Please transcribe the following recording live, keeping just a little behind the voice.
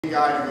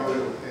Guy to go to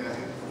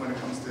when it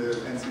comes to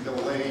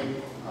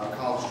NCAA,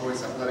 college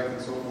choice, athletic,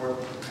 and so forth.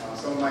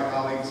 Some of my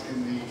colleagues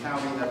in the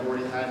county have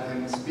already had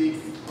him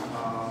speak,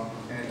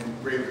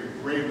 and rave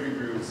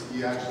reviews.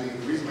 He actually,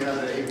 the reason we have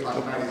it at 8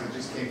 o'clock tonight is he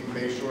just came from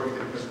Bay Shore. He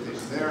did a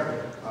presentation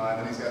there, and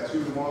then he's got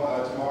two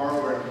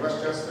tomorrow. We're in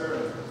Westchester,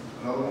 and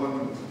another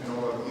one.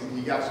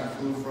 He got some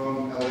flu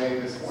from LA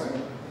this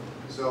morning.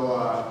 So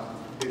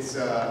it's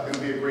going to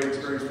be a great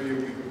experience for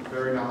you.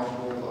 Very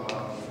knowledgeable, a lot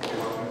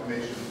of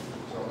information.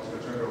 So I'm just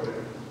going to turn it over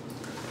there.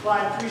 Well, I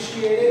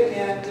appreciate it,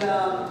 and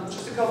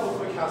just a couple of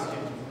quick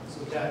housekeeping things,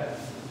 okay?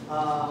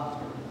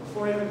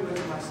 Before I even go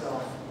into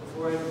myself,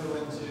 before I even go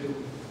into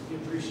the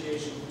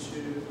appreciation to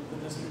the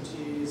Mr.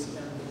 T's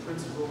and the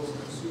principals and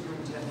the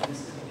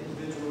superintendents and the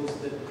individuals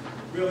that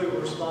really were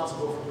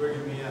responsible for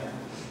bringing me in,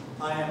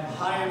 I am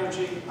high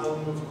energy, I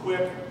will move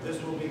quick, this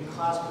will be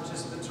class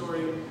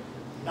participatory,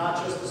 not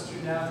just the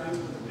student athletes,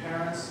 but the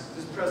parents.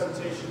 This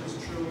presentation is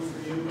truly for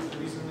you. The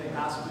reason they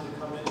asked me to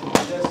come in and do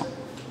this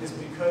is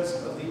because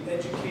of the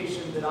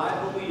education that I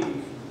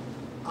believe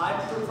I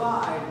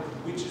provide,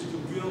 which is the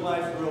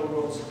real-life,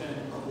 real-world spin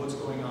of what's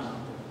going on.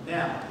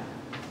 Now,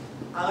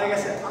 like I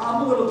said,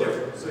 I'm a little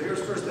different. So here's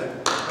the first thing. Round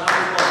of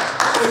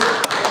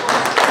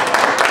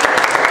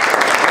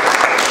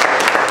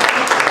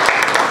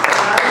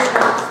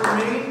applause. For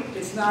me,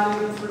 it's not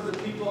even for the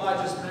people I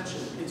just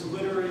mentioned. It's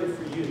literally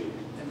for you.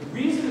 And the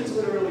reason it's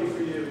literally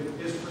for you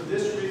is for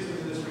this reason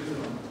and this reason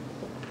only.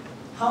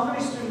 How many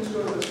students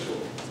go to this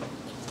school?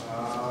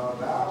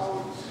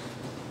 About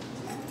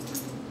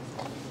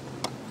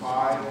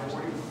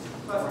 540.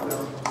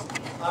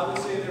 I would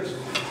say there's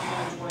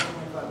 15, 20,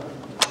 25.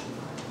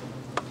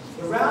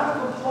 The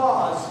round of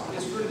applause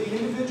is for the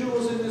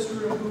individuals in this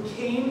room who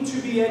came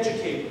to be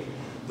educated,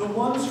 the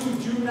ones who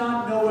do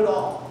not know it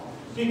all.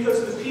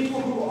 Because the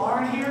people who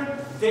aren't here,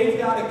 they've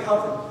got it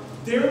covered.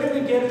 They're going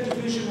to get a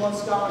Division I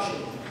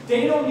scholarship.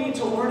 They don't need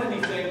to learn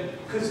anything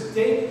because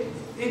it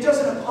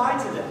doesn't apply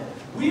to them.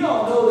 We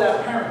all know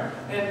that parent.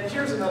 And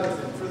here's another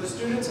thing. For the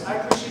students, I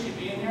appreciate you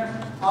being here.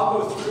 I'll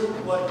go through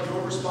what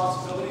your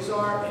responsibilities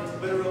are in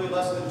literally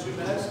less than 2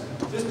 minutes.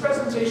 This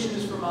presentation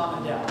is for mom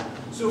and dad.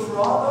 So for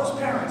all those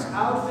parents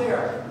out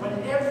there, when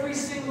every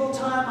single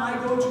time I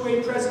go to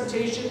a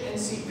presentation and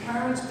see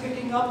parents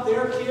picking up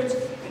their kids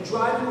and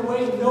driving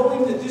away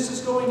knowing that this is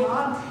going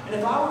on, and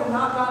if I were to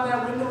knock on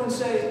that window and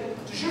say,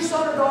 does your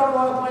son or daughter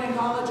want to play in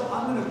college?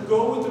 I'm going to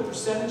go with the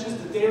percentages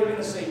that they are going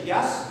to say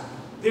yes.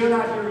 They're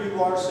not here, you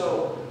are.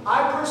 So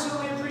I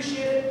personally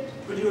appreciate it,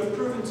 but you have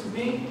proven to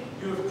me,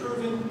 you have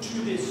proven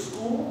to this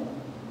school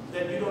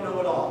that you don't know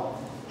it all.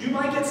 You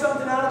might get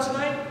something out of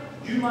tonight.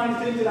 You might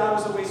think that I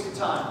was a waste of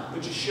time,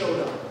 but you showed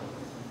up.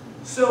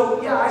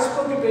 So yeah, I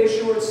spoke at Bay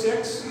Shore at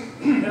 6,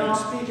 and I'll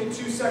speak at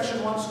 2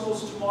 Section 1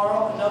 schools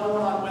tomorrow, another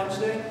one on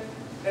Wednesday,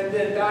 and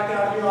then back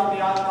out here on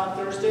the island on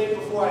Thursday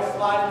before I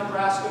fly to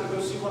Nebraska to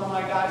go see one of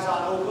my guys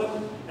on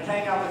Oakland and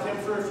hang out with him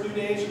for a few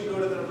days and go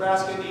to the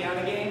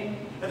Nebraska-Indiana game,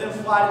 and then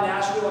fly to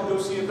Nashville and go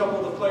see a couple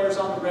of the players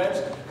on the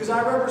Reds, because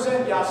I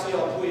represent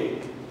Yasiel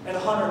Puig and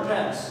Hunter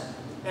Pence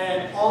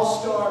and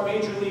all-star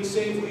Major League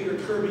save leader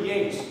Kirby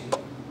Yates.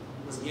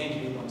 Was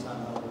Yankee at one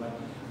time, by the way.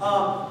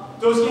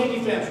 Those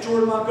Yankee fans,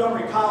 Jordan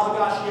Montgomery, Kyle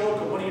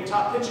Higashioka, one of your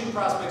top pitching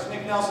prospects,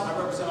 Nick Nelson, I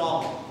represent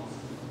all of them.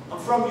 I'm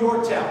from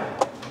Yorktown.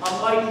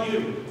 I'm like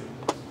you.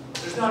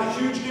 There's not a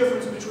huge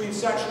difference between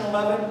Section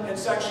 11 and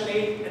Section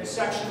 8 and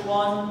Section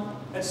 1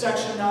 and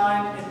Section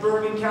 9 in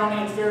Bergen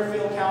County and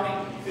Fairfield County.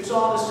 It's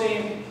all the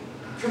same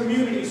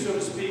community, so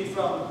to speak,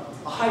 from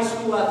a high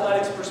school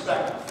athletics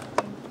perspective.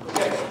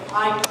 Okay,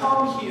 I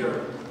come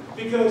here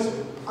because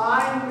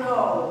I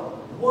know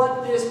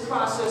what this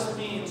process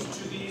means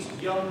to these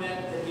young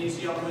men and these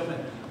young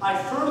women. I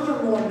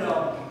furthermore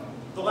know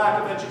the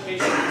lack of education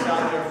that's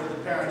out there for the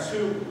parents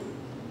who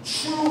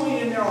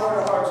truly in their heart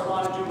of hearts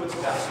want to do what's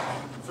best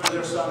for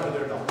their son or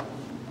their daughter.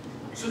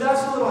 So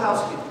that's a little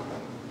housekeeping.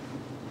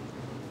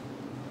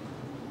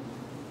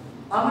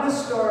 I'm going to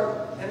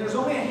start, and there's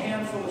only a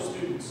handful of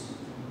students,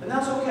 and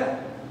that's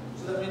okay.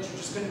 So that means you're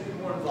just going to be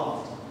more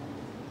involved.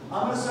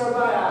 I'm going to start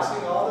by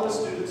asking all those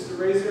students to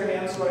raise their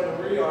hands so I know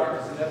where you are,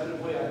 because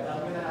inevitably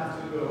I'm going to have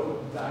to go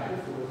back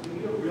and forth. Give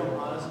me a real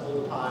honest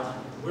old pie.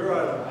 Where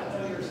are you? I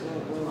know you're still in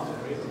the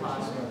raise the pie.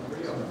 Where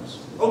are you?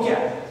 Okay,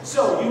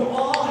 so you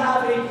all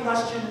have a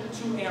question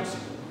to answer.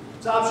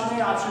 It's option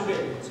A, option B.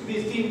 It's going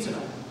to be a theme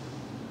tonight.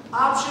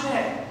 Option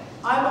A,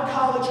 I'm a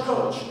college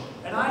coach,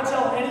 and I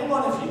tell any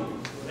one of you,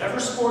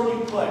 whatever sport you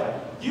play,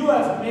 you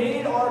have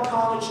made our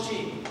college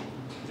team.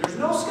 There's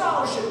no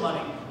scholarship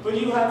money, but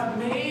you have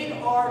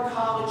made our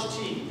college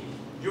team.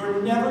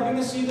 You're never going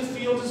to see the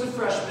field as a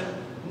freshman,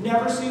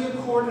 never see the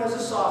court as a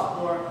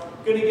sophomore,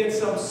 going to get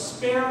some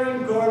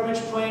sparing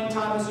garbage playing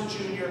time as a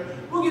junior.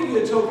 We'll give you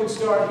a token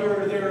start here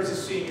or there as a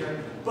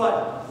senior,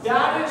 but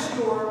that is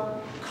your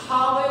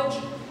college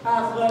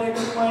athletic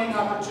playing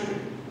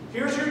opportunity.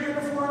 Here's your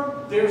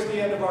uniform, there's the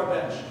end of our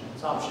bench.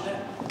 It's option A.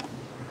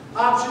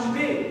 Option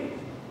B,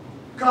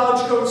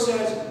 college coach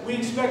says, we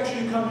expect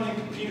you to come in and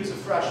compete as a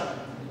freshman.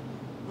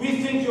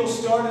 We think you'll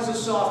start as a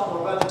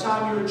sophomore. By the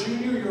time you're a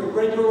junior, you're a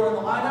regular in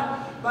the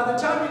lineup. By the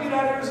time you get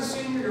out here as a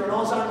senior, you're an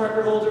all-time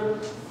record holder.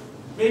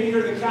 Maybe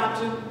you're the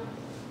captain.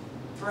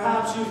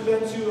 Perhaps you've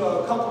been to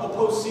a couple of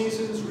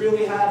postseasons,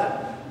 really had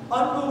an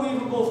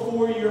unbelievable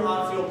 4-year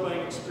on-field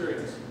playing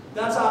experience.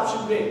 That's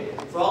option B.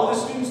 For all the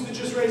students that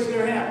just raised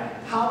their hand,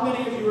 how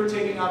many of you are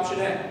taking option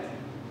A?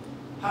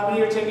 How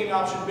many are taking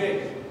option B?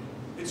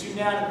 It's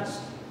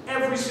unanimous.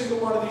 Every single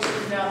one of these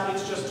student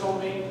athletes just told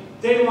me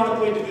they want to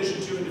play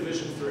Division II and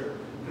Division III.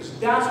 Because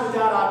that's what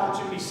that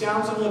opportunity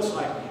sounds and looks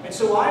like. And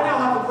so I now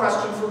have a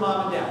question for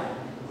mom and dad.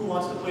 Who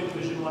wants to play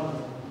Division I?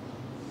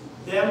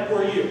 Them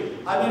or you?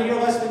 I've been here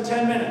less than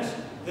 10 minutes.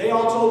 They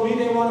all told me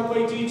they want to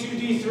play D2,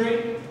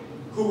 D3.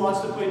 Who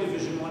wants to play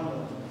Division I?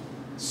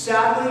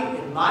 Sadly,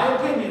 in my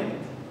opinion,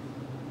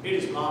 it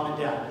is mom and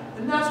dad.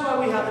 And that's why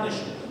we have an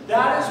issue.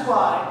 That is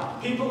why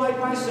people like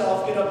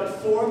myself get up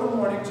at 4 in the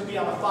morning to be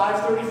on a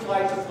 5:30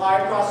 flight to fly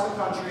across the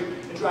country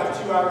and drive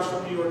 2 hours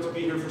from New York to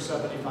be here for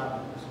 75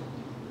 minutes.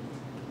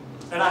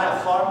 And I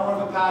have far more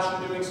of a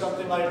passion doing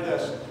something like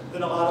this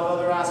than a lot of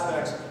other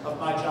aspects of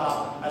my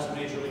job as a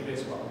Major League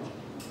Baseball coach.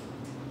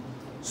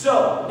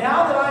 So,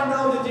 now that I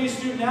know that these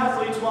student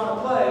athletes want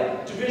to play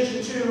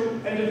Division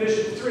II and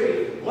Division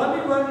III, let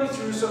me run you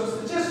through some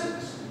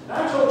statistics. And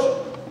I told you,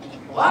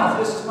 a lot of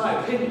this is my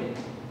opinion.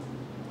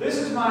 This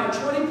is my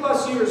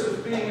 20-plus years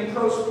of being in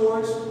pro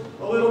sports,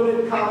 a little bit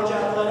in college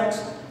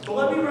athletics, but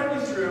let me run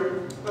you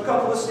through a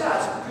couple of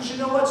stats, because you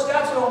know what?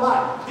 Stats don't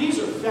lie. These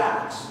are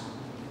facts.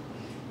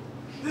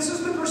 This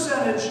is the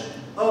percentage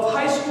of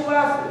high school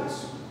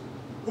athletes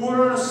who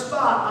are in a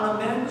spot on a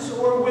men's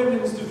or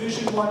women's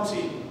Division I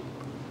team.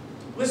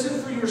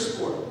 Listen for your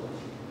sport.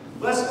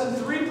 Less than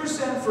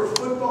 3% for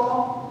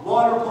football,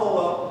 water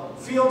polo,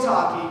 field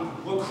hockey,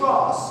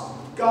 lacrosse,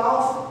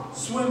 golf,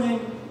 swimming,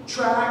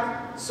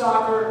 track,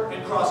 soccer,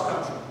 and cross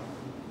country.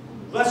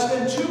 Less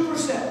than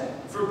 2%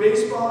 for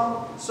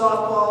baseball,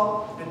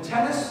 softball, and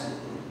tennis,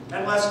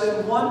 and less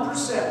than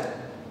 1%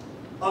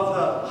 of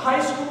the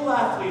high school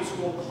athletes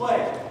who will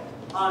play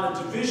on a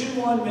Division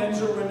I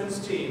men's or women's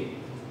team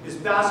is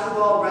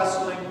basketball,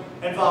 wrestling,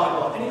 and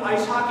volleyball. Any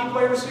ice hockey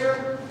players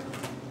here?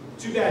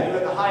 Too bad, you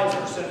had the highest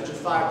percentage of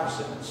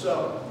 5%.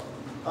 So,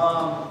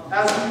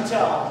 as you can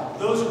tell,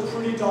 those are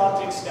pretty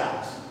daunting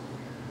stats.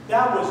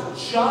 That was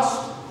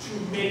just to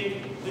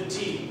make the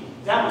team.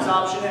 That was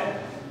option A.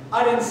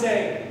 I didn't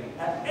say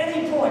at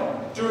any point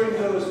during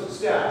those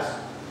stats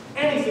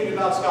anything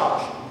about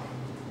scholarship.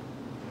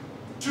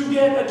 To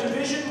get a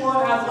Division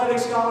I athletic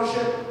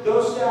scholarship,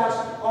 those stats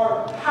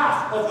are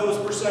half of those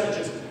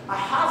percentages. A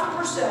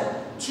 0.5%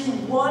 to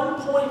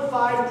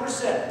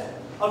 1.5%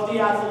 of the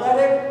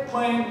athletic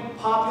playing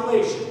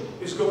population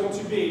is going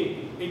to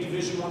be a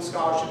Division I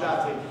scholarship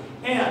athlete.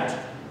 And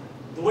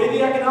the way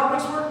the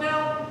economics work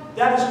now,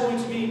 that is going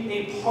to be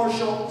a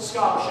partial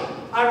scholarship.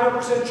 I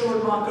represent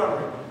Jordan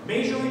Montgomery,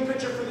 Major League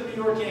pitcher for the New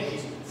York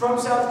Yankees. From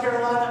South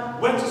Carolina,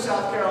 went to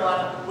South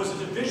Carolina, was a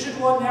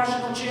Division I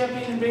national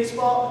champion in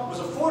baseball, was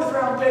a 4th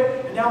round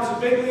pick, and now is a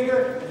big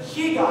leaguer, and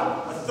he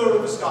got a 1/3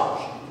 of a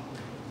scholarship.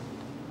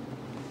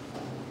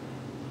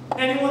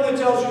 Anyone that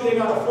tells you they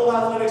got a full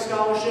athletic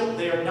scholarship,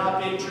 they are not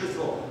being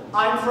truthful.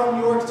 I'm from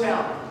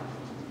Yorktown.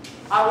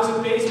 I was a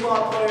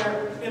baseball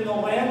player in the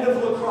land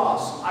of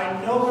lacrosse. I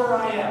know where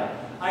I am.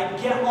 I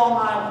get Long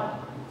Island.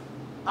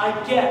 I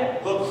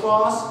get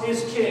lacrosse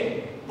is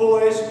king.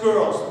 Boys,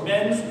 girls,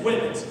 men's,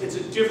 women's. It's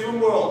a different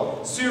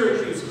world.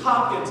 Syracuse,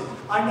 Hopkins.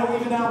 I know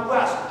even out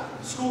west.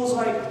 Schools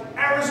like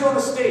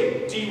Arizona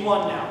State,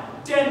 D1 now.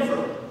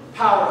 Denver,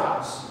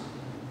 powerhouse.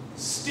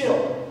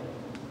 Still,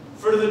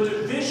 for the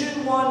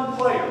Division I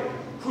player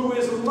who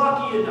is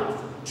lucky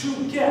enough to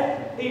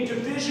get a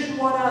Division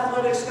I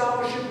athletic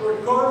scholarship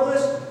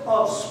regardless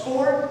of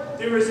sport,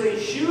 there is a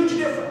huge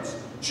difference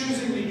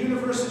choosing the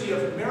University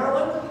of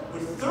Maryland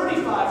with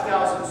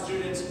 35,000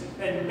 students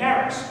and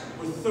Marist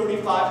with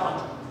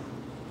 3,500.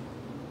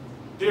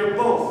 They're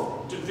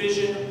both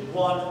Division I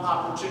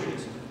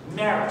opportunities.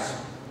 Marist,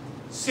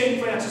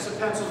 St. Francis of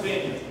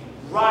Pennsylvania,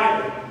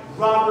 Rider,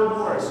 Robert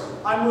Morris.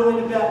 I'm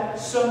willing to bet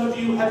some of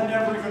you have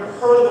never even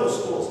heard of those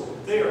schools.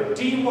 They are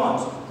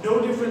D1s, no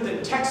different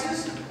than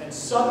Texas and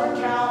Southern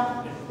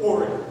Cal and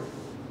Oregon.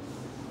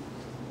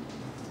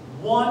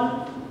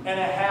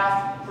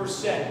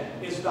 1.5%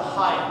 is the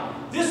high.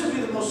 This would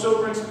be the most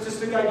sobering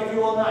statistic I give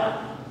you all night.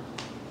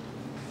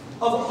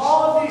 Of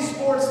all of these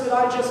sports that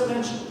I just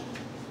mentioned,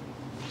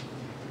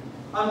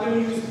 I'm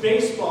going to use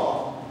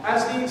baseball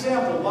as the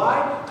example.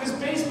 Why? Because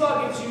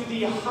baseball gives you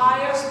the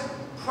highest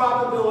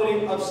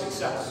probability of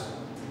success.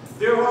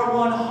 There are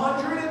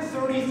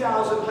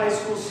 130,000 high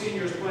school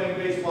seniors playing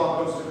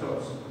baseball coast to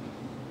coast.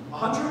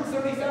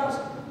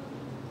 130,000.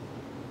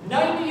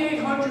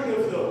 9,800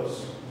 of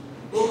those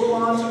will go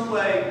on to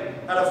play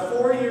at a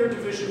 4-year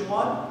Division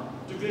I,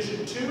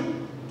 Division II,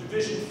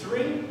 Division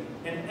III,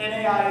 and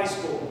NAIA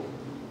school.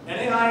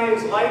 NAIA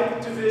is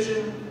like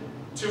Division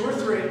II or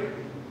III,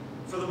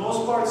 for the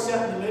most part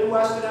set in the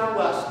Midwest and out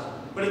west,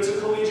 but it's a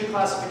collegiate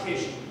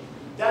classification.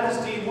 That is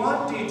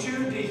D1,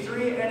 D2,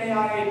 D3,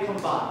 NAIA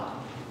combined.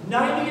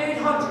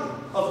 9,800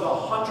 of the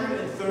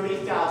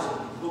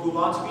 130,000 will go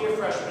on to be a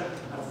freshman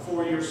at a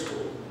four-year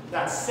school.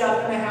 That's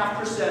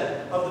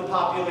 7.5% of the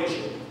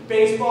population.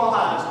 Baseball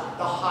has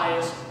the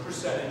highest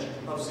percentage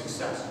of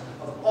success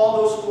of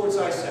all those sports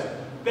I said.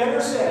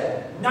 Better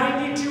said,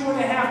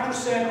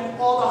 92.5%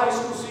 of all the high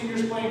school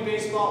seniors playing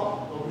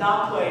baseball will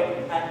not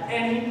play at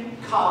any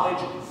college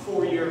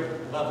four-year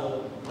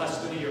level less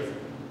than a year from now.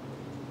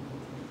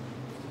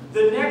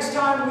 The next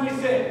time we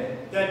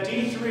think that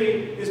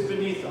D3 is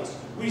beneath us,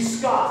 we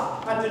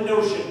scoff at the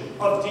notion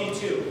of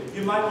D2,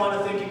 you might want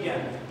to think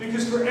again.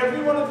 Because for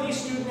every one of these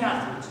student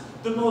athletes,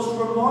 the most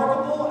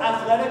remarkable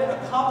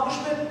athletic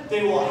accomplishment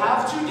they will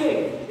have to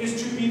date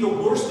is to be the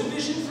worst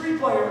Division III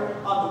player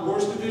on the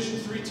worst Division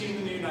III team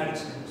in the United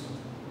States.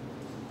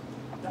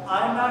 Now,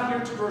 I am not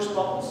here to burst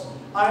bubbles.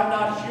 I am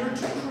not here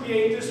to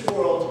create this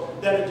world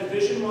that a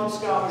Division I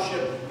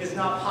scholarship is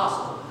not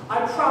possible.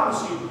 I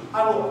promise you,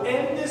 I will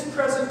end this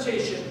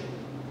presentation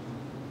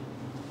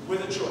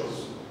with a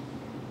choice,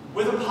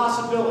 with a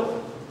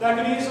possibility that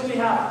could easily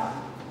happen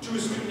to a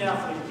student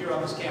athlete here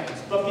on this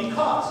campus. But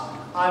because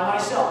I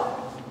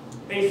myself,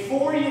 a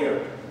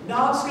four-year,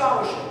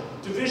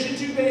 non-scholarship, Division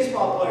II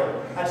baseball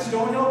player at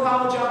Stonehill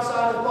College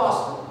outside of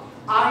Boston,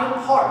 I am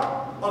part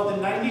of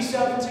the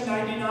 97 to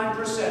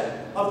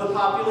 99% of the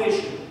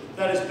population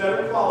that is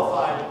better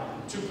qualified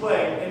to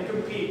play and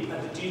compete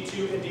at the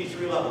D2 and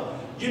D3 level.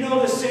 You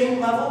know, the same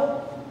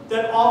level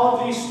that all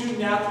of these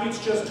student athletes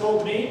just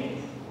told me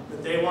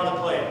that they want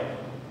to play at.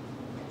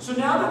 So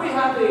now that we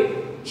have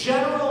a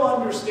general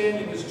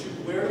understanding as to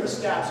where the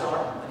stats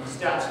are, and the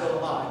stats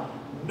don't lie,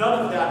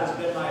 none of that has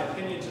been my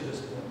opinion to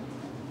this point.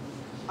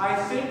 I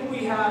think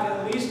we have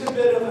at least a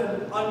bit of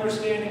an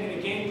understanding and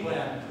a game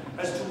plan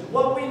as to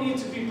what we need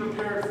to be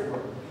prepared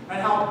for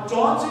and how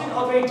daunting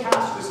of a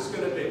task this is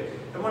going to be.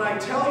 And when I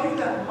tell you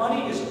that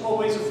money is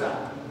always a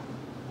factor,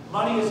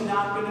 money is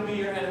not going to be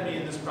your enemy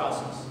in this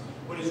process.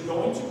 What is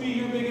going to be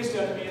your biggest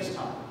enemy is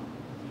time.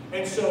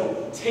 And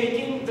so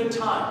taking the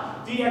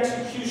time, the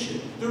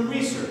execution, the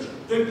research,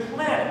 the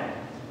planning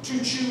to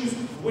choose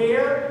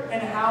where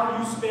and how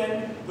you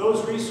spend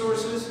those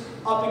resources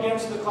up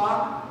against the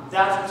clock,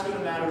 that's what's going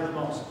to matter the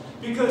most.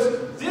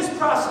 Because this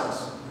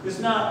process is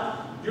not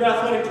your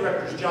athletic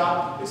director's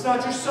job, it's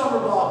not your summer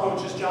ball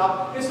coach's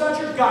job, it's not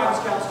your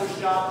guidance counselor's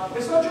job,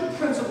 it's not your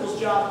principal's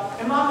job,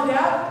 and mom and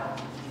dad,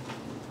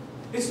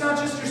 it's not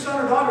just your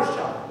son or daughter's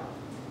job.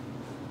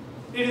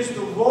 It is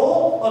the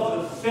role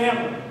of the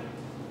family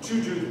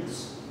to do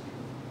this.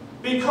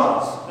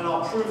 Because, and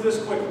I'll prove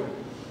this quickly,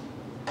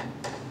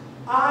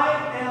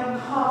 I am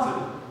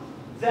confident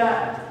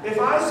that if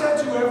I said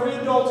to every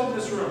adult in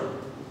this room,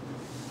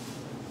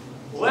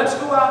 let's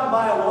go out and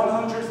buy a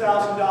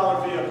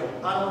 $100,000 vehicle.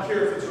 I don't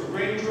care if it's a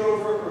Range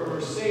Rover or a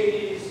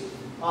Mercedes,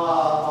 a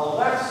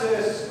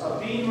Lexus, a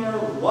Beamer,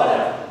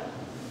 whatever.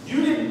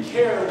 You didn't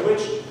care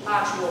which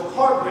actual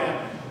car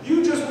brand.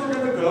 You just were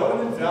going to go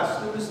and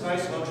invest in this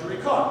nice luxury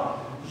car.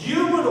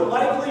 You would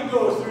likely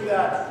go through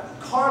that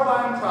car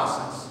buying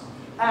process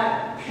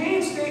at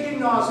painstaking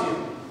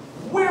nauseam,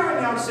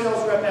 wearing out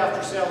sales rep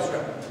after sales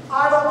rep.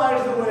 I don't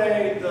like the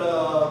way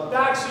the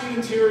backseat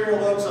interior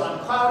looks on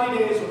cloudy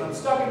days when I'm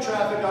stuck in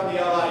traffic on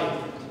the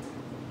LIE.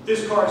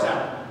 This car's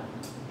out.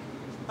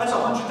 That's a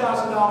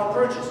 $100,000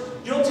 purchase.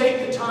 You'll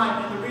take the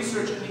time and the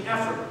research and the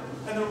effort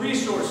and the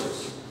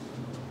resources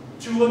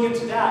to look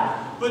into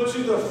that. But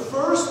to the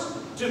first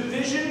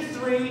Division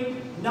III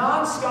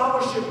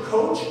non-scholarship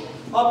coach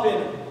up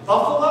in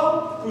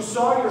Buffalo who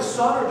saw your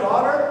son or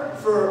daughter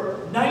for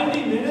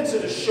 90 minutes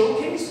at a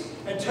showcase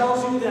and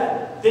tells you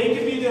that they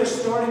could be their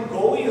starting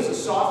goalie as a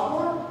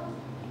sophomore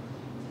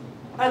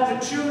at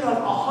the tune of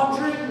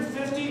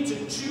 $150,000 to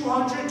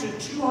 $200,000 to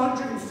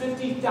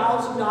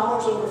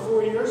 $250,000 over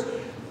 4 years,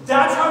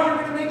 that's how you're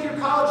going to make your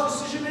college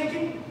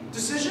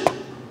decision?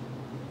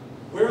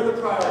 Where are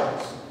the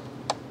priorities?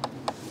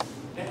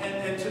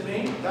 And to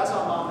me, that's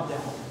on mom and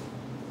dad.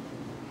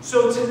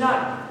 So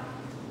tonight,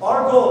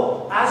 our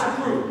goal as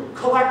a group,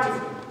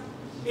 collectively,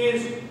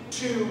 is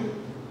to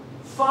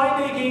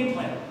find a game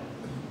plan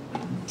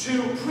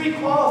to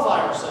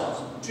pre-qualify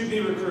ourselves to be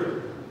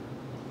recruited.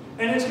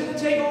 And it's going to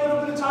take a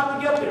little bit of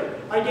time to get there.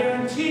 I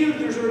guarantee you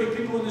there's already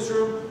people in this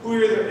room who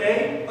are either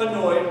A,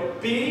 annoyed,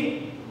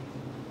 B,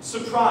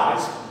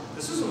 surprised,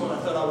 this isn't what I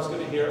thought I was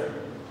going to hear,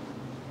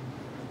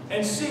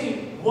 and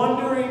C,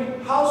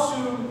 wondering how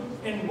soon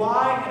and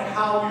why and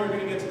how we are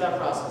going to get to that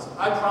process.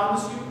 I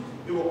promise you,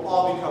 it will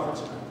all be covered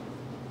tonight.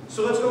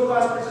 So let's go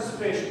class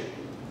participation.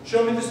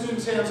 Show me the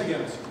students' hands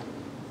again.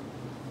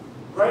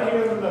 Right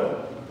here in the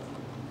middle.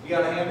 You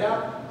got a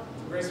handout?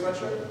 A gray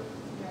sweatshirt?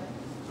 Yeah.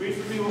 Read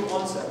for me what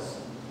one says.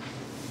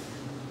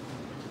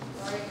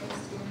 Right in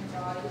student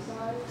body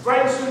size.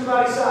 Right in student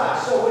body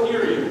size. So what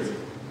year are you?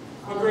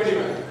 What grade are you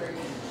in? 10th grade.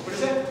 What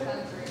is it?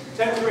 10th grade.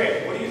 10th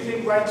grade. What do you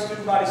think right in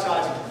student body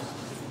size is?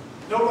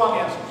 No wrong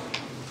answers.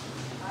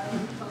 I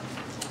don't know.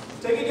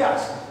 Take a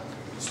guess.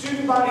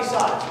 Student body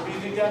size. What do you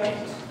think that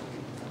means?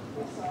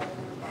 What size of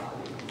your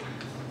body?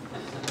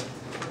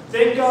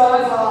 Think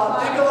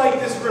of like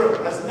this room.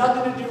 It has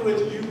nothing to do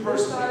with you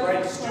personally,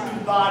 right?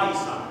 Student body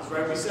size,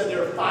 right? We said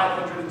there are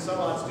 500 and some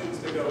odd students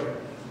that go here.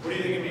 What do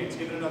you think it means?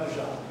 Give it another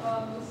shot.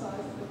 The size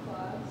of the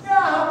class.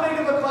 Yeah, how big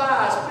of a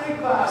class? Big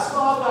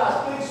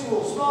class, big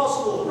school, small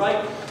school,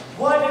 right?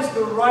 What is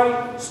the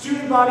right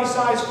student body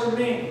size for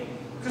me?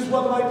 Because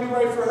what might be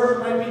right for her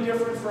might be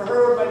different for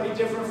her, might be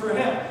different for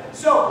him.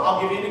 So,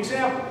 I'll give you an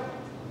example.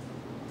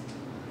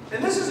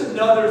 And this is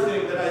another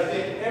thing that I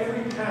think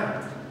every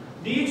parent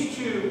needs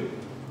to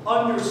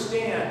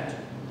understand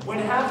when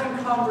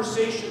having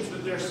conversations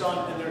with their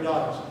son and their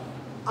daughters.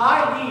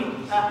 I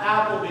eat at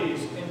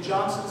Applebee's in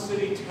Johnson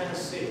City,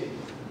 Tennessee,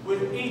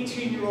 with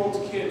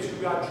 18-year-old kids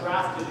who got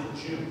drafted in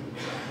June.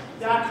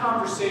 That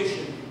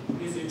conversation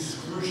is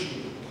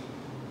excruciating.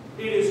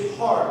 It is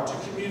hard to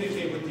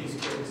communicate with these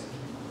kids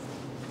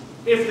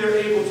if they're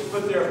able to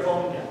put their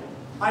phone down.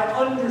 I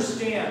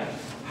understand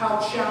how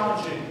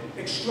challenging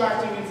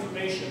extracting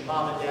information,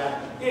 mom and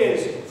dad,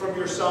 is from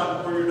your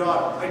son or your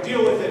daughter. I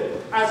deal with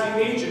it as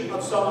the agent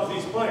of some of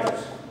these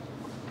players.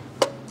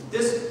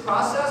 This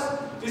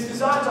process is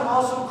designed to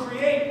also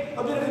create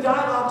a bit of a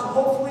dialogue to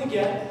hopefully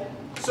get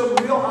some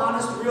real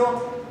honest,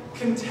 real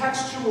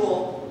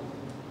contextual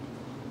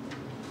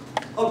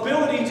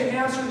ability to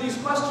answer these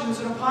questions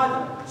and apply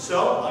them.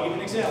 So, I'll give you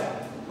an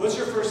example. What's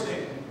your first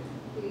name?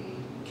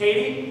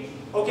 Katie?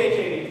 Okay,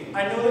 Katie,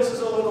 I know this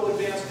is a little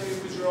advanced for you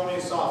because you're only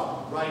a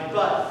sophomore, right?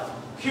 But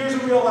here's a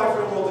real life,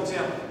 real world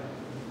example.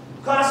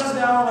 Class is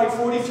now like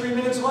 43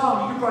 minutes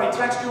long. You can probably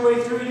text your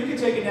way through. You can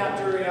take a nap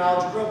during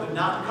algebra, but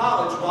not in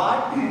college.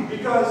 Why?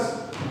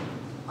 Because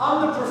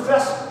I'm the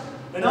professor,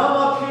 and I'm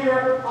up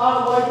here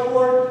on the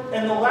whiteboard,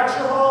 and the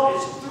lecture hall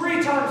is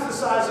 3 times the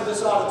size of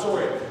this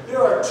auditorium.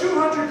 There are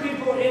 200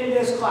 people in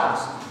this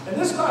class. And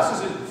this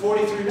class isn't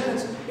 43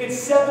 minutes, it's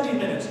 70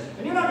 minutes.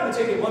 And you're not going to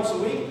take it once a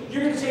week.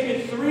 You're going to take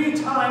it 3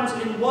 times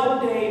in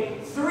one day,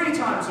 3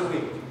 times a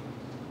week.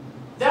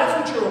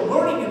 That's what your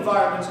learning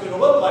environment is going to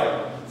look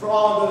like for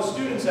all of those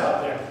students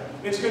out there.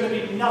 It's going to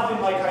be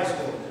nothing like high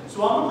school.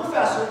 So I'm a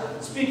professor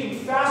speaking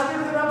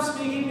faster than I'm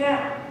speaking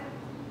now,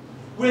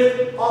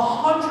 with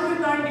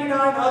 199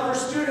 other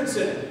students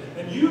in it.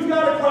 And you've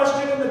got a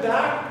question in the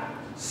back,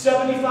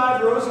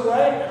 75 rows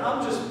away, and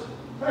I'm just,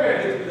 I gotta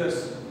get through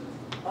this.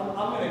 I'm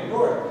going to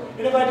ignore it.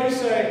 And if I do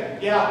say,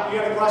 yeah, you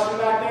got a question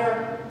back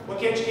there, what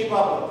can't you keep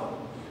up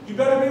with? You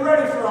better be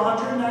ready for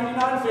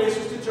 199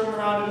 faces to turn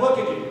around and look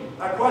at you.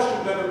 That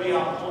question better be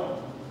on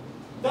point.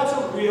 That's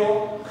a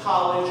real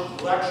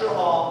college lecture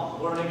hall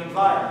learning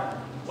environment.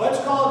 Let's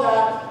call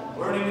that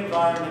learning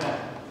environment A.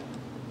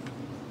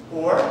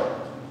 Or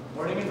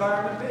learning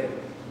environment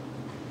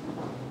B.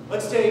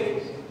 Let's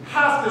take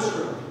half this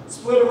room,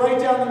 split it right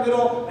down the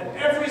middle, and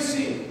every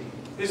seat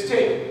is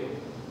taken.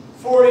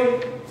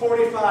 40,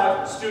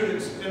 45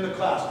 students in the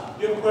class.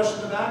 You have a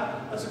question in the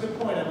back? That's a good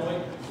point, Emily.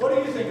 What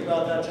do you think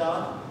about that,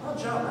 John? Oh,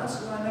 John,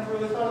 I never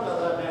really thought about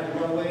that, man. You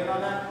want to weigh in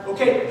on that?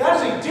 Okay, that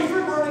is a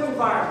different learning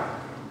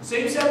environment.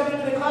 Same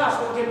 70-minute class,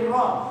 don't get me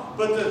wrong.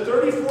 But the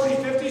 30, 40,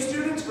 50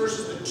 students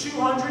versus the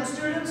 200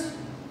 students,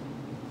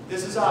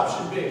 this is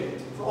option B.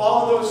 For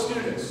all of those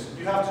students,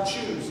 you have to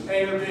choose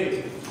A or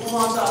B. Who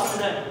wants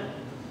option A?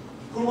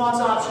 Who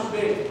wants option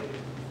B?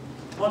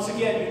 Once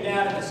again,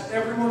 unanimous.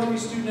 Every one of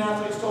these student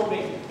athletes told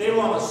me they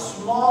want a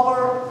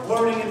smaller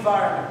learning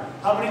environment.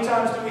 How many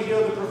times do we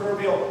hear the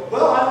proverbial,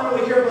 well, I don't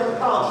really care about the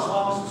college as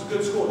long as it's a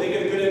good school, they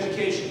get a good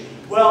education.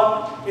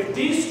 Well, if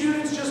these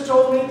students just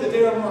told me that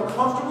they are more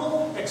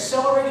comfortable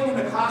accelerating in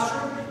the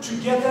classroom to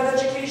get that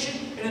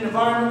education in an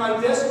environment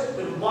like this,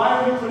 then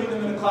why are we putting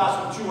them in a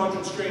class with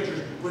 200 strangers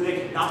where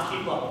they cannot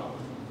keep up?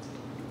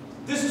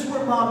 This is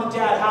where mom and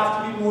dad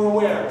have to be more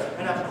aware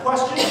and have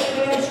questions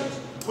and answers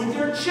with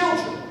their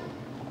children.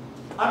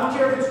 I don't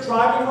care if it's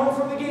driving home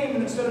from the game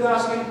and instead of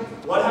asking,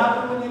 what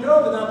happened when you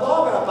drove and that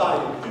ball got by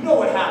you? You know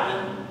what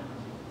happened.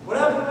 What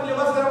happened when you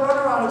left that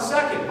runner on at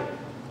second?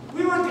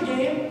 We were at the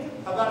game.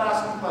 How about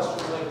asking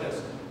questions like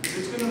this? Because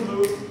it's going to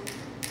move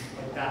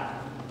like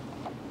that.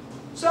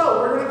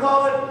 So, we're going to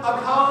call it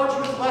a college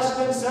with less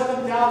than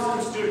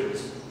 7,000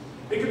 students.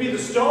 It could be the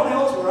Stone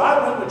Hills where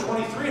I went with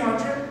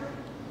 2,300.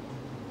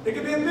 It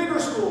could be a bigger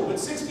school with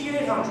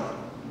 6,800.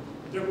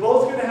 They're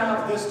both going to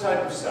have this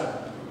type of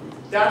setup.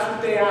 That's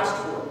what they asked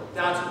for.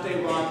 That's what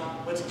they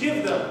want. Let's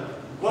give them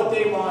what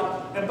they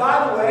want. And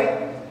by the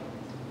way,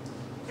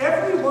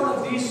 every one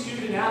of these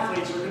student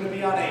athletes are going to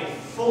be on a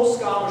full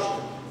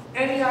scholarship.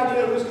 Any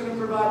idea who's going to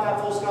provide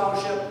that full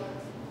scholarship?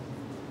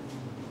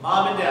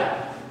 Mom and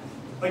dad.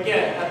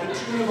 Again, at the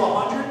tune of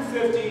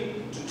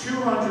 $150,000 to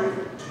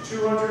 $200,000 to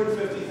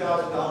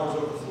 $250,000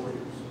 over 4 years.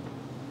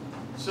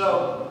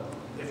 So,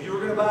 if you were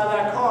going to buy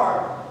that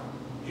car,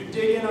 you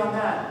dig in on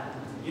that.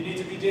 You need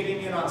to be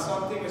digging in on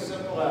something as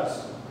simple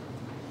as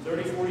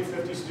 30, 40,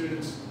 50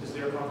 students is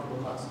their comfortable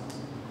class.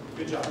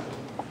 Good job.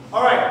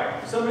 All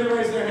right, somebody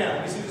raise their hand.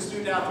 Let me see the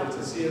student athletes.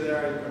 I see you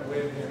there. You're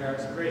waving your hair.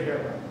 It's a great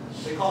hair.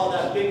 They call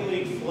that big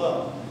league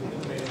flow.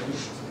 Okay.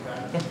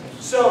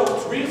 So,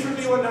 read for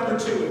me what number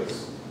 2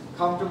 is.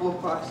 Comfortable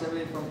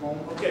proximity from home.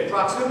 Okay,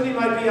 proximity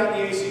might be on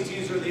the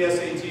ACTs or the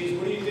SATs.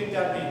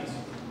 think that means?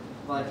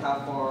 Like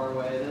how far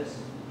away it is?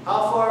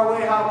 How far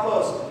away, how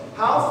close?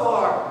 How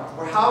far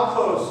or how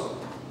close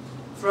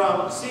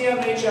from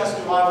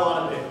CMHS do I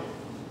want to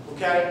be?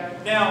 Okay?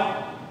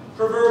 Now,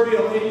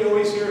 proverbial lady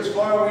always here, as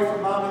far away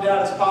from mom and dad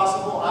as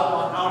possible. I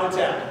want out of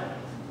town.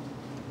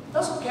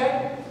 That's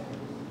okay.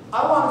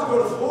 I wanted to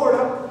go to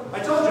Florida. I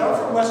told you, I'm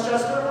from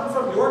Westchester. I'm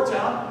from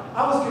Yorktown.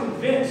 I was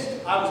convinced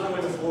I was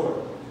going to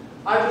Florida.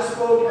 I just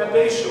spoke at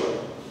Bayshore.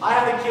 I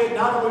had a kid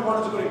not only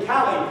wanted to go to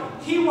Cali,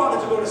 he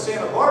wanted to go to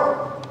Santa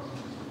Barbara.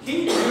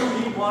 He knew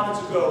he wanted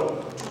to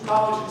go to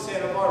college in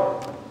Santa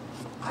Barbara.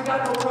 I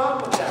got no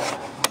problem with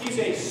that. He's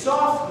a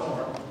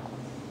sophomore.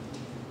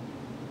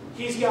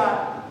 He's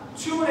got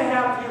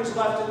 2.5 years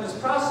left in this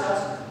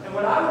process. And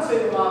what I would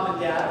say to mom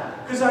and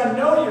dad, because I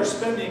know you're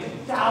spending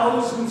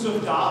thousands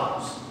of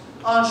dollars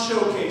on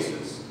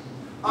showcases,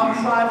 on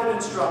private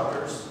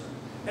instructors,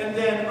 and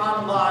then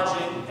on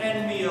lodging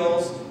and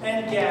meals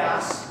and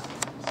gas,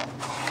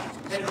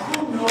 and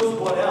who knows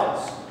what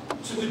else,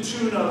 to the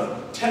tune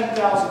of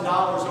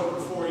 $10,000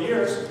 over 4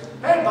 years.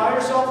 Hey, buy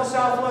yourself a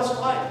Southwest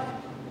flight.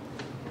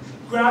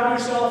 Grab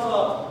yourself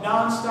a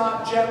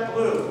non-stop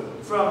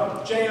JetBlue from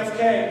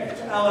JFK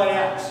to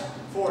LAX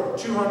for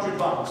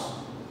 $200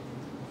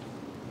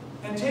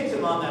 and take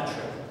them on that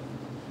trip.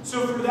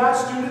 So for that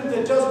student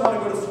that does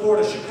want to go to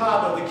Florida,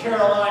 Chicago, the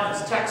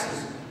Carolinas,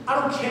 Texas, I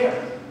don't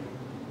care.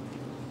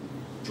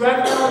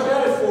 Drag them out of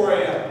bed at 4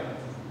 a.m.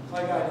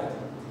 like I did.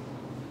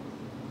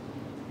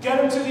 Get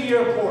them to the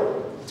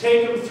airport.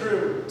 Take them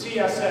through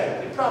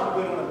TSA. They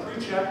probably don't have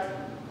pre-check.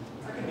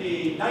 That could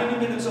be 90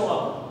 minutes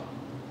alone.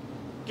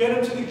 Get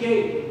them to the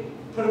gate.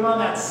 Put them on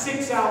that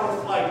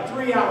 6-hour flight,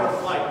 3-hour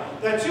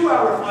flight, that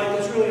 2-hour flight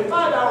that's really a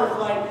 5-hour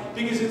flight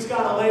because it's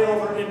got a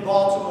layover in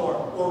Baltimore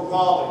or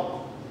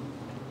Raleigh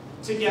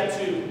to get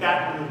to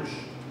Baton Rouge.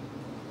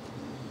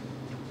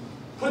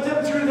 Put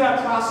them through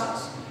that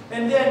process.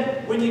 And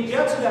then when you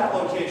get to that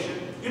location,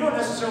 you don't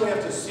necessarily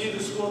have to see the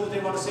school that they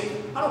want to see.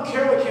 I don't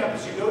care what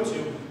campus you go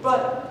to,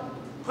 but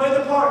play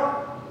the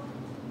part.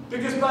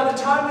 Because by the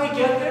time they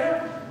get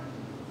there,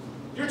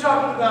 you're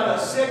talking about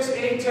a 6,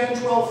 8,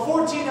 10, 12,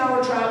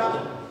 14-hour travel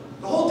day.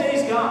 The whole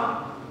day's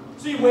gone.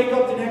 So you wake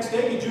up the next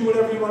day, you do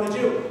whatever you want to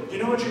do. You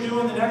know what you're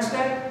doing the next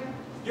day?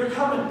 You're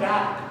coming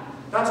back.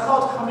 That's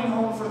called coming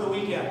home for the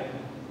weekend.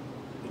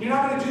 And you're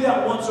not going to do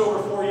that once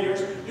over 4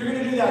 years. You're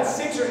going to do that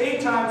 6 or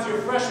 8 times your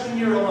freshman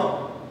year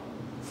alone.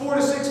 4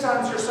 to 6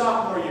 times your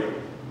sophomore year.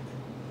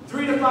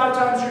 3 to 5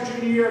 times your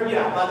junior year.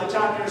 Yeah, by the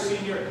time you're a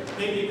senior,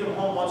 maybe you come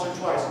home once or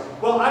twice.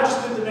 Well, I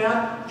just did the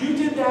math. You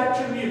did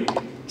that commute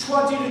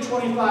 20 to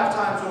 25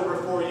 times over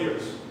 4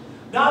 years.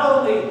 Not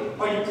only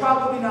are you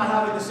probably not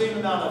having the same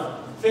amount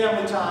of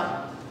family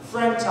time,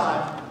 friend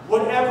time,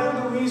 whatever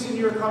the reason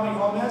you're coming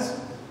home is,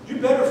 you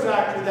better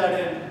factor that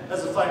in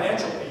as a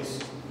financial piece.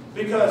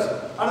 Because,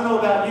 I don't know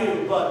about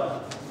you,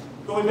 but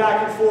going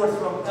back and forth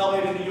from LA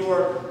to New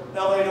York,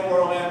 LA to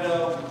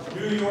Orlando,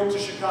 New York to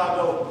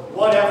Chicago,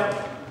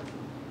 whatever,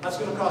 that's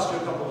going to cost you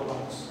a couple of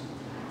bucks.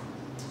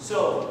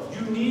 So,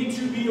 you need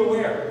to be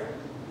aware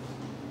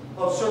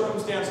of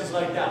circumstances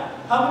like that.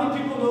 How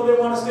many people know they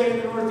want to stay in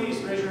the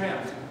Northeast? Raise your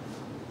hand.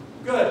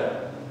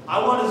 Good. I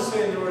wanted to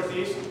stay in the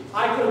Northeast.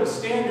 I couldn't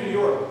stand New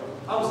York.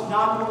 I was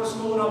not going to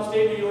school in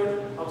upstate New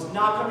York. I was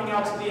not coming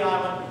out to the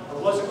island. I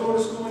wasn't going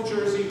to school in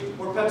Jersey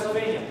or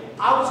Pennsylvania.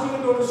 I was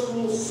going to go to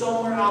school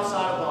somewhere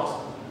outside of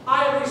Boston.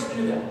 I at least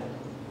knew that.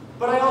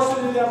 But I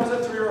also knew that was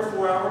a 3 or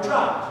 4 hour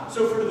drive.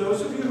 So for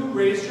those of you who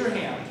raised your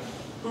hand,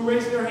 who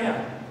raised their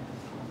hand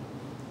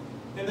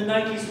in the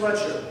Nike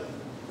sweatshirt,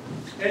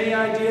 any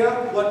idea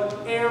what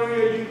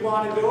area you'd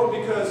want to go?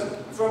 Because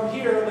from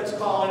here, let's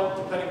call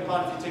it, depending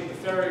upon if you take the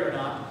ferry or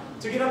not,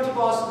 to get up to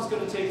Boston is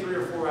going to take 3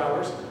 or 4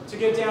 hours. To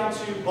get down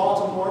to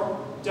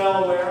Baltimore,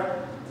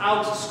 Delaware,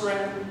 out to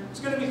Scranton, it's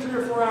going to be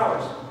 3 or 4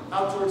 hours.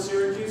 Out towards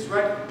Syracuse,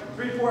 right?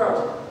 3 or 4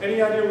 hours.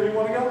 Any idea where you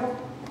want to go?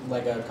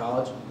 Like a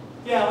college?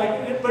 Yeah,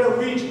 like, but a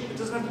region. It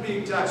doesn't have to be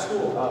exact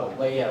school. Oh,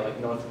 like yeah, like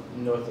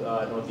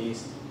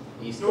northeast,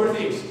 east.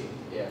 Northeast.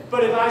 Yeah.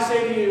 But if I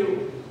say to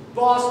you,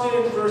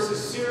 Boston versus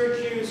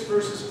Syracuse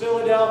versus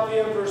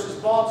Philadelphia versus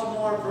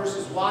Baltimore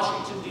versus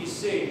Washington,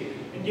 D.C.,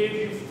 and gave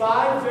you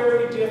 5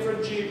 very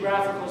different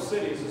geographical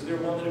cities, is there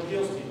one that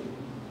appeals to you?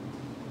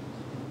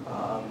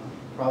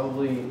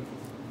 Probably.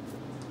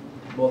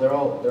 Well, they're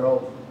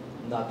all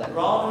not that. They're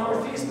all in the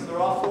Northeast, and they're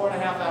all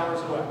 4.5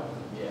 hours away.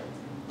 Yeah.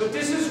 But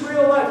this is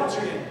real life. What's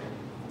your name?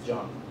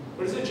 John.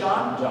 What is it,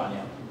 John? John,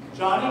 yeah.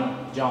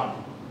 Johnny?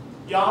 John.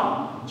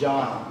 Yum?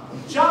 John.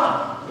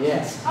 John.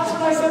 Yes. That's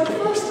what I said the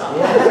first time.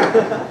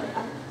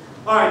 Yeah.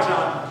 All right,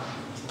 John.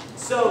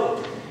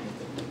 So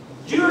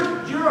you're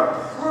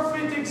a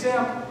perfect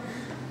example,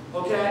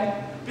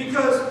 okay?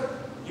 Because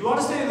you want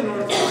to stay in the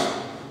Northeast.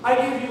 I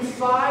gave you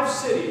 5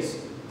 cities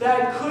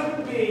that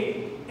couldn't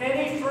be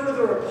any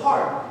further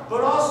apart,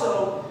 but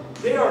also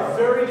they are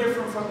very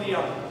different from the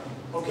other,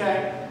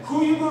 okay?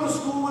 Who you go to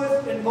school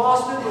with in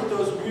Boston with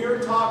those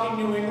weird talking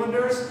New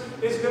Englanders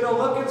is going to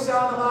look and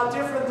sound a lot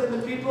different than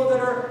the people that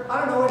are,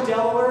 I don't know, in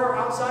Delaware or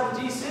outside of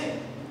D.C.,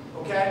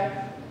 okay?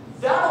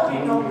 That'll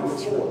be number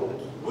 4.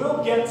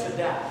 We'll get to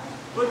that.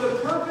 But the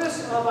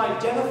purpose of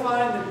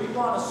identifying that we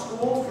want a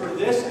school for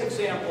this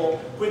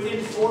example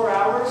within 4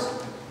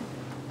 hours,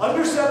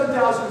 under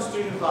 7,000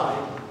 student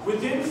body,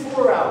 within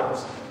 4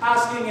 hours,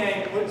 asking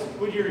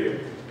what year are you?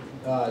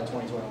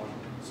 2021.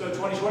 So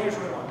 2020 or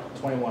 21?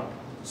 21.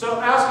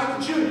 So asking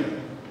a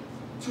junior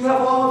to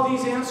have all of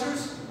these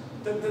answers,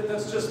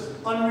 that's just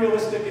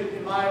unrealistic,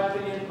 in my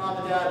opinion, mom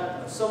and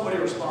dad, somewhat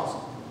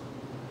irresponsible.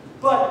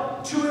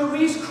 But to at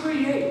least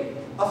create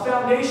a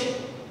foundation,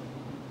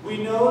 we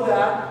know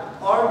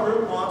that our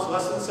group wants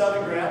less than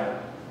 $7 grand,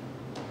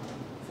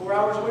 4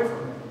 hours away from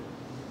here.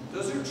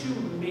 Those are 2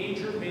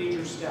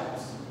 major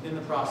steps in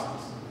the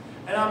process.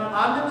 And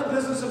I'm in the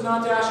business of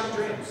not dashing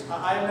dreams.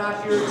 I am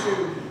not here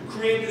to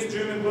create this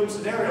doom and gloom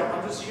scenario.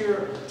 I'm just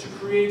here to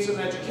create some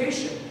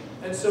education.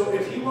 And so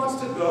if he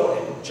wants to go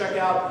and check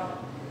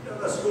out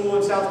a school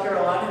in South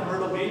Carolina, in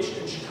Myrtle Beach,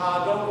 in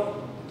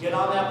Chicago, get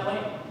on that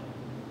plane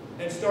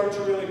and start to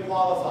really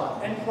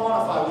qualify and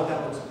quantify what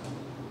that looks like.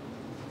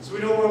 So we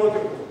know what we're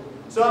looking for.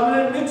 So I'm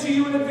going to admit to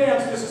you in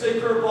advance, this is a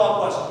curveball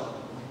question.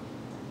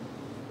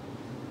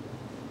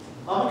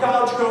 I'm a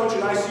college coach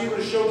and I see you at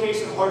a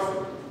showcase in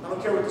Hartford. I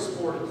don't care what the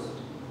sport is.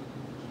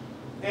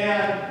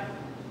 And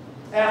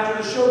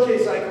after the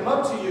showcase, I come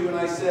up to you and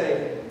I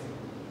say,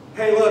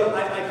 hey, look,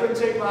 I couldn't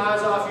take my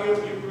eyes off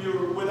you. You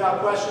were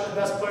without question the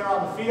best player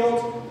on the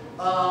field.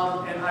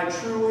 And I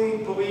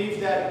truly believe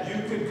that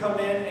you could come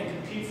in and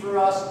compete for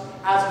us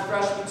as a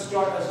freshman,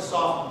 start as a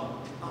sophomore.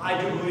 I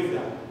do believe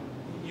that.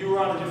 You were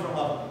on a different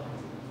level.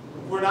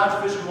 We're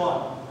not Division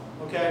I,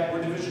 okay?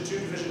 We're Division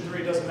II, Division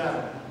III, doesn't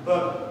matter.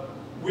 But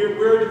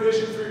we're a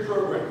Division III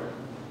program.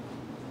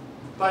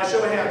 By a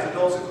show of hands,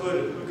 adults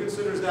included, who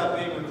considers that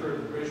being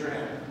recruited? Raise your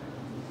hand.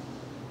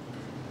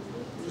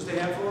 Just a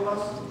handful of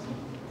us?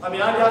 I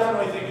mean, I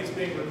definitely think it's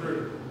being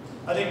recruited.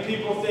 I think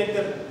people think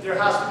that there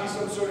has to be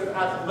some sort of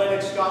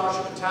athletic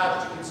scholarship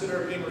attached to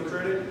consider it being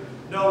recruited.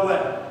 No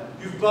way.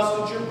 You've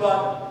busted your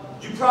butt.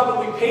 You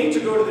probably paid to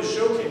go to the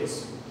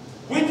showcase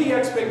with the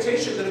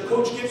expectation that a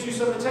coach gives you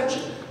some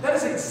attention. That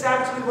is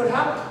exactly what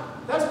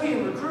happened. That's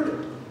being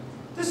recruited.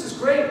 This is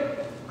great.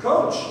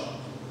 Coach,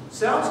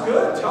 sounds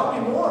good. Tell me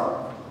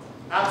more.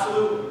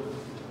 Absolutely.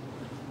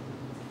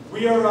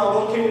 We are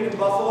located in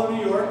Buffalo,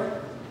 New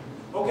York.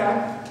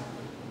 Okay.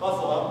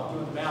 Buffalo, I'm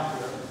doing the math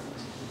here.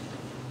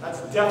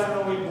 That's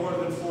definitely more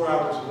than 4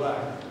 hours away.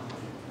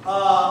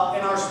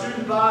 In our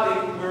student body,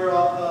 we have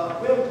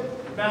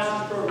a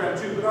master's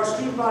program too, but our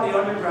student body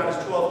undergrad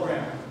is 12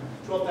 grand.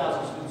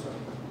 12,000 students.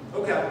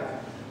 Okay.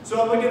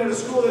 So I'm looking at a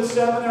school that's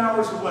 7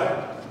 hours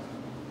away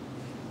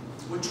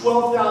with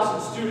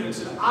 12,000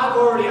 students, and I've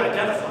already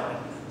identified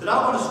that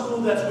I want a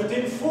school that's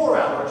within 4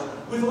 hours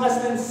with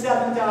less than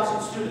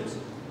 7,000 students.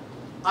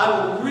 I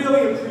will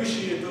really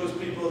appreciate those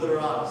people that are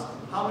honest.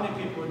 How many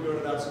people would go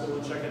to that school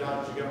and check it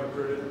out if you got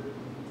recruited?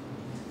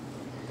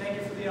 Thank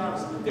you for the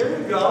honesty. There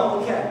you go.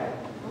 Okay.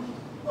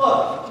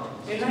 Look,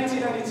 in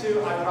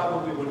 1992, I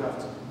probably would have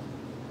to.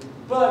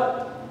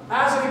 But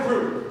as a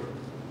group,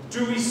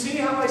 do we see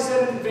how I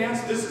said in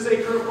advance this is a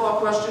curveball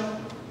question?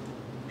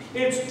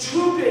 It's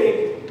too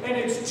big and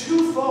it's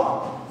too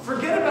far.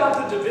 Forget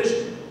about the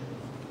division.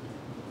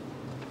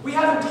 We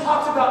haven't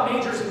talked about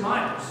majors and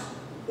minors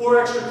or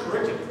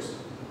extracurriculars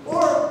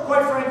or,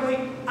 quite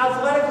frankly,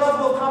 athletic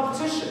level of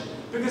competition.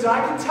 Because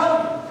I can tell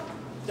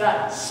you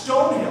that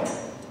Stonehill,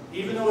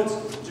 even though it's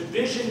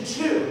Division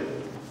II,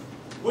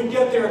 would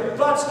get their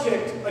butts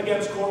kicked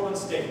against Cortland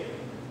State.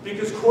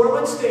 Because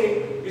Cortland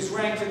State is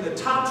ranked in the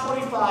top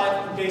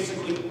 25 in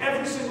basically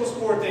every single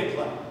sport they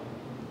play.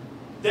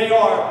 They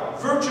are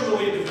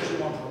virtually a Division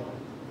I program.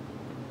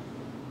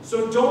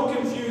 So don't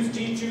confuse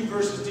D2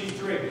 versus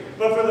D3.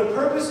 But for the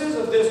purposes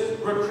of this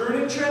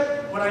recruiting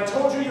trip, when I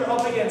told you you're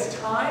up against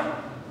time,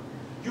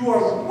 you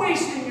are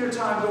wasting your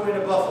time going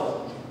to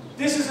Buffalo.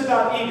 This is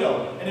about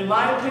ego. And in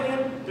my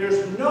opinion,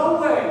 there's no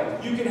way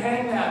you can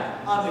hang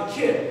that on the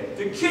kid.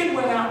 The kid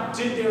went out and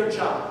did their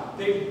job.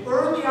 They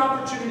earned the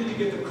opportunity to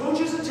get the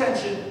coach's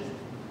attention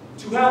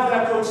to have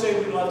that coach say,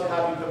 we'd love to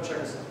have you come check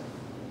us out.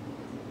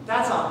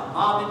 That's on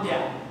mom and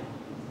dad.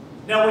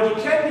 Now, what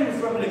you can do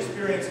from an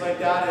experience like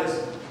that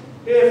is,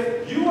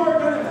 if you are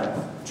good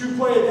enough to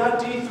play at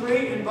that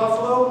D3 in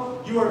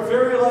Buffalo, you are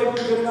very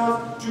likely good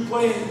enough to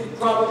play in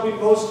probably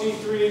most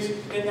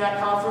D3s in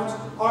that conference,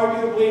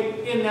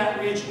 arguably in that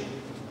region.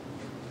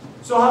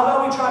 So how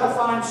about we try to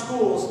find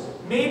schools,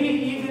 maybe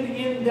even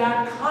in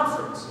that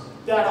conference,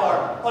 that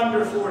are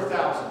under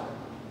 4,000.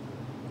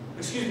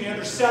 Excuse me,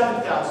 under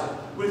 7,000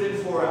 within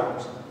 4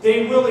 hours.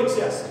 They will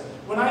exist.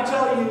 When I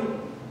tell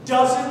you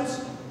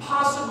dozens,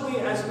 possibly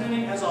as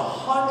many as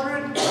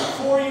 100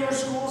 four-year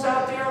schools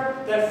out there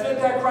that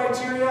fit that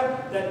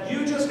criteria, that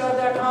you just got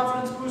that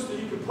confidence boost that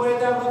you can play at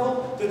that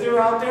level, that they're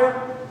out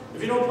there.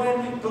 If you don't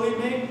believe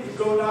me, you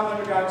go knock on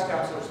your guidance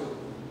counselor's door.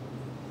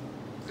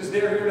 Because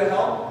they're here to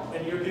help,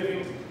 and you're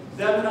giving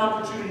them an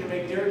opportunity to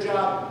make their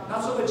job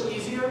not so much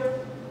easier,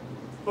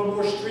 but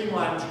more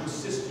streamlined to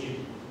assist you.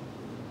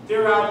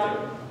 They're out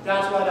there.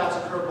 That's why that's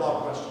a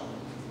curveball question.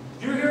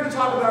 You're here to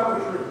talk about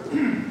recruiting.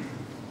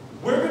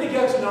 We're going to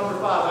get to number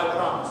 5, I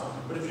promise.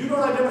 But if you don't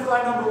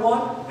identify number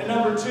 1 and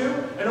number 2,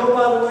 and oh,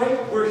 by the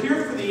way, we're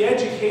here for the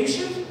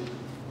education,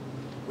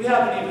 we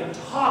haven't even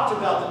talked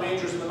about the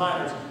majors and the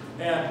minors.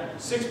 And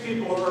 6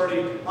 people are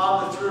already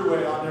on the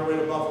thruway on their way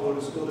to Buffalo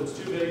to school. That's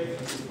too big.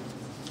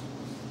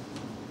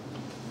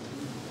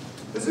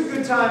 This is a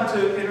good time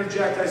to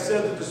interject. I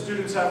said that the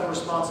students have a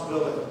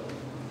responsibility.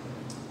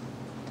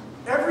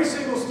 Every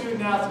single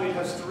student athlete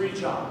has 3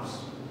 jobs.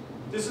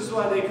 This is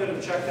why they could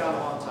have checked out a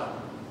long time.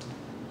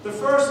 The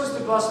first is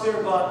to bust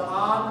their butt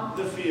on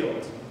the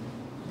field.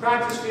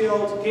 Practice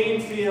field,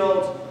 game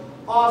field,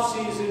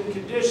 off-season,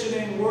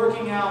 conditioning,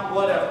 working out,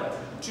 whatever.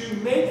 To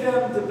make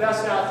them the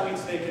best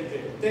athletes they can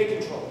be. They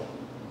control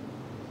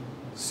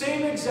it.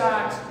 Same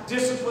exact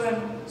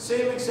discipline,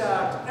 same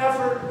exact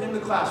effort in the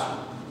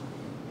classroom.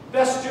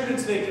 Best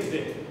students they can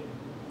be.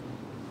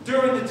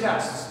 During the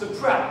tests, the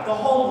prep, the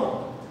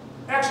homework,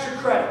 extra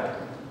credit,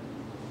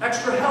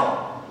 extra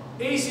help,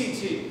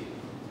 ACT,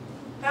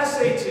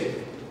 SAT,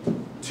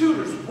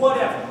 tutors,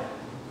 whatever.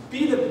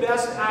 Be the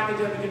best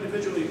academic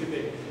individual you can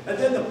be. And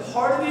then the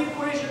part of the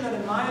equation that,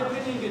 in my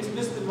opinion, gets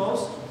missed the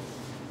most,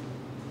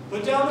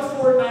 put down the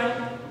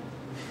Fortnite,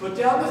 put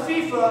down the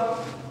FIFA,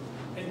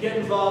 and get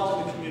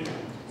involved in the community.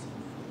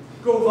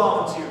 Go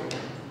volunteer.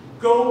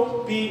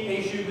 Go be a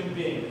human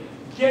being.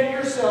 Get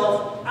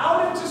yourself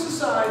out into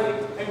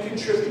society and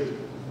contribute.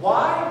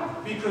 Why?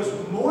 Because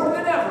more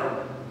than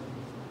ever,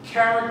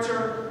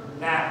 character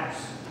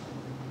matters.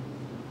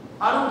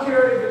 I don't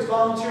care if it's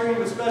volunteering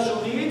with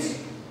special needs,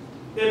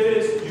 if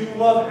it's you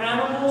love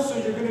animals, so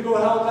you're going to go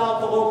help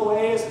out the local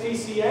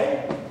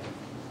ASPCA,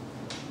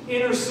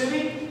 inner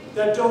city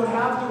that don't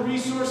have the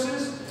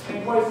resources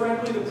and, quite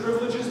frankly, the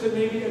privileges that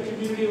maybe a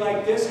community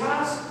like this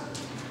has,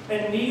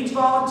 and needs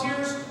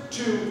volunteers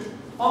to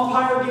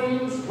umpire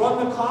games,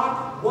 run the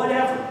clock,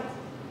 whatever.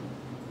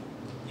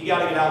 You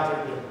got to get out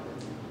there and do it.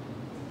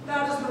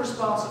 That is the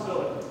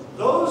responsibility.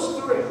 Those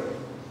 3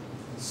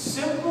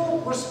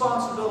 simple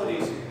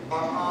responsibilities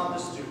are on the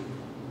student.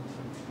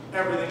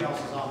 Everything else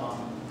is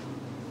online.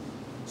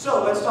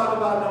 So let's talk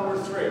about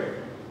number 3.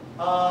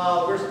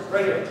 Where's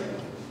right here?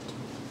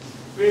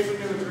 Create from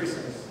new 3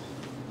 things.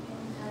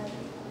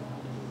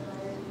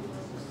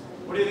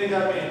 What do you think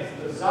that means?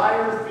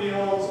 Desired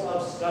fields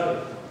of study.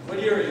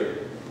 What year are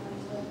you?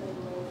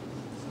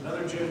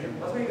 Another junior.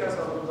 Let's make you guys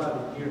all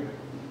about a year.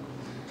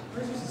 I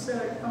used to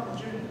say I'm a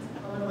junior.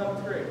 I'm in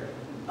 11th grade.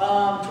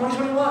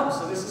 2021.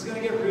 So this is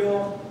going to get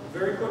real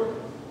very quickly,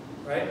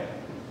 right?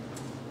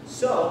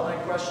 So my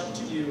question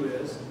to you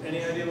is,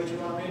 any idea what you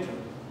want to major?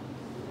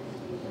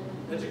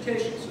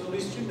 Education. So at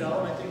least you know,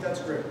 and I think that's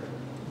great.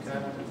 Okay.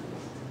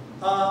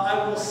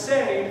 I will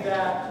say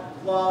that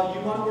while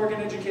you want to work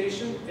in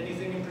education,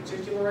 anything in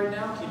particular right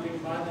now, keeping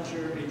in mind that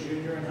you're a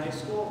junior in high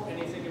school,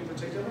 anything in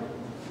particular?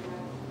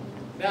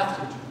 Math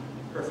teacher.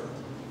 Perfect.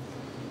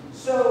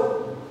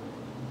 So,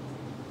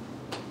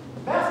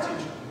 math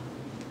teacher.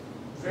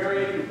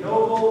 Very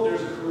noble.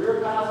 There's a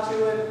career path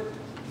to it.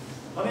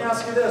 Let me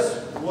ask you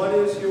this. What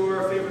is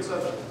your favorite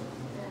subject?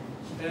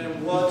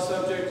 And what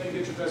subject do you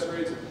get your best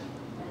grades in?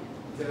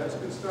 Okay, that's a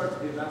good start to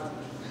be a math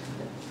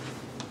teacher.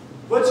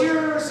 What's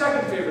your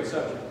second favorite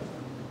subject?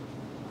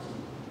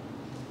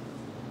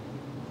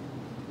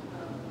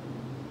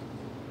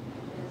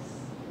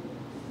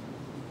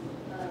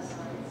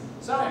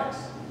 Science.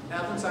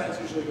 Math and science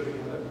usually go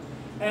together.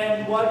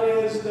 And what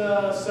is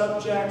the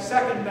subject,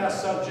 second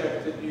best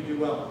subject that you do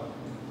well?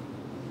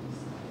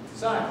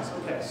 Science.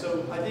 Okay,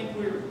 so I think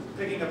we're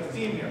picking up a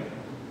theme here.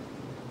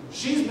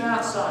 She's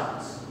math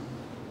science,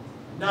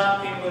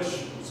 not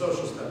English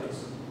social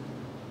studies.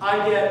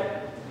 I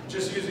get,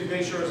 just using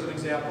Bayshore as an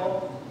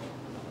example,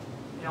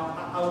 you know,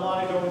 I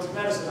want to go into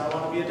medicine, I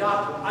want to be a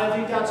doctor. I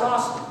think that's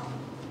awesome.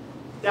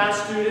 That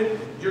student,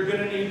 you're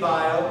going to need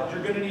bio,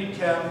 you're going to need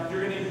chem,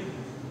 you're going to need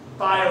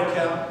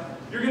biochem,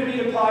 you're going to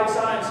need applied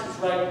sciences,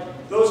 right?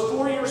 Those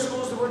 4-year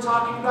schools that we're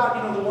talking about,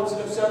 you know, the ones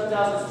that have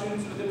 7,000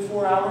 students within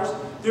 4 hours,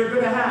 they're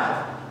going to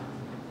have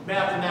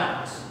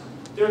mathematics.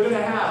 They're going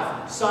to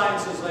have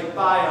sciences like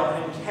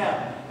bio and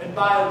chem and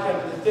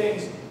biochem and the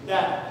things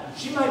that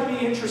she might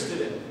be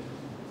interested in.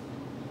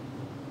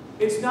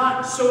 It's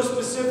not so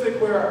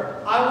specific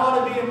where I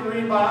want to be a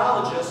marine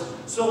biologist,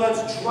 so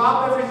let's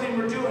drop everything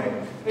we're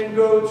doing and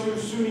go to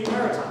SUNY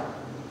Maritime.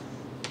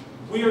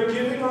 We are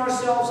giving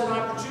ourselves an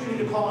opportunity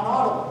to call an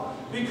audible,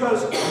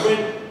 because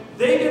when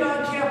they get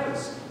on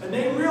campus and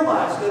they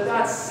realize that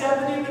that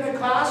 70-minute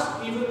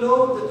class, even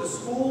though that the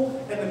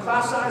school and the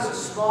class size is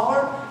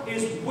smaller,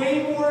 is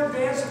way more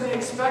advanced than they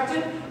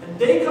expected, and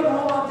they come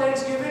home on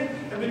Thanksgiving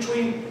and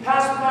between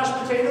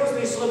mashed potatoes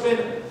they slip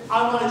in,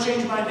 I want to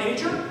change my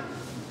major.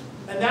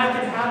 And that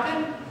can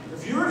happen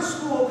if you're at a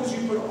school because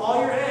you put all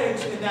your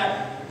eggs in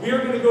that we're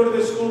going to go to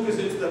this school because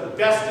it's the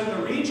best in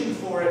the region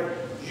for it.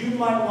 You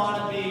might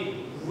want to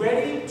be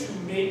ready to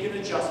make an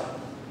adjustment.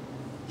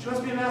 She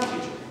wants to be a math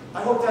teacher.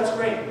 I hope that's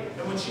great.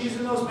 And when she's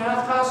in those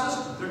math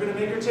classes, they're going to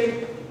make her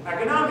take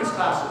economics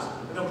classes.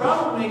 And they'll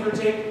probably make her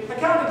take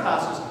accounting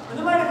classes. And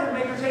they might even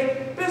make her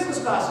take business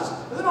business classes.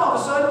 And then all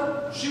of a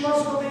sudden, she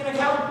wants to go be an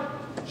accountant.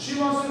 She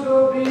wants to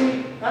go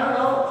be, I don't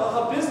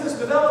know, a business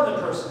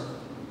development person.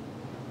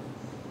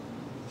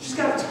 She's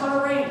got a ton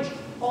of range,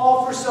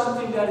 all for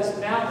something that is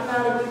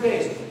mathematically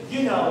based.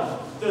 You know,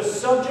 the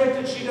subject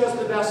that she does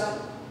the best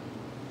in.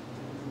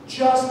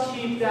 Just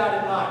keep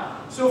that in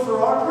mind. So for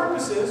our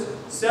purposes,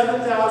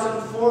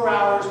 7,000, 4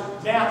 hours,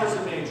 math is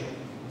a major.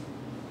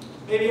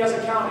 Maybe he has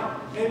accounting,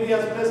 maybe he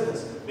has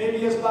business, maybe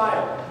he has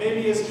bio,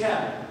 maybe he has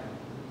chem.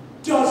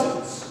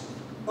 Dozens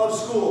of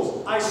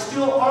schools. I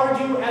still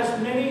argue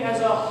as many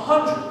as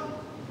 100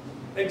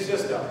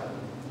 exist out there.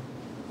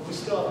 But we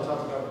still haven't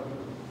talked about it.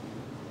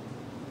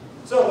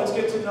 So let's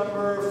get to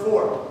number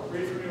 4.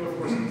 Read for me what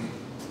 4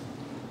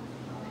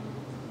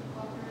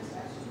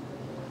 says.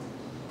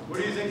 What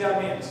do you think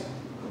that means?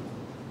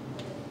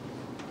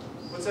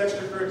 What's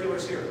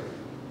extracurriculars here?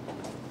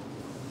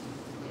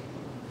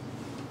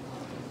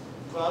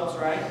 Clubs,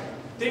 right?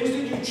 Things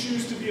that you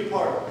choose to be a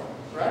part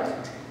of, right?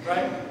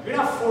 Right? You're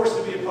not forced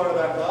to be a part of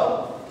that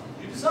club.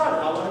 You decided,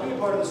 I want to be a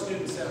part of the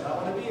student senate. I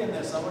want to be in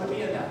this. I want to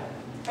be in that.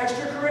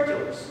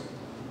 Extracurriculars.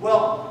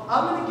 Well,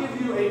 I'm going to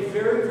give you a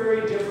very,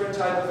 very different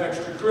type of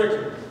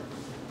extracurricular.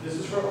 This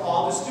is for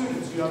all the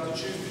students. You have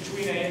to choose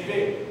between A and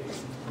B.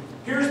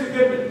 Here's the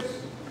good news.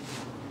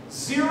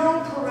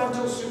 0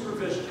 parental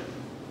supervision.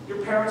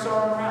 Your parents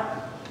aren't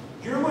around.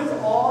 You're with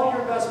all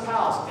your best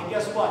pals, and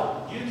guess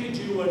what? You can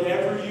do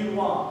whatever you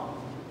want.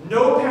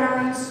 No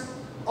parents,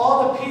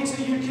 all the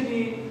pizza you can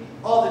eat,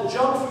 all the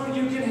junk food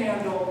you can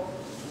handle,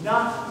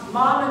 not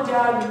mom and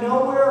dad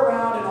nowhere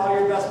around, and all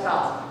your best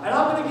pals. And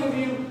I'm going to give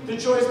you the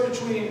choice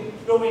between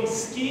going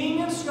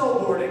skiing and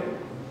snowboarding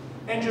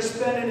and just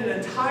spending an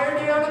entire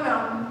day on a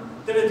mountain,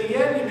 that at the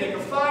end you make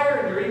a fire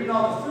and you're eating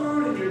all the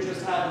food and you're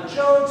just having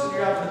jokes and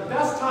you're having the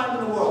best time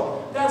in the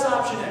world. That's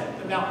option A,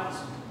 the mountains.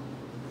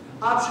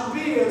 Option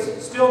B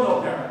is still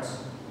no parents,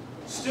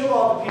 still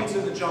all the pizza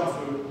and the junk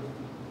food,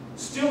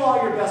 still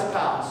all your best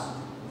pals.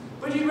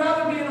 But you'd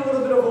rather be in a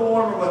little bit of a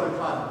warmer weather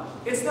climate.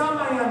 It's not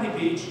Miami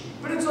Beach,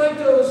 but it's like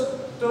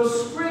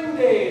those spring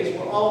days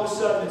where all of a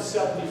sudden it's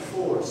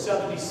 74,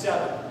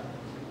 77.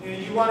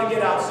 You want to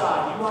get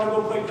outside. You want to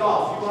go play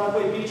golf. You want to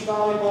play beach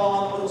volleyball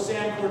on the little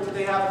sand court that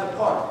they have in the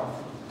park.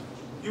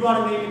 You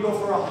want to maybe go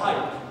for a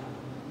hike.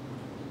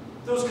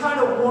 Those kind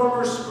of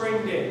warmer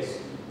spring days.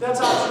 That's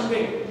option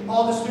B.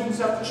 All the students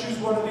have to choose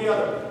one or the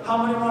other.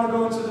 How many want to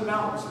go into the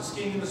mountains, the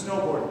skiing and the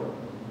snowboarding?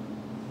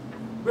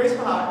 Raise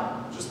them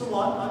high. Just the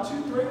one.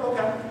 1, 2, 3.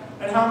 Okay.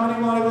 And how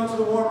many want to go into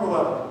the warmer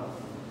weather?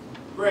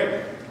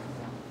 Great.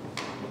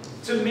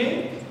 To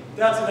me,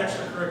 that's an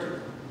extracurricular.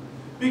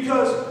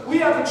 Because we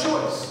have a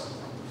choice.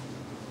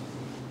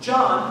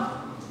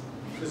 John,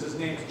 because his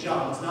name's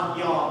John, it's not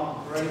Jan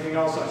or anything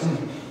else I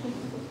said.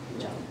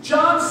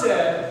 John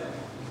said,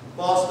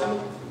 Boston,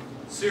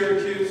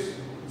 Syracuse,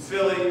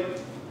 Philly,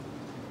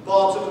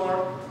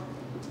 Baltimore.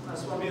 I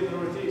just want to be in the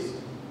Northeast.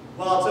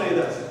 Well, I'll tell you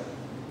this.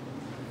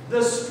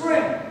 The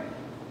spring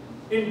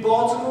in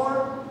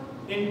Baltimore,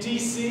 in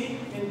DC,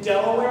 in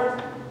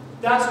Delaware,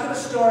 that's going to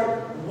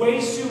start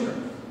way sooner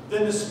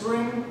than the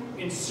spring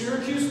in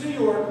Syracuse, New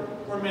York,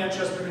 or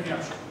Manchester, New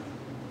Hampshire.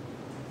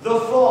 The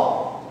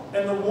fall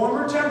and the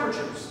warmer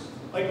temperatures,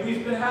 like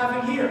we've been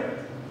having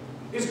here,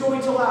 is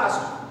going to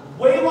last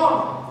way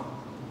longer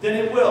than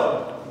it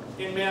will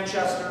in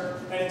Manchester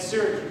and in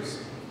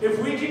Syracuse. If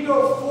we can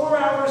go 4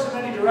 hours in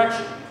any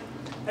direction,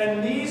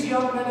 and these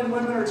young men and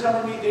women are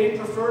telling me they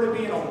prefer to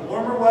be in a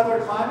warmer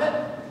weather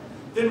climate,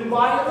 then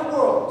why in the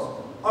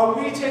world are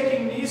we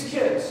taking these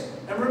kids,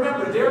 and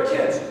remember, they're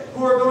kids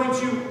who are going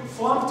to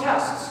flunk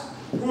tests,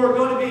 who are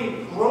going to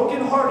be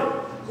brokenhearted,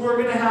 who are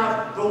going to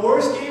have the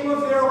worst game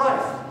of their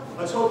life.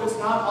 Let's hope it's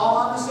not all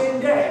on the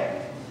same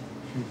day.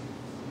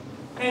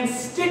 And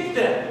stick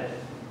them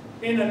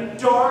in a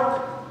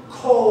dark,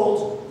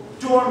 cold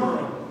dorm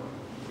room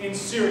in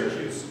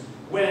Syracuse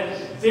when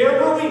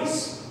their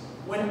release,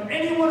 when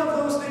any one of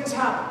those things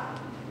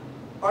happen,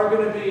 are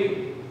going to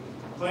be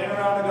playing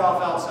around the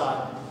golf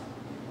outside,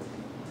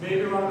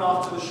 maybe running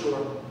off to the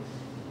shore,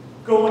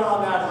 going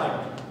on that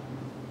hike.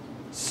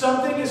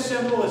 Something as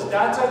simple as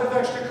that type of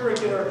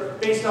extracurricular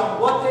based on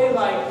what they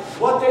like,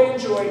 what they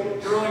enjoy.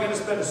 They're only going to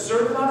spend a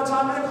certain amount of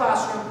time in a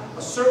classroom,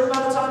 a certain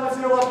amount of time if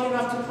they're lucky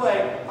enough to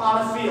play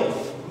on a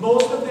field.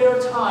 Most of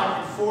their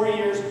time in 4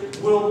 years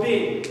will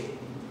be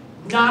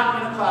not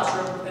in a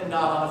classroom and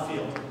not on a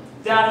field.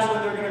 That is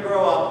when they're going to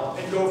grow up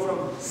and go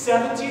from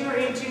 17 or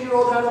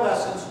 18-year-old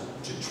adolescents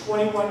to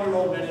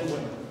 21-year-old men and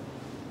women.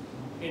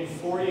 In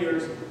 4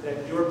 years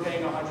that you're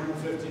paying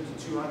 $150,000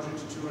 to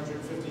 $200,000 to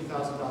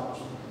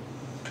 $250,000.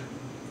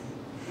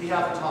 We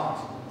haven't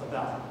talked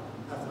about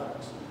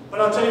athletics.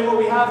 But I'll tell you what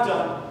we have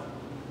done.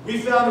 We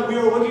found that we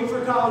were looking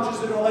for colleges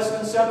that are less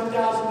than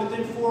 7,000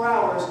 within 4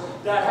 hours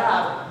that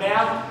have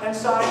math and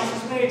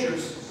science as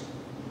majors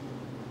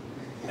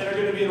and are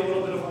going to be in a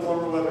little bit of a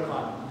warmer weather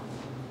climate.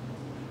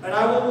 And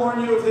I will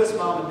warn you of this,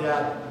 Mom and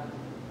Dad.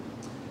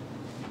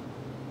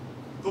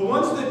 The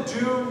ones that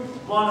do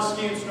want to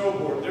ski and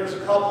snowboard, there's a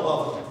couple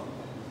of them.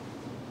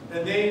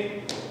 And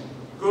they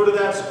go to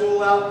that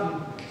school out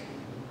in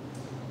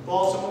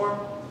Baltimore,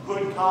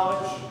 Hood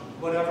College,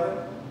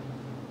 whatever,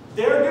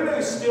 they're going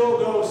to still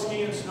go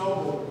ski and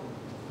snowboard.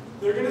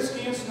 They're going to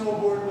ski and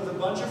snowboard with a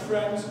bunch of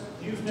friends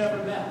you've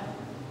never met.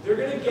 They're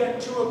going to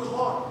get to a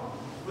car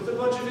with a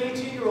bunch of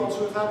 18-year-olds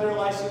who have had their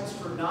license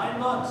for 9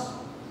 months.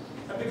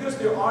 And because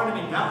there aren't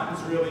any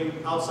mountains really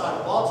outside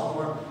of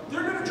Baltimore,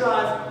 they're going to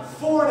drive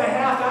 4.5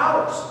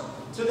 hours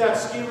to that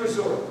ski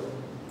resort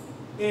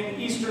in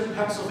eastern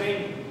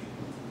Pennsylvania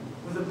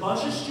with a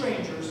bunch of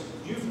strangers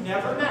you've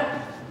never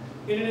met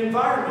in an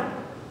environment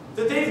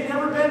that they've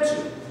never been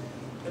to.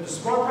 And the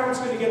smart parent's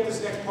going to get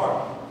this next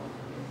part.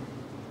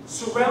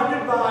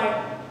 Surrounded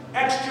by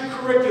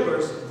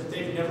extracurriculars that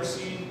they've never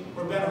seen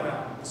or been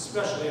around,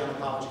 especially on a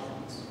college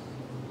campus.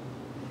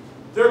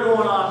 They're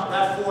going on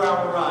that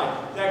 4-hour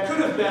ride. That could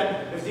have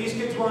been, if these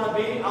kids want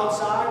to be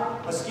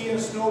outside, a ski and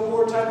a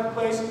snowboard type of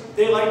place,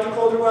 they like the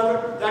colder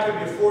weather, that could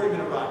be a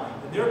 40-minute ride.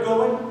 And they're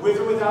going with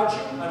or without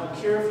you. I don't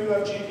care if you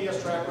have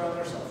GPS tracker on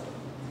their cell phone.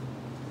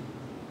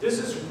 This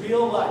is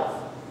real life,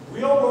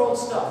 real world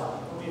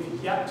stuff. And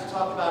we've yet to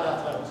talk about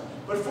athletics.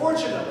 But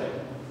fortunately,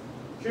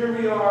 here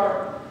we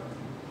are.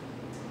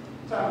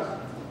 Time is it?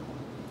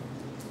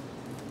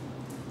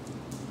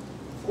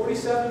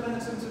 47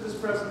 minutes into this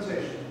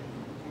presentation.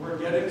 We're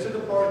getting to the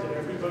part that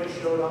everybody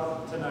showed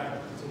up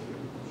tonight to hear.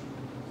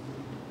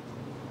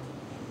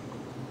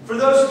 For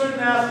those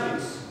student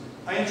athletes,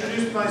 I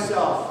introduced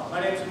myself. My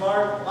name's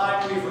Mark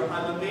Lineweaver.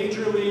 I'm a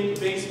Major League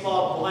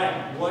Baseball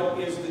blank. What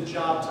is the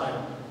job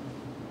title?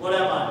 What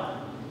am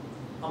I?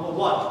 I'm a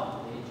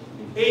what?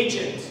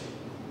 Agent.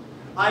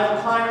 I have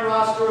a client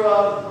roster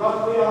of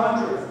roughly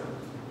 100.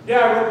 Yeah,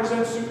 I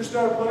represent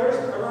superstar players.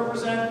 I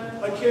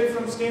represent a kid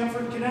from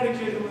Stamford,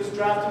 Connecticut, who was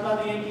drafted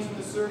by the Yankees in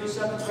the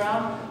 37th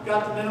round,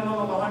 got the minimum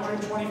of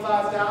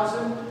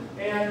 $125,000,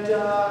 and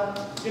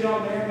may or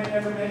may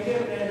never make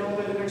it, and he'll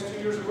play the next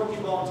 2 years of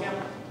rookie ball in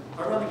Tampa.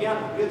 I run the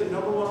gamut. We had the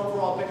 #1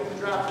 overall pick in the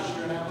draft this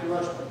year in Anthony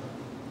Rushman.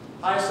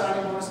 Highest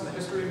signing bonus in the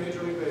history of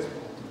Major League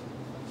Baseball.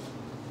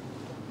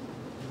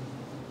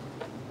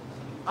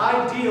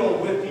 I deal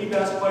with the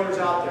best players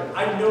out there.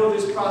 I know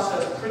this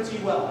process pretty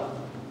well.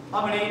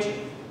 I'm an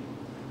agent.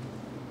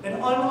 And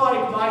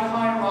unlike my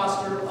client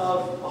roster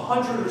of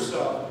 100 or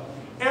so,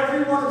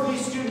 every one of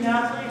these student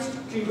athletes,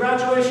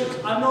 congratulations,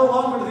 I'm no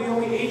longer the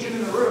only agent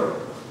in the room.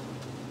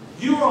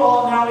 You are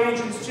all now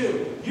agents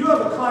too. You have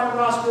a client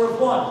roster of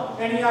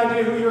 1. Any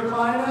idea who your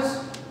client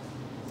is?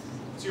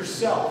 It's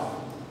yourself.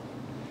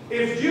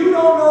 If you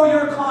don't know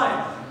your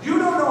client, you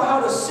don't know how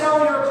to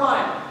sell your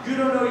client, you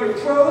don't know your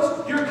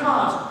pros, your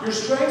cons, your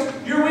strengths,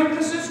 your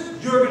weaknesses,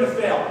 you're going to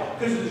fail.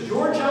 Because it's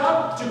your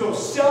job to go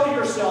sell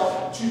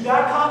yourself to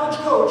that college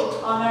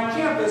coach on that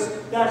campus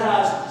that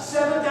has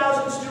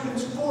 7,000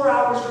 students 4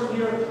 hours from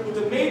here with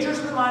the majors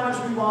and the minors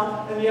we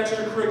want and the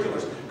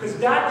extracurriculars. Because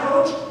that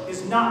coach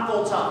is not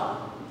full-time.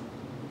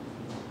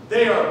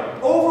 They are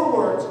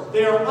overworked,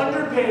 they are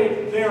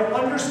underpaid, they are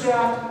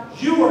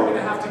understaffed. You are going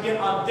to have to get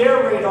on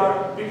their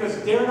radar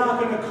because they're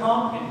not going to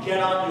come and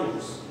get on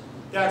yours.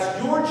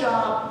 That's your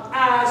job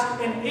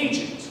as an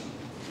agent.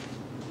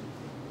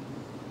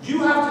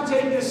 You have to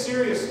take this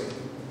seriously.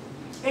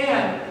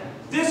 And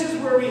this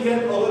is where we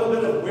hit a little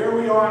bit of where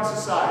we are in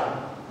society.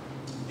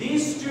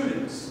 These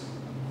students,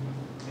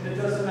 and it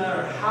doesn't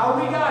matter how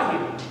we got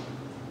here,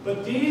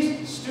 but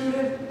these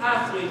student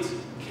athletes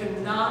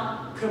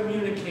cannot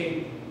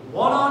communicate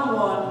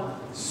one-on-one,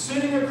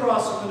 sitting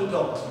across from an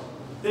adult.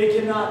 They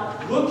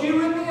cannot look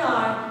you in the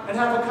eye and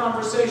have a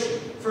conversation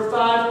for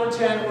 5 or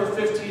 10 or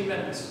 15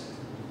 minutes.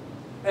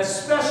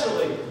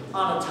 Especially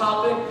on a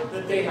topic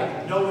that they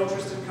have no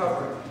interest in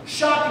covering.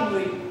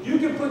 Shockingly, you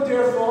can put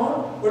their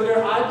phone or their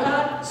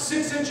iPad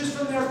 6 inches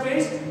from their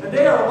face and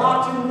they are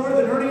locked in more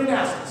than Ernie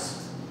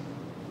Anastas.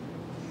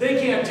 They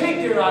can't take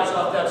their eyes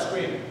off that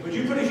screen. But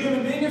you put a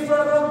human being in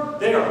front of them,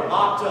 they are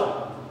locked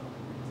up.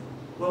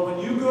 Well, when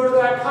you go to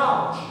that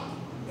college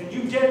and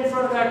you get in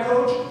front of that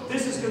coach,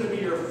 this is going to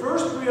be your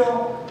first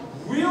real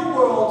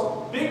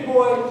world, big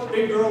boy,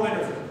 big girl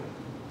interview.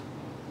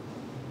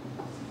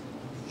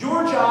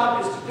 Your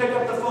job is to pick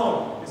up the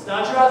phone. It's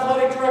not your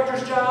athletic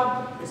director's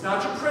job. It's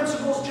not your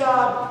principal's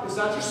job. It's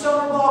not your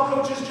summer ball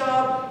coach's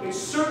job. It's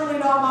certainly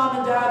not mom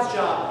and dad's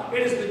job.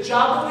 It is the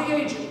job of the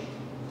agent,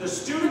 the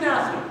student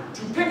athlete,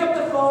 to pick up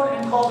the phone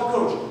and call the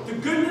coach. The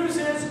good news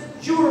is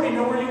you already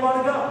know where you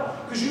want to go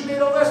because you made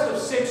a list of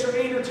 6 or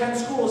 8 or 10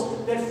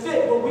 schools that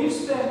fit what we've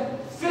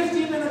spent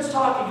 50 minutes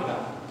talking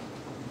about.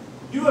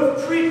 You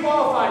have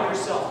pre-qualified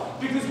yourself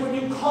because when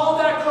you call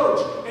that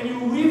coach and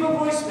you leave a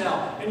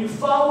voicemail and you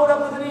follow it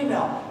up with an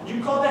email, and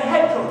you call the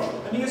head coach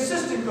and the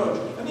assistant coach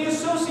and the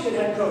associate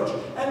head coach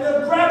and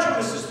the graduate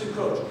assistant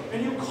coach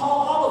and you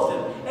call all of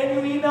them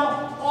and you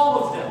email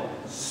all of them,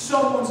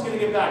 someone's going to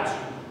get back to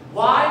you.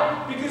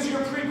 Why? Because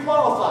you're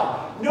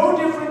pre-qualified. No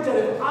different than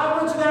if I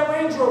went to that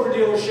Range Rover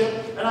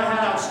dealership and I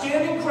had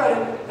outstanding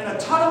credit and a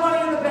ton of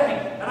money in the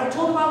bank and I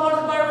told them I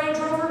wanted to buy a Range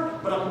Rover,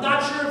 but I'm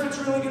not sure if it's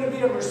really going to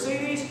be a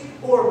Mercedes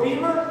or a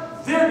Beamer,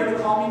 they're going to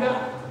call me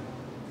back.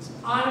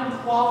 I'm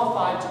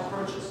qualified to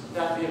purchase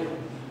that vehicle.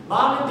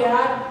 Mom and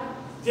Dad,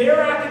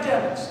 their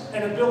academics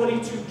and ability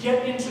to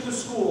get into the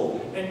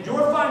school, and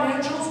your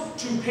financials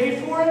to pay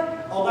for it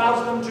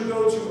allows them to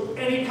go to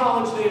any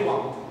college they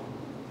want.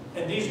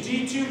 And these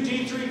D2,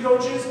 D3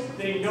 coaches,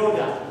 they know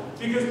that.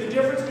 Because the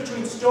difference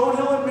between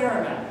Stonehill and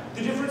Merrimack,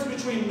 the difference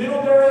between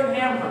Middlebury and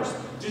Amherst,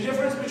 the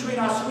difference between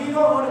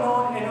Oswego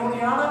and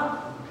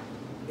Oneonta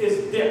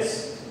is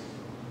this.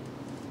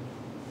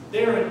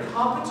 They are in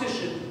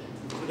competition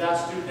for that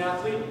student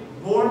athlete.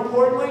 More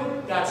importantly,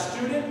 that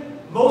student.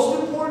 Most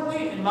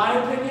importantly, in my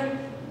opinion,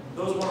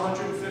 those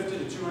 $150,000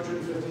 to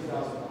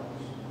 $250,000.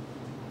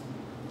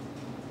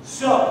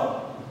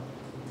 So,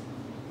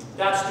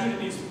 that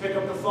student needs to pick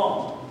up the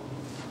phone.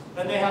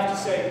 Then they have to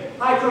say,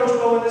 "Hi, Coach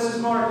Bowen, this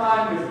is Mark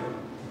Lineweaver.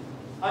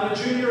 I'm a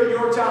junior at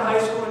Yorktown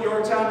High School in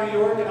Yorktown, New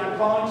York, and I'm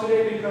calling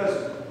today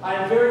because I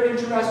am very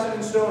interested in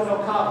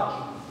Stonehill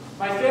College.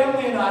 My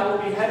family and I will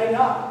be heading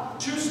up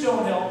to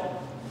Stonehill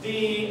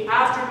the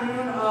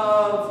afternoon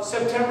of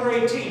September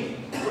 18th.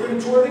 We're going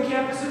to tour the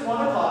campus at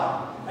 1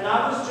 o'clock, and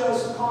I was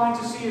just calling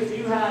to see if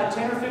you had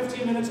 10 or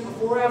 15 minutes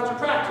before or after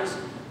practice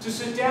to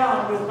sit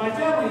down with my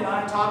family and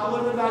I and talk a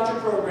little bit about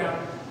your program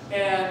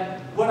and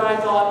what I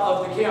thought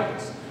of the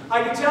campus.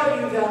 I can tell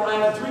you that I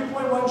have a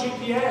 3.1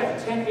 GPA, I have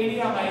a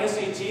 1080 on my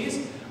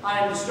SATs. I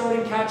am the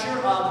starting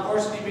catcher on the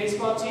varsity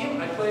baseball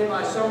team. I play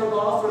my summer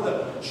ball for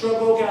the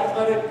Shrub Oak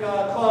Athletic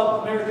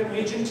Club American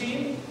Legion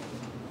team.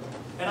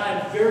 And I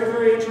am very,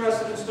 very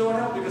interested in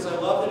Stonehill because I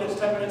love that it's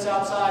 10 minutes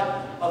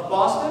outside of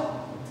Boston.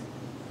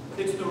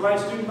 It's the right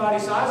student body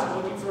size. I'm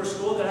looking for a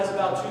school that has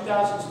about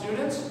 2,000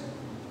 students.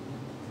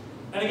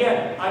 And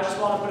again, I just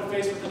want to put a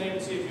face with the name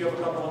and see if you have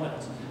a couple of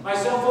minutes. My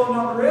cell phone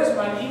number is,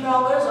 my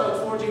email is, I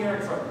look forward to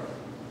hearing from you.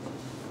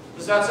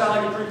 Does that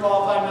sound like a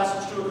pre-qualified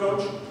message to a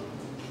coach?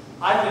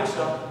 I think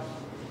so.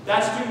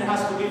 That student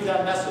has to leave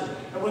that message.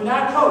 And when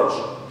that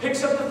coach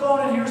picks up the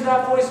phone and hears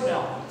that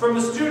voicemail from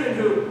a student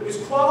who is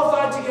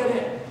qualified to get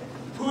in,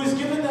 who has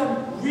given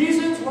them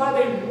reasons why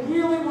they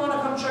really want to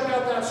come check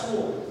out that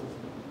school,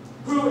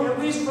 who, at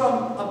least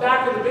from a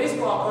back of the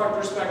baseball card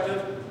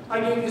perspective,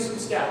 I gave you some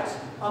stats.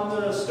 I'm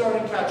the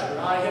starting catcher.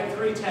 I hit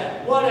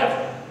 310.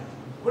 Whatever.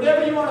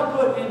 Whatever you want to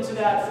put into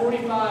that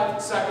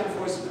 45-second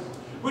voicemail,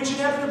 which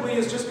inevitably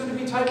is just going to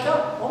be typed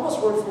up, almost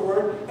word for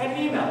word, and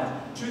emailed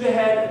to the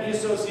head and the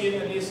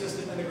associate and the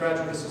assistant and the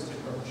graduate assistant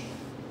coach.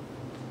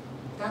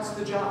 That's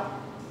the job.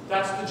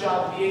 That's the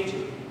job of the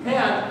agent.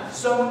 And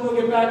someone will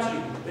get back to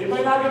you. They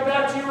might not get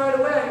back to you right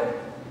away.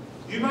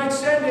 You might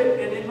send it,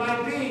 and it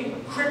might be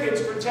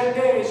crickets for 10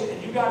 days,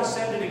 and you got to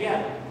send it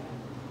again.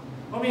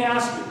 Let me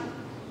ask you.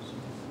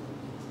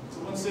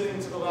 Someone sitting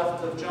to the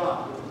left of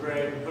John with the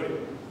gray hoodie.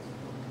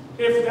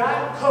 If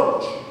that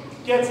coach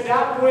gets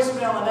that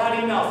voicemail and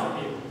that email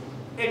from you,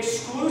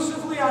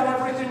 exclusively on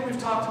everything we've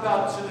talked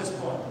about to this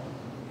point,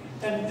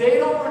 and they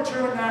don't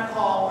return that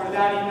call or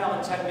that email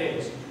in 10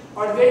 days,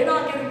 are they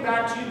not getting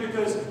back to you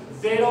because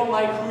they don't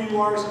like who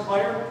you are as a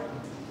player?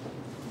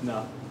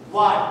 No.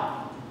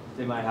 Why?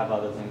 They might have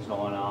other things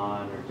going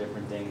on or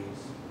different things.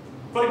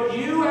 But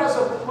you as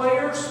a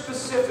player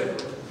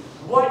specifically,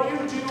 what you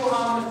do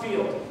on the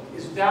field,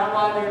 is that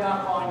why they're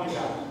not calling you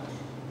back?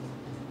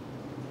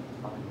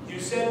 You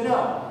said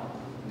no,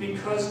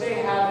 because they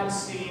haven't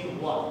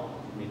seen what?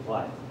 Me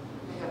play.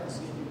 They haven't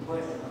seen you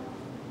play.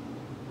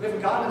 We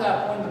haven't gotten to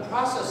that point in the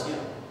process yet.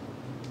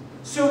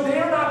 So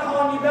they're not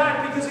calling you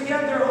back because,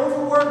 again, they're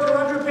overworked, they're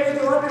underpaid,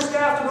 they're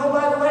understaffed, and oh,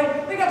 by the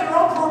way, they got their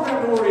own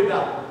program to worry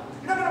about.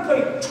 You're not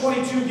going to play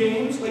 22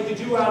 games like you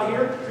do out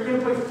here. You're going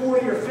to play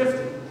 40 or 50,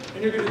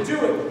 and you're going to do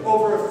it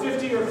over a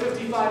 50 or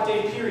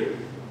 55-day period.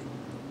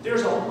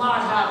 There's a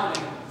lot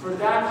happening for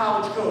that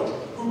college coach,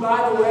 who,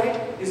 by the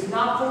way, is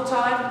not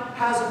full-time,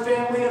 has a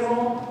family at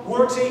home,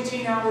 works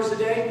 18 hours a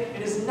day,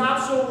 and is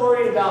not so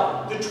worried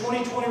about the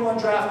 2021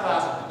 draft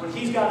class when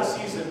he's got a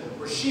season,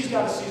 or she's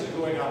got a season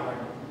going on right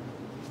now.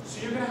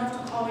 So you're going to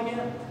have to call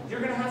again. You're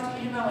going to have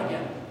to email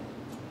again.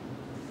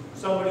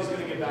 Somebody's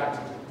going to get back to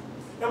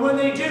you. And when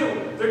they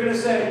do, they're going to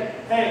say,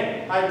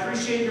 hey, I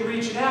appreciate you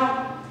reaching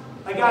out.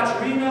 I got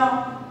your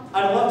email.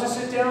 I'd love to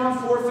sit down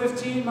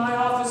 4:15 my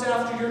office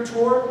after your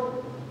tour.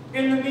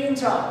 In the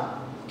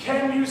meantime,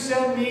 can you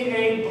send me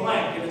a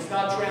blank? And it's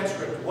not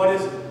transcript. What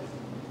is it?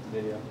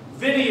 Video.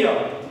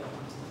 Video.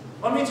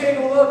 Let me take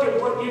a look at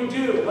what you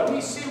do. Let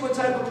me see what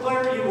type of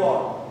player you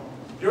are.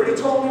 You already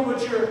told me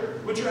what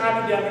your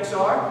academics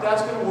are.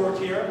 That's going to work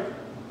here.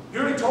 You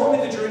already told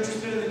me that you're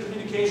interested in the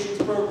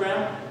communications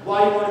program,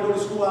 why you want to go to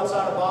school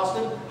outside of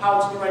Boston, how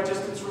it's the right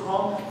distance from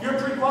home. You're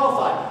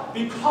pre-qualified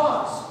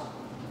because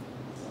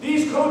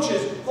these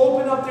coaches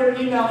open up their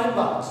email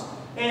inbox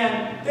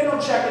and they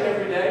don't check it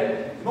every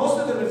day. Most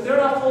of them, if they're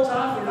not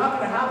full-time, they're not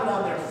going to have it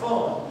on their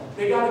phone.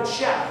 They got to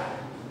check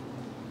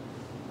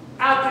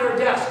at their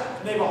desk.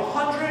 And they have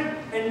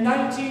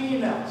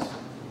 119 emails.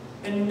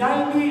 And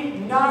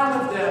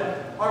 99 of them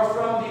are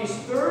from these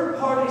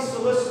third-party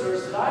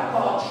solicitors that I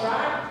call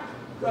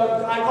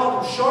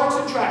them sharks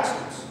and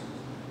tracksuits.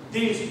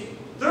 These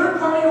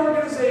third-party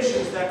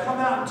organizations that come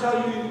out and tell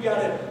you you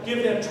got to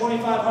give them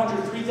 $2,500,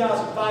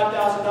 $3,000,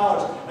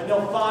 $5,000, and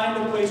they'll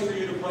find a place for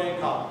you to play in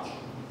college.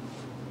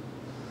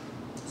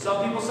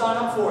 Some people sign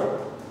up for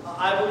it.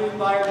 I believe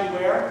buyer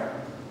beware.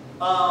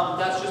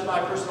 That's just my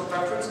personal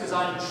preference because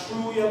I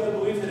truly of the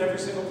belief that every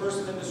single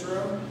person in this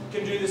room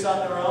can do this on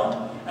their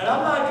own. And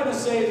I'm not going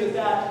to say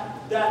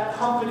that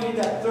company,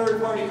 that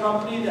third-party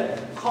company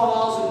that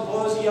calls and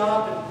blows you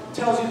up and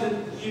tells you that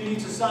you need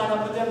to sign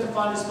up with them to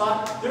find a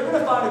spot, they're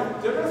going to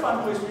find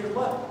a place for you to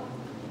play.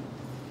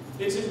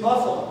 It's in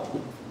Buffalo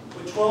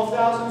with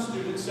 12,000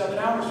 students 7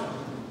 hours from you.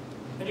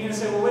 And you're going to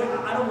say, well, wait,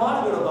 I don't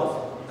want to go to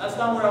Buffalo. That's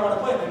not where I want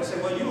to play. And they're going to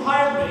say, well, you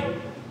hired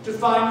me to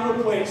find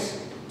you a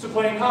place to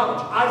play in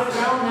college. I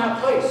found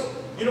that place.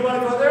 You don't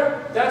want to go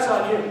there? That's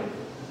on you.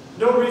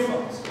 No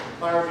refunds.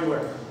 Buyer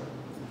beware.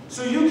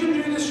 So you can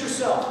do this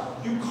yourself.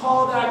 You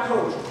call that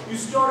coach. You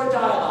start a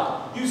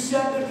dialogue. You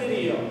send a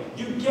video.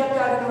 You get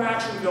that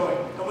interaction going.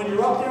 And when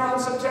you're up there on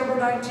September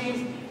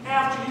 19th,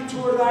 after you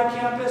tour that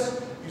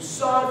campus, you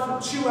saw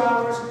it for 2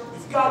 hours,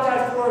 you've got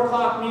that 4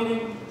 o'clock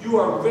meeting, you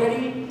are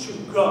ready to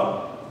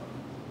go.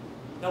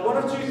 Now, one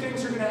of two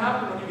things are going to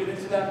happen when you get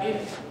into that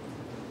meeting.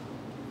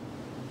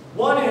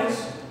 One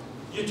is,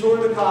 you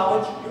toured the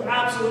college, you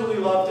absolutely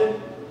loved it.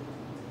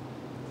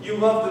 You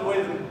loved the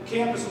way the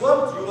campus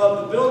looked, you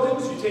loved the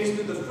buildings, you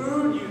tasted the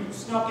food, you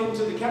snuck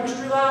into the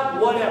chemistry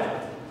lab,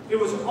 whatever. It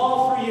was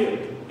all for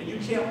you, and you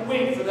can't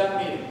wait for that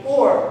meeting.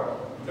 Or,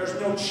 there's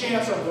no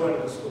chance I'm going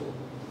to the school.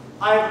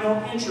 I have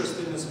no interest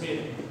in this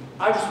meeting.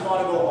 I just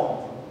want to go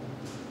home.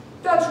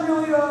 That's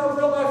really a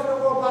real life, real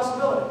world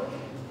possibility.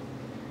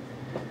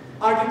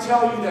 I can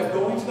tell you that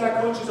going to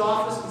that coach's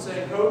office and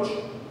saying, Coach,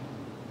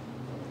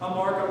 I'm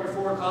Mark, I'm your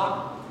 4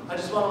 o'clock. I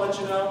just want to let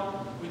you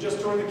know, we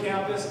just toured the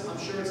campus. I'm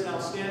sure it's an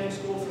outstanding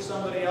school for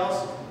somebody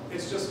else.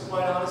 It's just,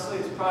 quite honestly,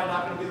 it's probably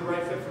not going to be the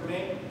right fit for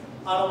me.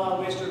 I don't want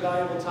to waste your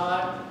valuable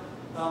time.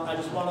 I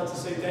just wanted to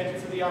say thank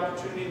you for the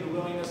opportunity and the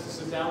willingness to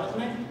sit down with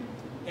me.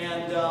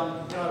 And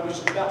I wish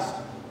you the best.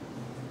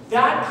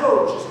 That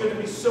coach is going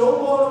to be so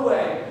blown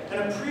away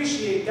and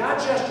appreciate that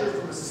gesture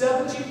from a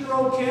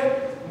 17-year-old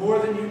kid more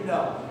than you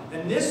know.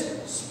 In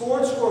this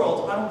sports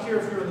world, I don't care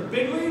if you're in the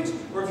big leagues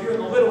or if you're in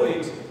the little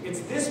leagues, it's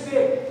this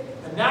big.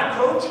 And that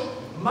coach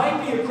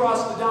might be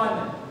across the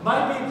diamond,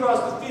 might be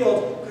across the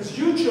field because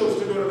you chose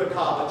to go to the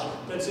college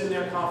that's in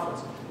their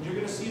conference. And you're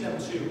going to see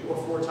them 2 or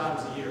 4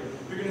 times a year.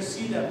 You're going to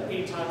see them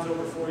 8 times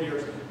over 4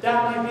 years.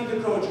 That might be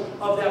the coach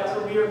of that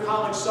premier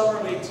college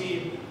summer league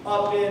team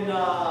up in,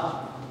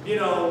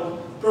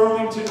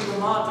 Burlington,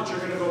 Vermont that you're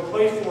going to go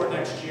play for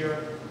next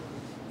year.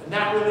 And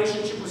that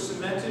relationship was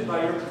cemented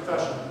by your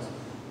professionalism.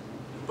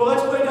 But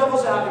let's play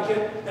devil's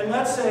advocate, and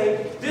let's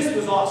say this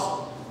was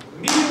awesome. The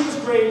meeting was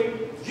great.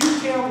 You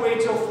can't wait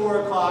till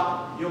 4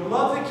 o'clock. You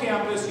love the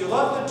campus. You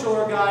love the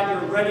tour guide.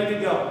 You're ready to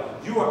go.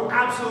 You are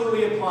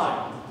absolutely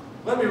applying.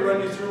 Let me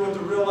run you through what the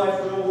real life,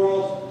 real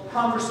world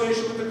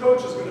conversation with the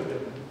coach is going to be.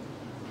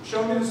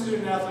 Show me the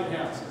student athlete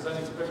hands, because I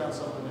need to pick out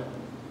something new.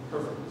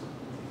 Perfect.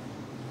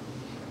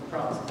 I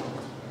promise.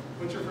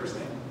 What's your first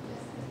name?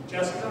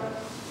 Jessica?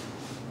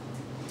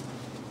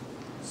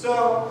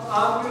 So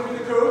I'm going to be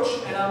the coach,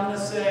 and I'm going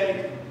to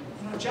say,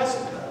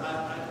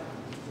 Jessica,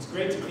 it's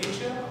great to meet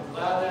you. I'm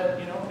glad that,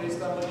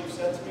 based on what you've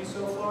said to me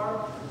so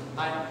far,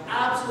 I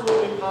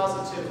absolutely,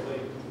 positively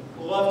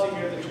love to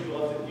hear that you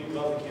love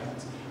the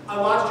campus. I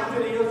watched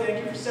your video.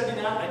 Thank you for sending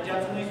that. I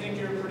definitely think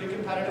you're a pretty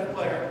competitive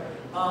player.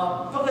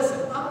 But listen,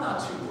 I'm not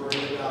too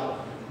worried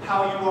about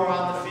how you are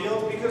on the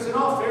field, because in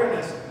all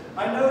fairness,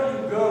 I know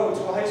you go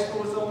to a high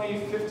school with only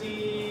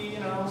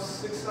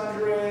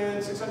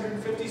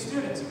 650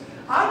 students.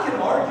 I can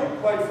argue,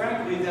 quite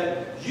frankly,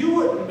 that you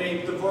wouldn't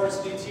make the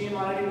varsity team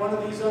on any one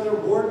of these other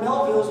Ward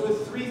Melvilles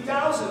with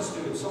 3,000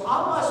 students. So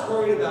I'm less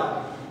worried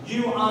about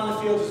you on the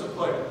field as a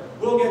player.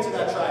 We'll get to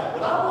that tryout.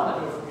 What I want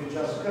to know from you,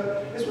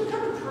 Jessica, is what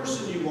kind of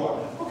person you are.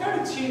 What kind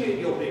of teammate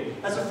you'll be.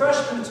 As a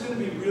freshman, it's going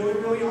to be really,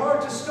 really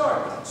hard to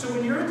start. So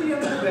when you're at the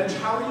end of the bench,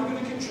 how are you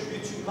going to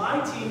contribute to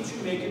my team to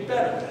make it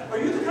better? Are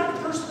you the kind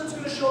of person that's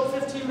going to show up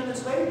 15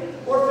 minutes late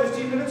or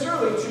 15 minutes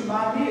early to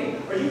my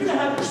meeting? Are you going to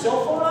have your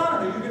cell phone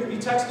on, or are you going to be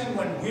texting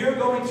when we're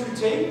going through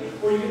tape?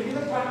 Or are you going to be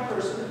the kind of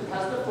person that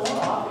has the phone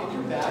off in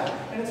your bag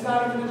and it's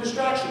not even a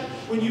distraction?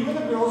 When you and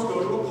the girls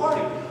go to a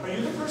party, are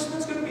you the person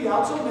that's going to be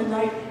out till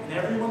midnight and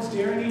everyone's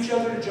daring each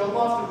other to jump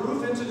off the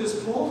roof into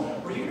this pool?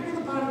 Or are you going to be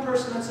the kind of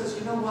person that says,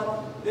 you know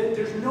what,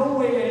 there's no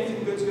way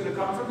anything good's going to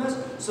come from this,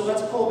 so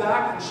let's pull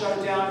back and shut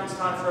it down. It's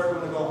time for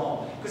everyone to go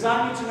home. Because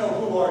I need to know,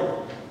 who are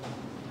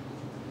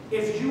you?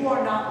 If you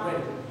are not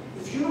ready,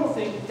 if you don't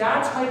think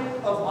that type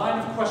of line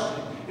of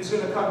questioning is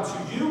going to come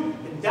to you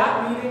in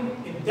that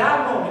meeting, in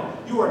that moment,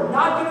 you are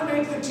not going to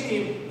make the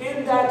team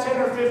in that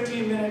 10 or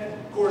 15-minute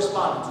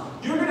correspondence.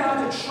 You're going to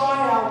have to try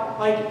out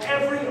like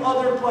every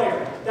other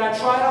player. That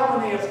tryout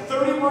when they have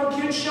 31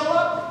 kids show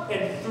up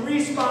and 3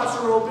 spots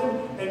are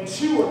open and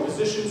 2 are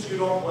positions you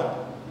don't play.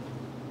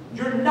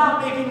 You're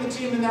not making the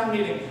team in that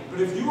meeting. But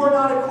if you are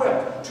not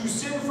equipped to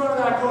sit in front of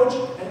that coach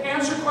and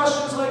answer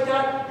questions like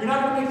that, you're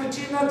not going to make the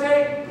team that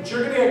day, but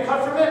you're going to get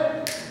cut from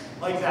it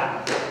like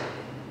that.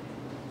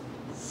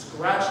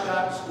 Scratch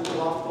that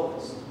school off the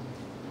list.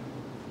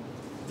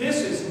 This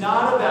is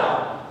not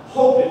about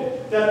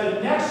hoping that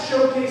the next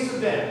showcase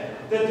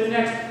event, that the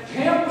next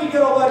camp we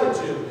get a letter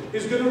to,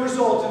 is going to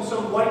result in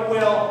some white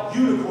whale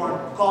unicorn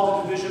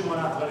called a Division I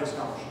athletic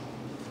scholarship.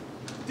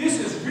 This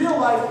is real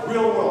life,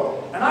 real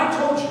world. And I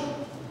told you,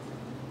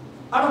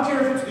 I don't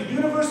care if it's the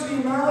University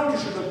of Maryland,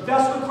 because you're the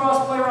best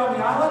lacrosse player on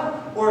the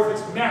island, or if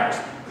it's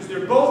Marist, because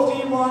they're both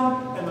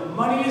D1 and the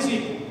money is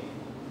equal.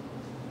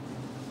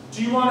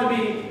 Do you want to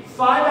be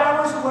 5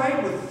 hours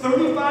away with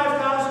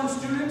 35,000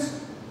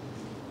 students?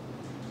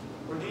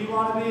 Or do you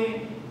want to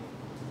be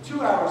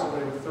 2 hours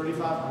away with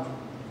 3,500?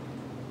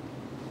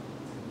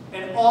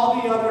 And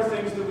all the other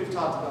things that we've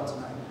talked about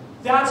tonight.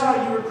 That's how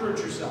you recruit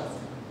yourself.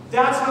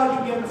 That's how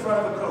you get in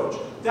front of a coach.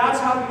 That's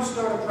how you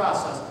start a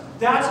process.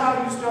 That's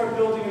how you start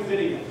building a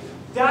video.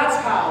 That's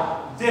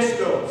how this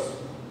goes.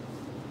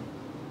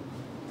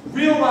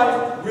 Real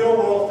life, real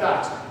world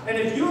facts. And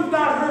if you have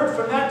not heard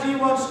from that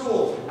D1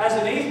 school as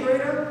an 8th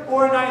grader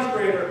or a 9th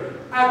grader,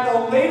 at the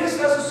latest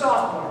as a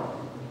sophomore,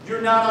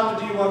 you're not on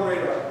the D1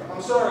 radar.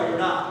 I'm sorry, you're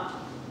not.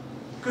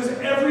 Because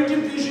every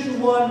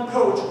Division I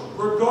coach,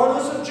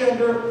 regardless of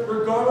gender,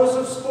 regardless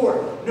of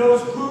sport,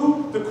 knows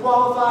who the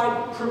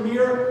qualified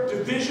premier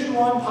Division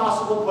I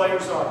possible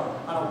players are.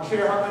 I don't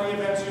care how many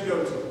events you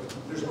go to.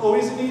 There's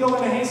always a needle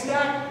in a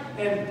haystack,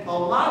 and a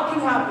lot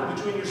can happen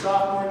between your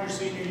sophomore and your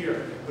senior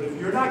year. But if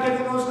you're not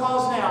getting those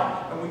calls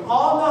now, and we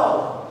all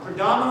know,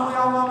 predominantly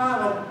on Long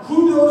Island,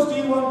 who those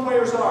D1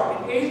 players are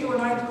in 8th or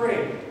 9th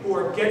grade who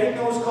are getting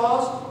those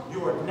calls,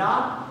 you are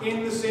not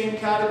in the same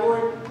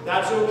category.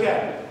 That's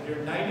okay.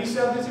 You're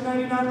 97 to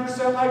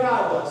 99% like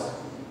I was,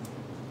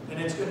 and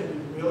it's going to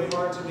be really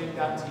hard to make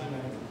that team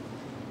anyway.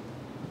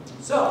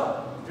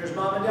 So, here's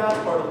Mom and Dad's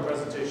part of the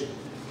presentation.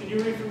 Can you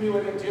read for me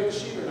what, do you have a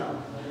sheet or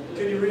no?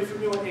 Can you read for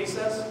me what A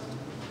says?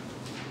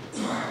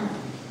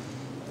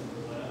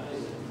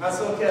 That's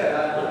okay,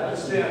 I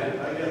understand it,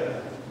 I get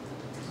that.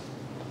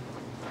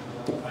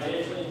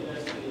 Financially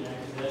invested in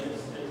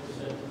academics,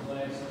 10%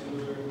 class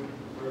tutor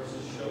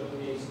versus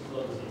showcase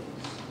closing.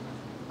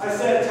 I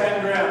said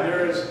 10 grand.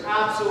 There is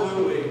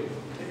absolutely,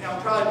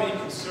 I'm probably being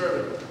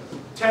conservative,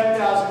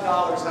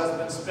 $10,000 has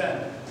been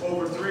spent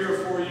over 3 or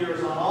 4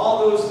 years on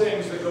all those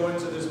things that go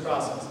into this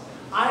process.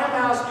 I am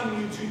asking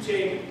you to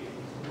take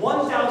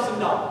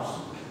 $1,000.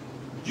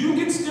 You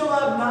can still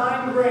have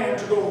 9 grand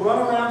to go run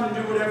around and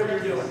do whatever you're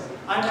doing.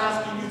 I'm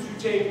asking you to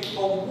take a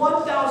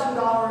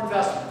 $1,000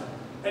 investment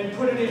and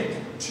put it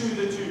into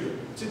the tutor.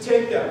 To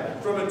take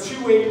them from a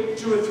 2.8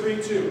 to a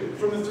 3.2,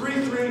 from a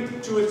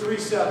 3.3 to a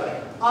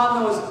 3.7,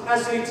 on those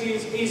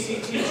SATs,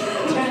 ACTs,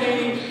 from a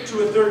 10.80 to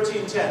a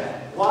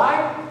 13.10.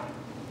 Why?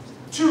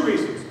 2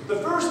 reasons. The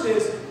first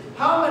is,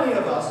 how many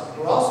of us,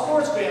 we're all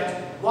sports fans,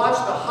 watch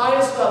the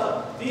highest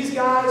level? These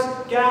guys,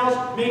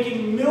 gals,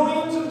 making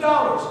millions of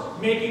dollars,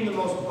 making the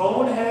most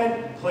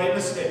bonehead play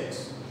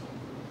mistakes.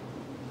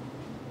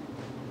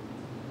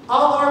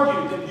 I'll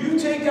argue that you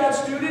take that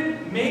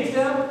student, make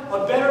them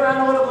a better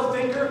analytical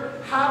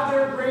thinker, have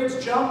their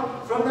grades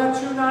jump from that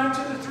 2.9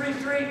 to the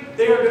 3.3,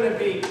 they are going to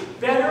be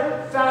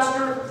better,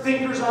 faster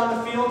thinkers on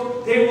the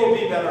field. They will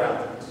be better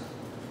athletes.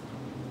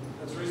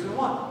 That's reason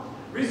 1.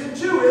 Reason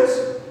 2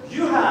 is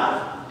you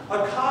have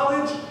a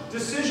college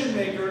decision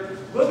maker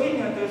looking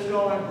at this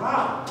going,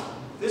 wow,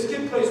 this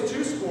kid plays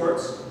 2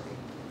 sports,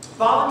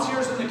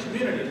 volunteers in the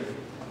community,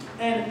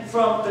 and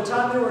from the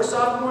time they were a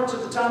sophomore to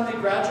the time they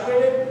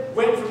graduated,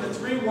 went from a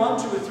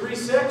 3.1 to a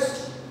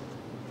 3.6.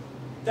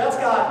 That's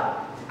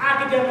got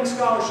academic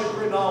scholarship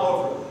written all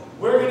over it.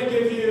 We're going to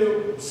give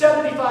you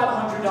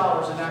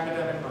 $7,500 in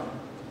academic money.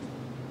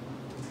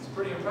 It's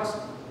pretty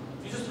impressive.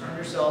 You just earned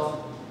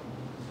yourself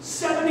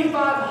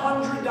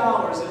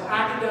 $7,500 in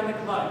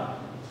academic money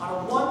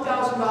on a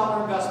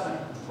 $1,000 investment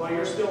while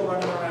you're still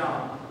running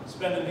around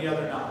spending the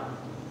other 9.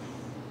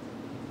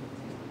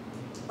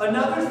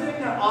 Another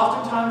thing that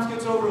oftentimes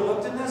gets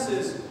overlooked in this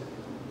is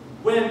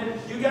when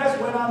you guys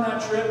went on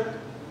that trip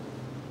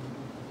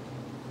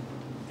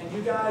and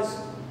you guys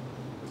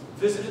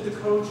visited the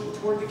coach and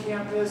toured the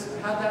campus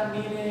and had that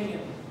meeting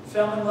and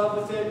fell in love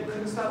with it and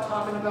couldn't stop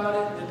talking about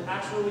it and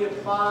actually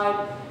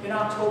applied in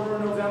October or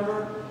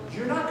November,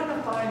 you're not going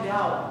to find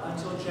out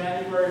until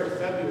January or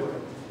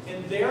February.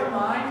 In their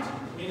mind,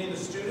 meaning the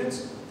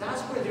students,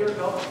 that's where they're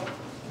going.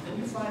 And then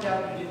you find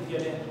out you didn't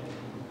get in.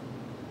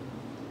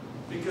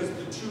 Because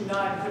the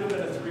 2.9 could have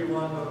been a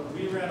 3.1, but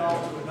we ran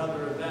off to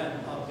another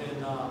event up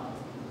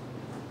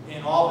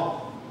in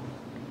Albany,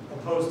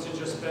 opposed to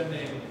just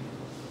spending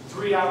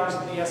 3 hours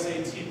in the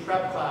SAT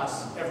prep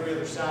class every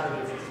other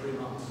Saturday for 3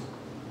 months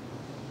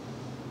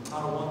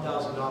on a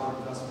 $1,000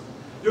 investment.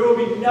 There will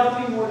be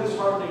nothing more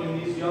disheartening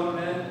in these young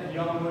men and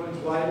young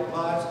women's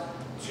lives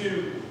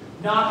to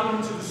not get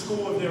into the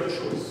school of their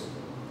choice.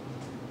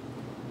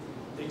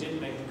 They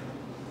didn't make the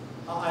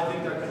cut. I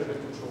think that could have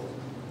been controlled.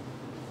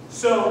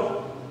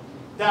 So,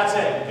 that's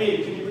A.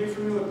 B, can you read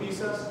for me what B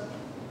says?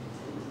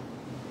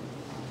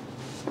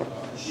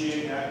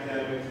 Achieving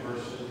academic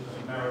versus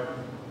merit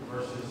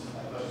versus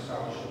athletic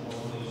scholarship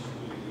only.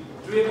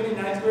 Do we have any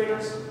 9th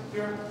graders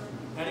here?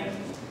 Any?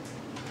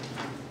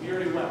 You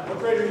already went. What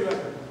grade are you in?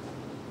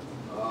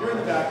 You're in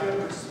the back. You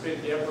haven't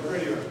participated yet. What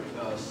grade are you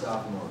in?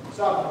 Sophomore.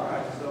 Sophomore, all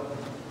right. So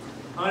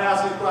I'm going to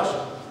ask you a question.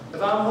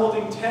 If I'm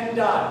holding 10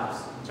 dimes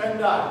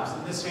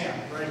in this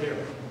hand right here,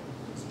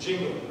 it's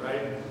jingling,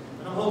 right?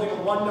 And I'm holding a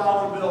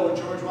 $1 bill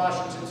with George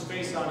Washington's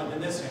face on it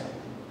in this hand.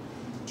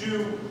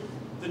 Do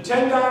the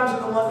 10 dimes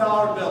and the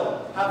 $1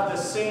 bill have the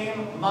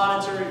same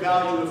monetary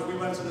value if we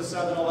went to the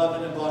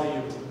 7-Eleven and bought a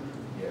U?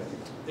 Yeah.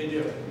 They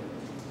do.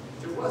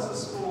 There was a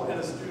school and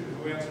a student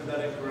who answered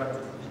that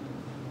incorrectly.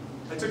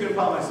 I took it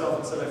upon myself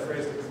and said I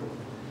phrased it wrong.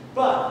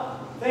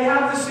 But they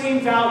have the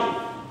same value.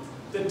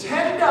 The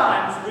 10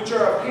 dimes, which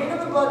are a pain in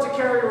the butt to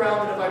carry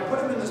around, and if I put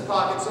them in this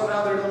pocket,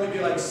 somehow there'd only be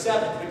like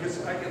 7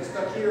 because I get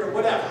stuck here or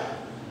whatever.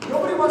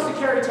 Nobody wants to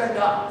carry 10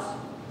 dimes.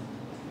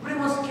 Nobody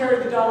wants to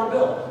carry the dollar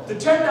bill. The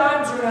 10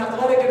 dimes are an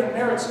athletic and a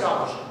merit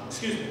scholarship.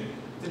 Excuse me.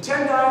 The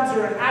 10 dimes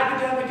are an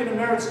academic and a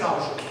merit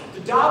scholarship.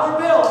 The dollar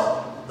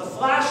bill, the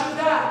flash of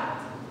that,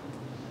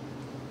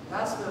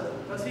 that's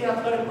the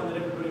athletic one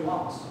that everybody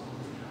wants.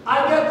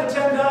 I get the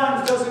 10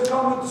 dimes doesn't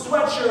come with the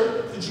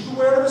sweatshirt that you can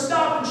wear to the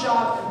Stop and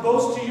Shop and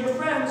boast to your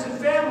friends and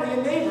family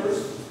and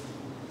neighbors.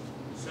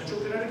 Central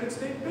Connecticut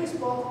State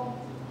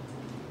Baseball.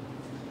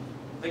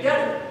 I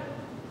get it.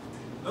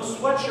 Those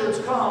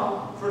sweatshirts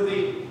come for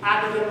the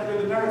academic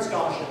or the merit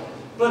scholarship.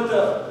 But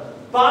the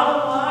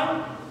bottom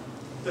line,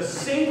 the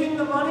saving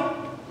the money,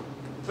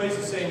 plays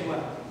the same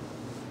way.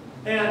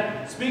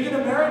 And speaking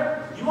of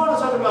merit, you want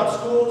to talk about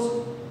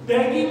schools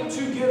begging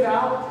to give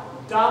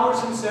out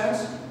dollars and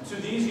cents to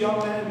these young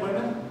men and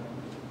women?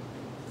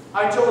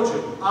 I told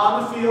you,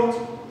 on the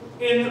field,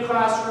 in the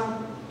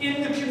classroom,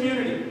 in the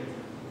community.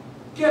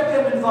 Get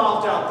them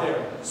involved out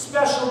there.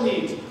 Special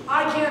needs.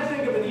 I can't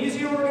think of an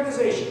easier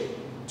organization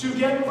to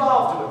get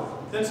involved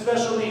with than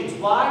special needs.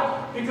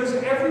 Why? Because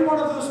every one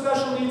of those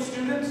special needs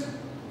students,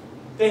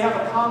 they have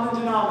a common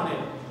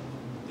denominator.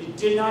 They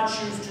did not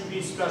choose to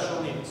be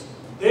special needs.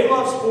 They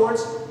love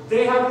sports.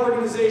 They have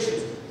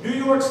organizations. New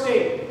York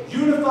State,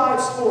 Unified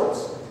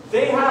Sports.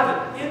 They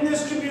have it in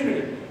this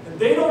community. And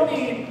they don't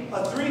need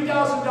a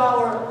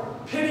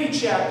 $3,000 pity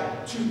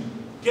check to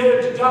get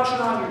a deduction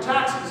on your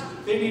taxes.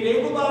 They need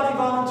able-bodied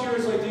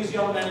volunteers like these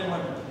young men and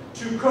women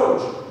to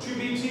coach, to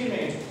be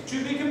teammates,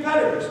 to be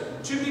competitors,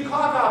 to be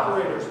clock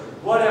operators,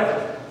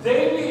 whatever.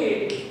 They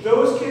need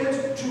those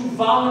kids to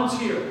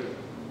volunteer.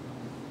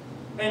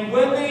 And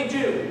when they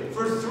do,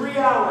 for 3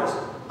 hours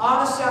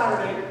on a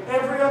Saturday,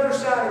 every other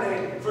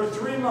Saturday, for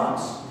 3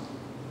 months,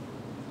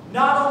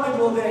 not only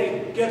will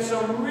they get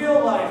some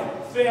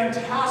real-life,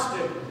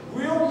 fantastic,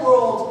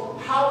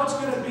 real-world, how it's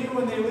going to be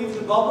when they leave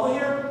the bubble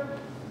here,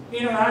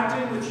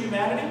 interacting with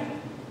humanity,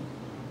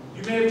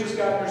 you may have just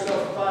gotten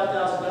yourself a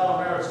 $5,000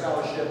 merit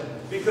scholarship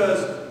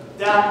because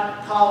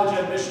that college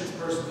admissions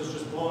person is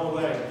just blown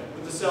away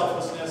with the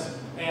selflessness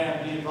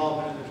and the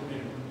involvement in the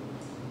community.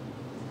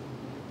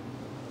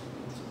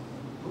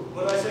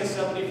 What did I say,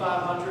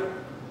 7,500?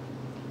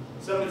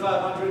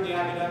 7,500 in the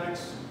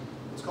academics.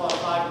 Let's call it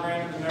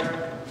 $5,000 in the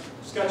merit.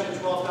 Just got you a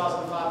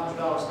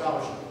 $12,500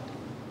 scholarship.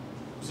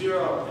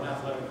 0 in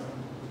athletic.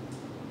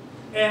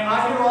 And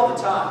I hear all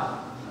the time,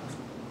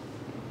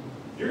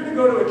 you're going to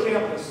go to a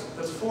campus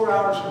that's 4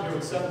 hours from here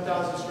with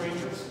 7,000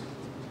 strangers.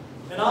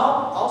 And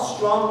I'll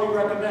strongly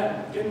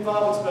recommend get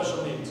involved with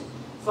special needs.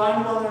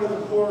 Find one of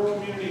the poor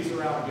communities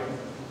around here.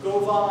 Go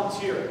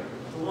volunteer.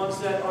 The ones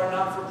that are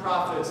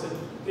not-for-profits and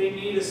they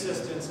need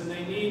assistance and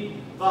they need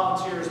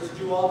volunteers to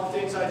do all the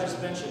things I just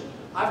mentioned.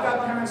 I've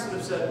got parents that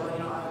have said, well,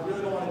 you know, I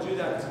really don't want to do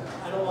that because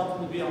I don't want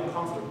them to be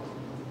uncomfortable.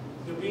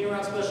 You know, being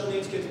around special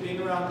needs kids,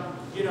 being around,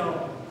 you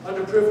know,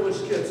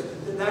 underprivileged kids,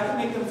 that can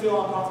make them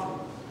feel uncomfortable.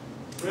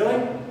 Really?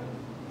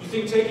 You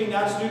think taking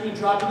that student and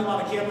dropping them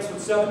on a campus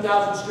with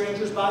 7,000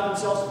 strangers by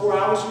themselves 4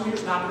 hours from here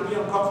is not going to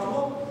be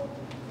uncomfortable?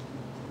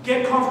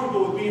 Get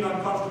comfortable with being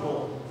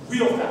uncomfortable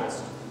real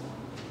fast.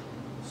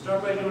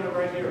 Start by doing it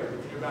right here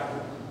in your back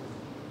room.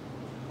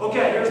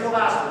 Okay, here's the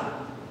last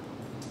one.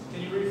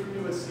 Can you read for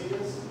me what C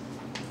is?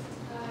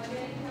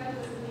 Getting credit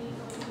doesn't mean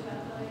something about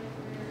athletic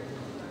career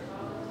or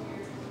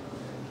volunteers.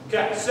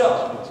 Okay,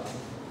 so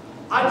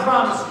I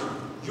promise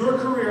you, your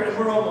career, and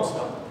we're almost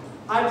done.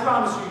 I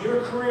promise you,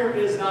 your career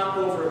is not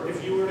over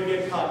if you were to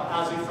get cut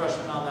as a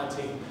freshman on that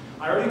team.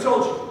 I already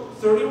told you,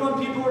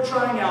 31 people are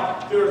trying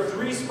out. There are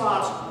 3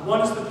 spots. One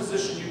is the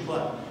position you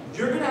play.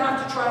 You're going to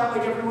have to try out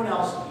like everyone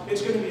else.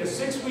 It's going to be a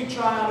 6-week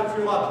tryout if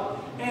you're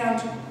lucky. And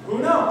who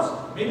knows?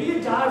 Maybe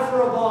you dive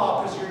for a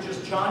ball because you're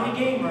just Johnny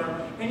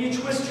Gamer and you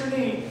twist your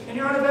knee and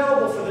you're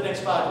unavailable for the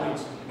next 5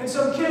 weeks. And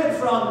some kid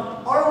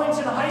from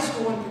Arlington High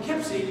School in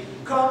Poughkeepsie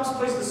comes,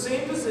 plays the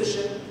same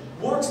position,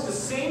 works the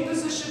same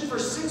position for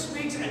 6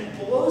 weeks and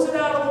blows it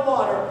out of the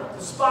water.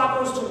 The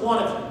spot goes to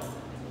one of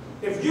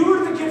you. If you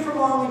were the kid from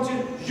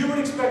Arlington, you would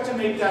expect to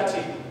make that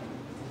team.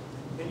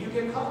 And you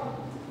get caught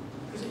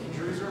because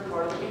injuries are a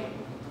part of the game.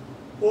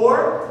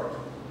 Or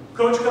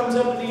coach comes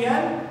up at the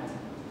end.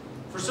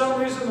 For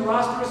some reason, the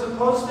roster isn't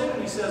posted,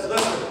 and he says,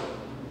 listen,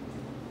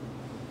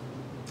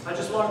 I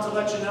just wanted to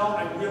let you know,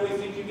 I really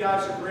think you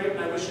guys are great, and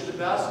I wish you the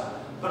best,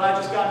 but I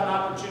just got an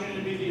opportunity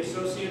to be the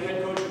associate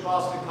head coach at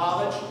Boston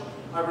College.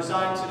 I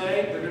resigned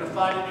today. They're going to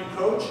find a new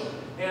coach,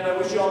 and I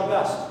wish you all the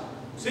best.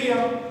 See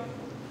ya.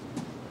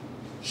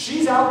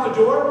 She's out the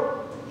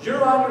door.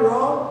 You're on your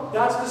own.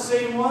 That's the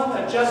same one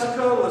that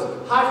Jessica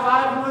was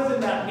high-fiving with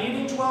in that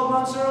meeting 12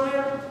 months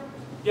earlier.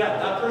 Yeah,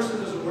 that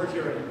person doesn't work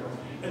here anymore.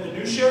 And the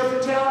new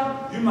sheriff in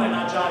town, you might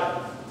not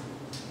jive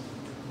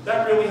with.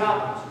 That really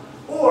happens.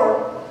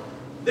 Or,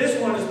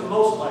 this one is the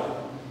most likely.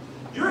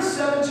 You're a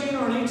 17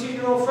 or an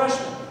 18-year-old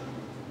freshman.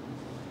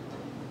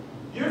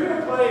 You're going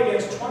to play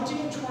against 20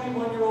 and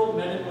 21-year-old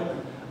men and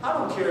women. I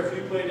don't care if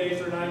you played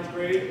 8th or 9th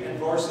grade and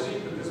varsity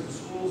because the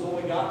school's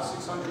only got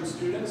 600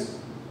 students.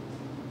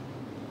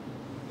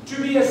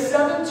 To be a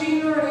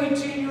 17 or an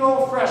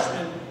 18-year-old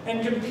freshman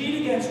and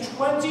compete against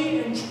 20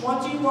 and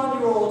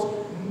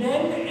 21-year-olds,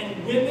 men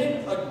and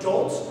women,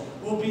 adults,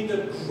 will be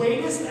the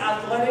greatest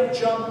athletic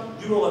jump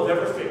you will have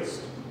ever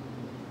faced.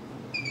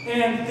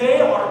 And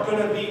they are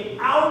going to be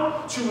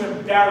out to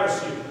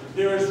embarrass you.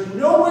 There is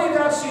no way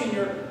that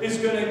senior is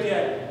going to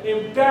get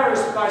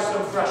embarrassed by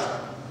some freshman.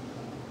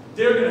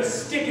 They're going to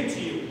stick it to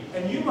you.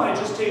 And you might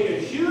just take a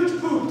huge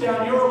poop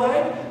down your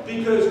leg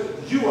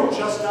because you are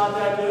just not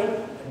that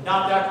good and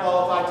not that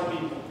qualified to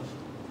beat them.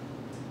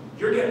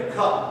 You're getting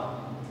cut.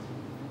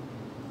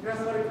 Your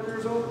athletic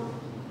career's over,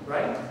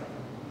 right?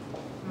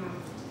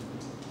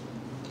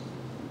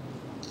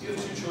 You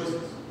have two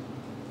choices.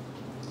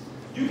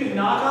 You can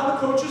knock on the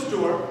coach's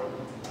door,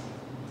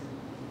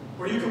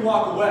 or you can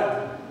walk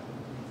away.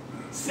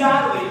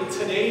 Sadly,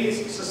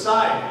 today's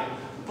society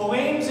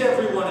blames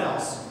everyone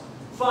else,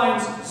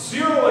 finds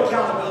zero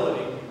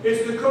accountability.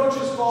 It's the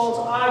coach's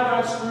fault, I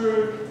got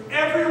screwed,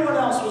 everyone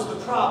else was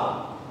the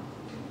problem.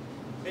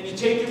 And you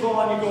take your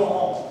ball and you go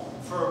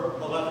home for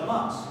 11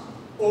 months.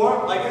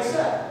 Or, like I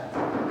said,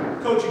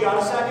 coach, you got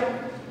a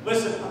second?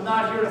 Listen, I'm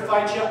not here to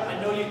fight you.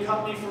 I know you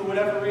cut me for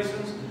whatever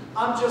reasons.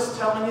 I'm just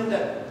telling you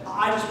that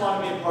I just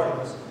want to be a part of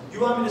this.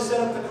 You want me to set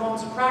up the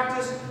cones of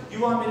practice?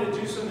 You want me to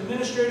do some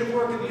administrative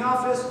work in the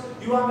office?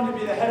 You want me to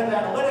be the head of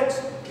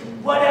analytics?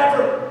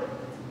 Whatever.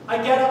 I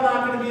get I'm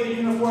not going to be a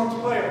uniformed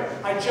player.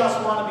 I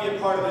just want to be a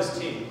part of this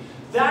team.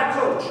 That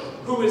coach,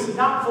 who is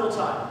not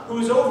full-time, who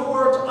is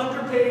overworked,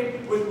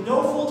 underpaid, with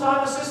no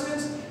full-time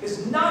assistants,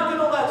 is not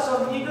going to let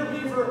some eager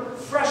beaver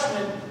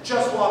freshman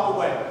just walk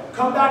away.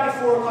 Come back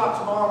at 4 o'clock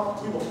tomorrow.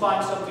 We will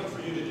find something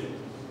for you to do.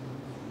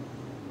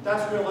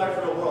 That's real life,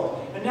 real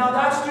world. And now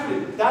that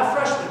student, that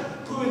freshman,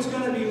 who it's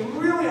going to be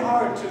really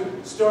hard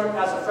to start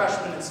as a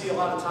freshman and see a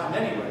lot of time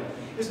anyway,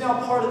 is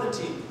now part of the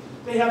team.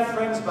 They have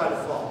friends by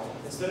default.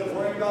 Instead of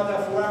worrying about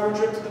that 4-hour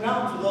trip to the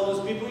mountains with all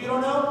those people you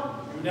don't know,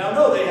 you now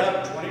know they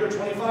have 20 or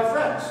 25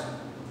 friends.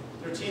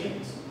 They're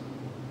teammates.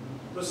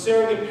 Those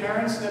surrogate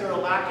parents that are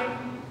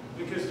lacking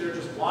because they're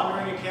just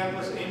wandering a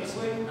campus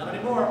aimlessly, not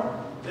anymore.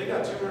 They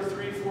got 2 or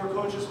 3, 4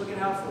 coaches looking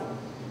out for them.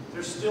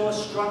 There's still a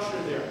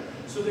structure there.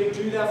 So they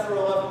do that for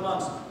 11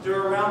 months.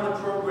 They're around the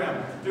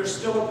program. They're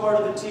still a part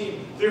of the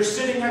team. They're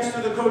sitting next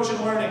to the coach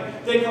and learning.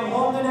 They come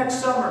home the next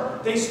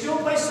summer. They still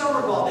play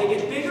summer ball. They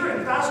get bigger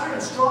and faster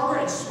and stronger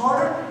and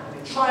smarter.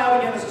 And they try out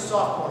again as a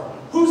sophomore.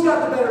 Who's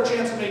got the better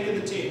chance of making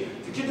the team?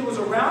 The kid that was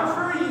around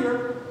for a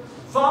year,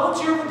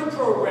 volunteered with the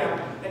program,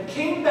 and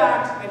came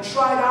back and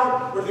tried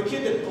out, or the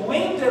kid that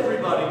blamed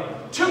everybody,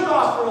 took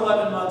off for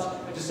 11 months,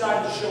 and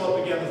decided to show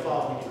up again the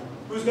following year?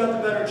 Who's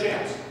got the better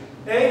chance?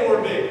 A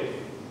or B?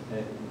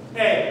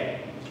 A.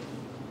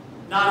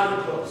 Not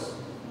even close.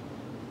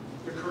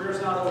 Your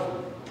career's not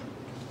over.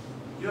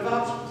 You have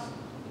options.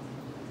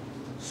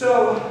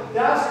 So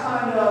that's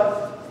kind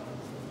of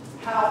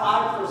how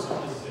I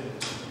personally see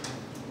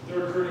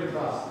the recruiting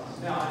process.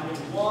 Now, I need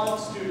one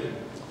student.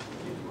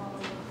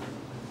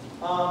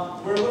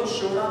 We're a little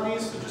short on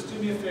these, so just do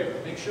me a favor.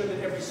 Make sure that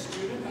every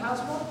student has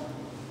one.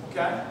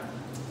 Okay?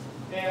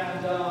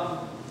 And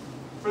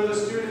for the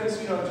students,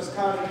 just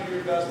kind of do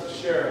your best to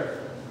share it.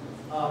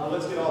 But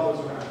let's get all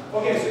those around.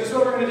 Okay, so this is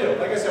what we're going to do.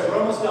 Like I said, we're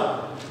almost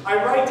done. I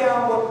write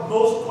down what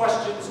most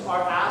questions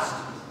are asked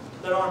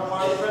that aren't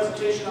part of the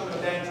presentation. I'm going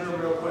to bang through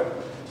them real quick.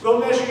 Go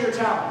measure your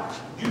talent.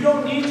 You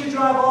don't need to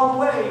drive all the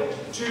way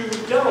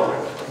to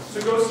Delaware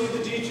to go see the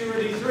D2 or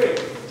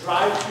D3.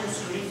 Drive to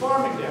SUNY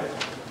Farmingdale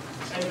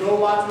and go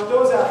watch what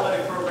those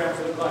athletic programs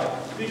look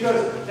like.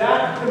 Because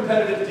that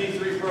competitive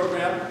D3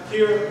 program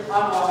here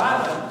on Long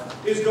Island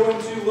is going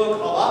to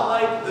look a lot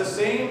like the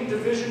same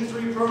Division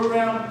III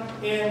program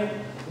in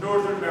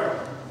Northern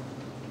Maryland.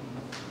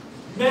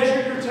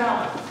 Measure your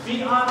talent.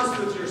 Be honest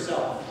with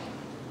yourself.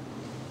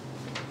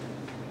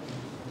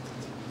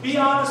 Be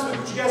honest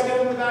with, did you guys get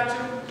in the back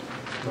too?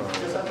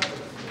 Yes,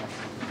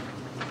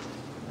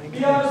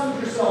 be honest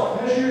with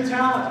yourself. Measure your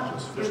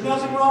talent. There's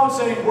nothing wrong with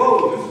saying,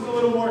 whoa, this is a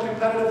little more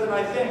competitive than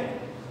I think.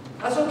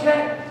 That's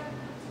okay.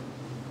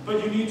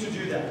 But you need to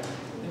do that.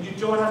 And you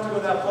don't have to go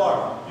that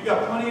far. You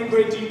got plenty of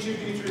great D2,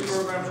 D3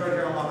 programs right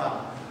here on Long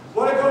Island.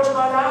 What a coach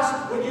might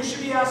ask, what you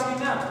should be asking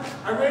them.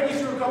 I ran you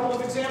through a couple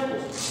of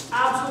examples.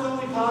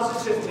 Absolutely,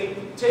 positively,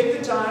 take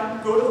the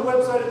time, go to the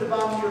website at the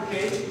bottom of your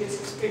page.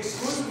 It's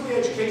exclusively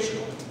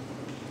educational.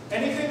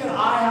 Anything that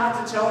I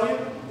have to tell you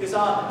is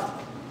on there.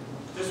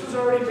 This was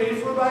already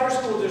paid for by your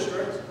school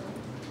district.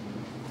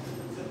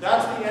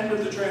 That's the end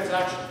of the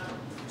transaction.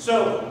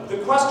 So the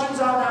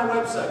questions on that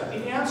website,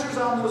 the answers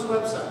on those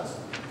websites,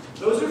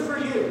 those are for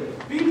you.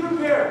 Be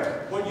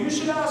prepared what you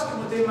should ask and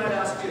what they might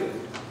ask you.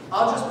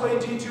 I'll just play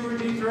D2 or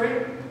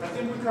D3. I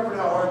think we covered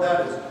how hard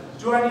that is.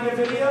 Do I need a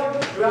video?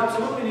 You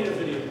absolutely need a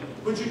video.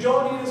 What you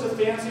don't need is a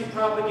fancy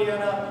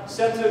propaganda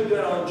set to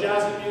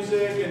jazzy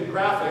music and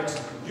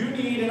graphics. You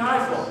need an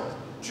iPhone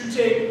to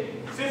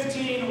take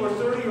 15 or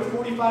 30 or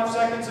 45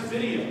 seconds of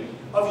video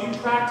of you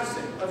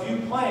practicing, of you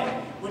playing.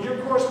 When you're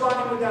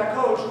corresponding with that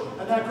coach,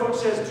 and that coach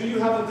says, do you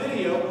have a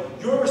video?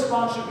 Your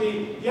response should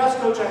be, yes,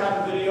 coach, I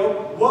have a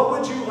video. What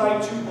would you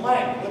like to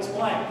blank? What's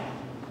blank?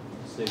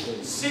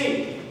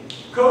 C.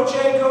 Coach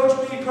A,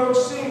 Coach B, Coach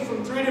C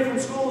from 3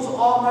 different schools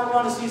all might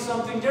want to see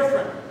something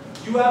different.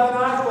 You have an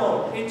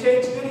iPhone. It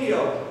takes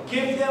video.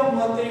 Give them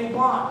what they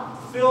want.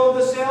 Fill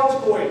the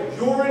sales void.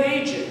 You're an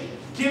agent.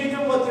 Give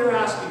them what they're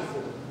asking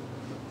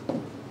for.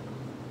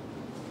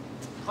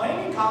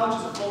 Playing in college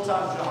is a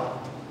full-time job.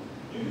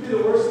 You can be the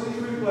worst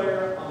D3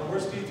 player on the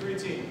worst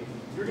D3 team.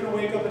 You're going to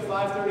wake up at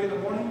 5:30 in the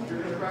morning. You're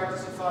going to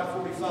practice at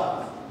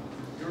 5:45.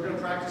 You're going to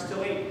practice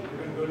till 8. You're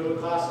going to go to a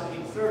class at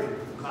 8:30.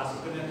 The class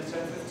is going to end at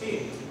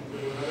 10:15.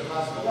 You're going to go to another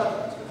class at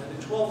 11. It's going to end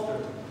at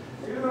 12:30.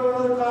 You're going to go to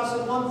another class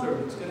at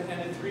 1:30. It's going to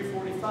end at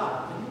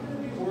 3:45. And you're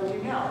going to be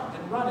working out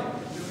and running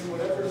and doing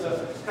whatever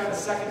the kind of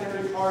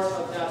secondary part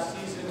of that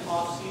season,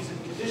 off-season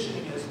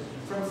conditioning is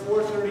from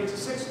 4:30 to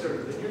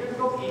 6:30. Then you're going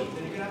to go eat.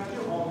 Then you're going to have to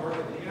do homework.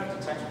 And then you're going to have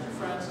to text with your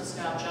friends and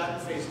Snapchat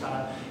and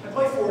FaceTime and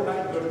play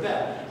Fortnite and go to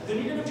bed.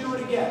 Then you're going to do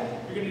it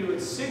again. You're going to do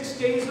it 6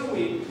 days a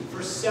week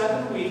for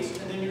 7 weeks,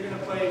 and then you're going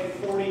to play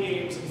 40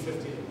 games in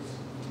 50 days.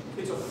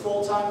 It's a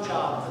full-time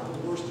job at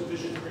the worst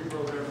Division III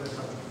program in the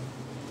country.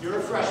 You're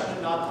a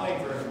freshman not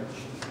playing very much.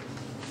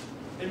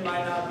 It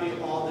might not be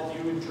all that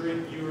you were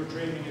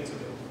dreaming it to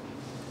be.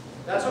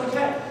 That's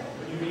okay,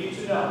 but you need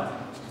to know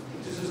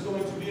that this is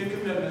going to be a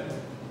commitment,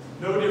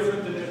 no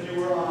different than if you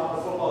were on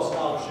a football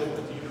scholarship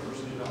at the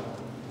University of Illinois.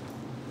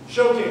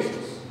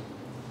 Showcases.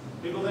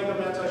 People think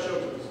I'm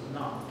anti-showcase.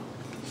 No.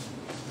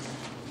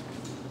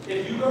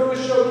 If you go to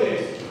a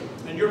showcase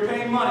and you're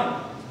paying money,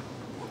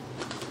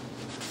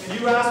 and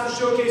you ask the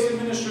showcase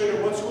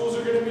administrator what schools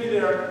are going to be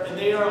there, and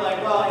they are like,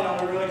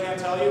 well, we really can't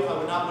tell you, I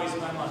would not waste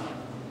my money.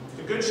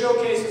 The good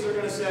showcases are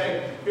going to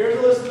say, here's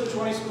a list of the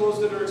 20 schools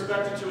that are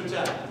expected to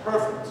attend.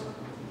 Perfect.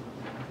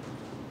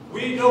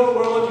 We know what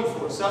we're looking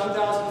for.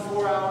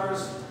 7,004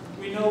 hours.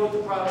 We know what the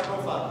product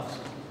profile is.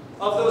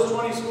 Of those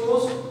 20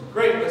 schools,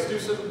 great, let's do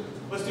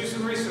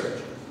some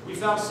research. We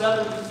found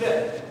 7 that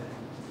fit.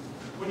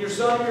 When your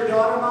son or your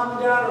daughter, mom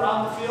and dad, are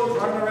on the field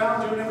running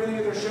around doing everything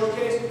at their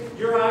showcase,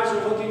 your eyes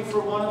are looking for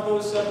one of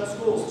those 7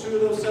 schools, 2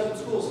 of those 7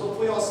 schools,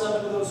 hopefully all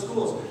 7 of those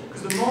schools.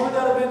 Because the moment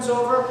that event's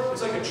over,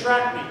 it's like a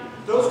track meet.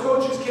 Those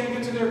coaches can't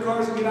get to their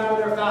cars and get out of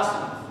there fast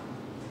enough.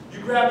 You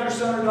grab your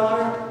son or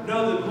daughter,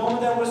 know that the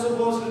moment that whistle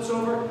blows and it's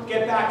over,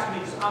 get back to me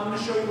because I'm going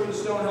to show you where the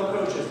Stonehill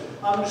coach is.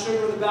 I'm going to show you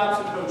where the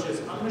Babson coach is.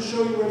 I'm going to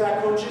show you where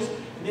that coach is,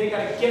 and they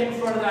got to get in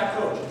front of that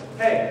coach.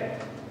 Hey,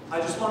 I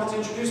just wanted to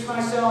introduce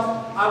myself.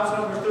 I was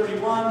number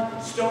 31.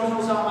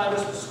 Stonehill's on my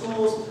list of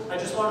schools. I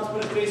just wanted to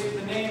put a face with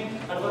the name.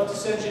 I'd love to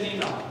send you an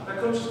email. That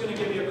coach is going to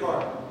give you a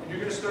card. And you're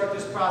going to start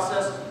this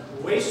process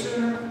way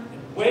sooner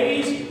and way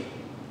easier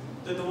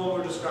than the one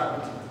we're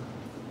describing today.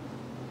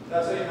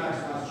 That's how you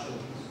maximize showcase.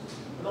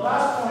 And the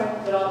last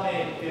point that I'll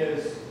make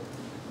is,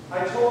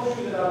 I told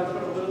you that I would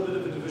put a little bit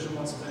of a Division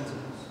I spin to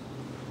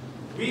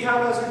this. We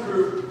have as a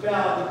group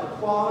found a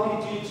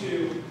quality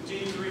D2,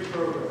 D3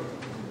 program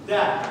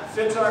that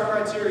fits our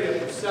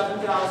criteria of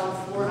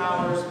 7,004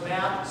 hours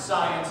math,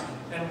 science,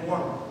 and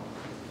warm-up.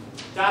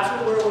 That's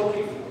what we're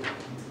looking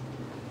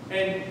for.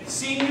 And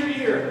senior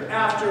year,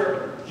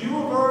 after you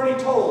have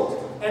already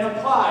told and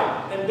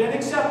applied and been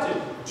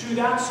accepted to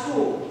that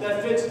school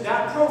that fits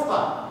that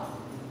profile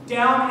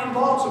down in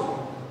Baltimore,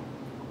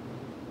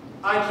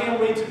 I can't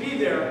wait to be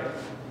there.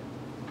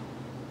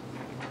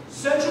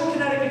 Central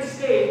Connecticut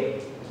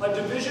State, a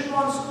Division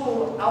I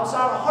school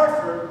outside of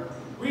Hartford,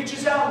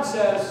 reaches out and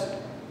says,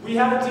 we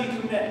have a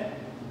decommit,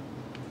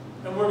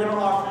 and we're going to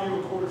offer you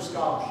a quarter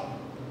scholarship.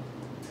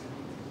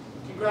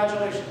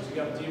 Congratulations, you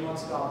got a D1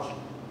 scholarship.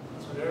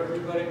 That's what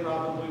everybody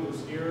probably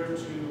was here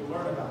to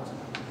learn about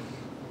tonight.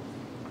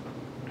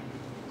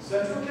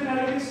 Central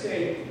Connecticut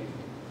State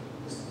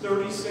is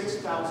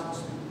 36,000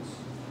 students.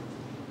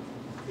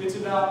 It's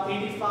about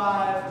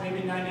 85,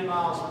 maybe 90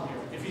 miles from here.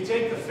 If you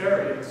take the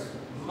ferry, it's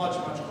much,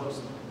 much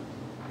closer.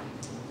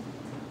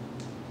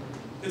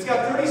 It's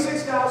got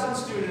 36,000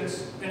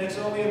 students, and it's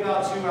only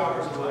about 2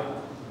 hours away.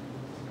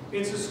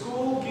 It's a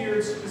school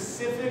geared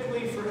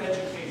specifically for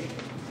education.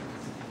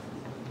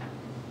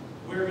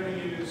 We're going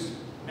to use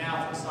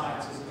math and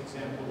science as an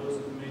example. Those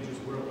are the majors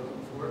we're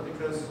looking for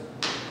because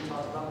we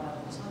talked about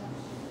math and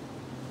science.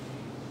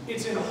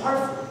 It's in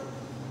Hartford.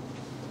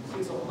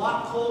 It's a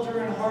lot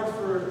colder in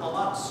Hartford a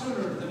lot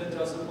sooner than it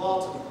does in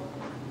Baltimore.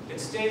 It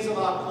stays a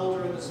lot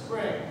colder in the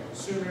spring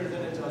sooner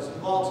than it does in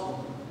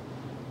Baltimore.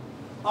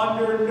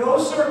 Under no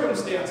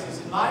circumstances,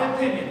 in my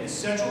opinion, is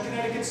Central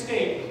Connecticut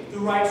State the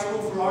right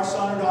school for our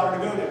son or daughter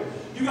to go to.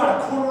 You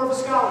got a quarter of a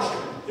scholarship.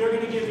 They're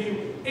going to give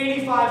you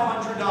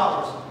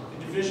 $8,500 in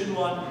Division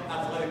I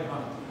athletic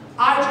money.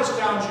 I just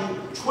found you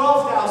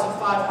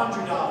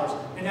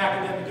 $12,500 in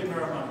academic and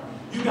merit money.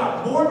 You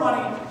got more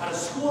money at a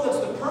school that's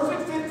the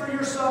perfect fit for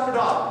your son or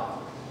daughter.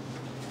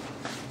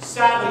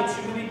 Sadly,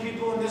 too many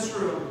people in this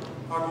room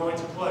are going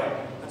to play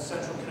at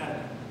Central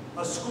Connecticut,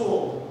 a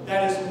school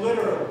that is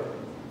literally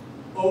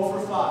 0 for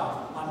 5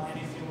 on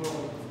anything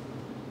really.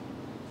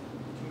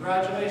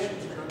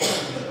 Congratulations, you're a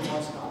Division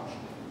I scholarship.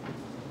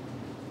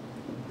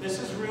 This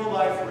is real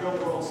life, real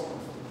world stuff.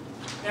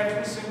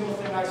 Every single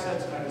thing I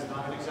said tonight is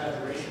not an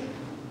exaggeration.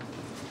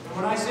 And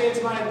when I say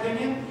it's my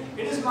opinion,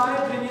 it is my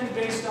opinion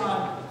based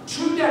on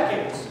 2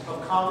 decades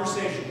of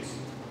conversations.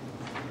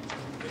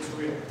 It's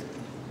real.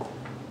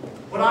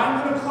 What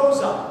I'm going to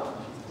close on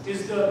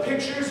is the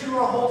pictures you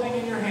are holding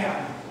in your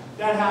hand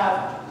that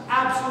have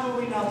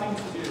absolutely nothing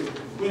to do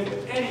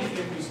with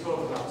anything we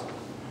spoke about tonight.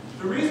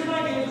 The reason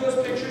I gave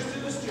those pictures to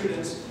the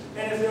students,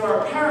 and if there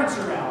are parents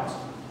around,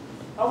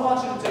 I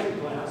want you to take a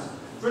glance.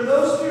 For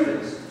those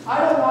students, I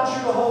don't want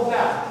you to hold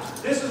back.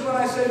 This is when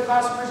I say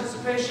class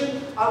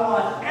participation. I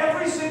want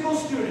every single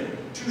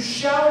student to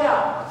shout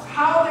out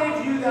how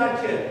they view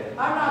that kid.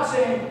 I'm not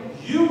saying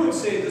you would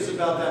say this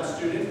about that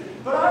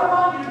student, but I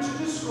want you to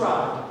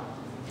describe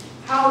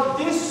how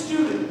this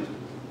student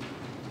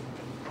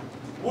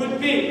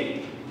would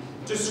be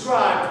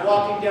described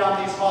walking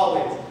down these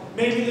hallways.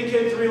 Maybe the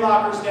kid 3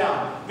 lockers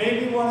down.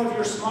 Maybe one of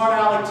your smart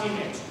aleck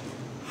teammates.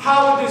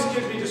 How would this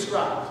kid be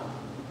described?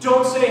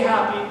 Don't say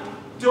happy.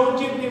 Don't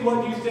give me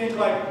what you think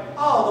like,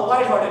 oh, the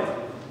lighthearted.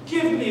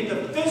 Give me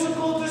the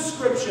physical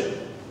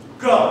description.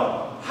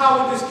 Go.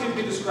 How would this kid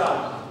be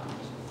described?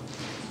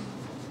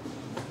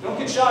 Don't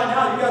get shy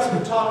now. You guys have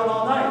been talking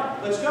all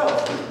night. Let's go.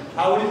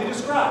 How would he be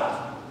described?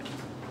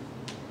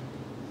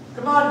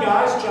 Come on,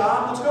 guys.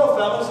 John, let's go,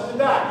 fellas, in the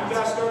back. You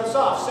guys start us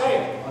off. Say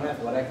it.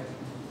 Unathletic.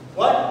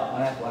 What?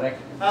 Unathletic.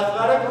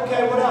 Athletic?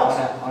 Okay, what else?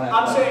 Unathletic.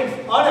 I'm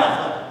saying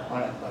unathletic.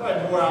 Unathletic.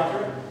 Right, more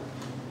accurate.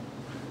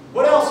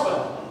 What else,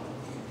 fella?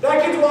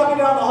 That kid's walking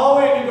down the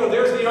hallway and you go,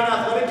 there's the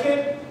unathletic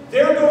kid.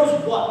 There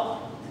goes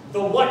what?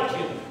 The what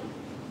kid?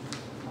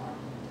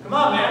 Come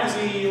on, man. Is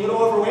he a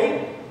little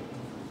overweight?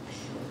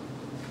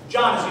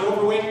 John, is he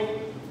overweight?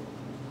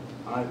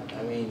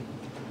 I mean,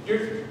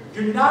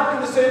 You're not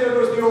going to say there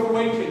goes the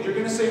overweight kid. You're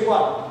going to say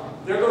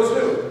what? There goes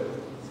who?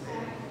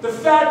 The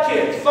fat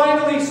kid.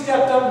 Finally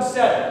stepped up and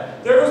said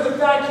it. There goes the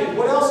fat kid.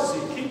 What else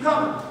is he? Keep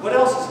coming. What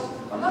else is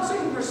he? I'm not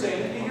saying you're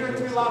saying it. You hear it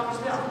 3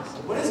 lockers down.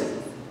 What is it?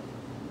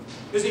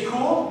 Is he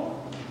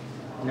cool?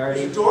 nerdy.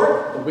 Is he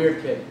dork? A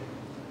weird kid.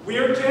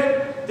 Weird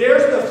kid?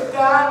 There's the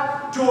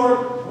fat,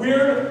 dork,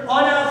 weird,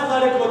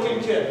 unathletic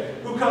looking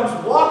kid who comes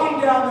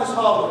walking down this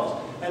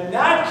hallway. And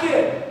that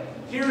kid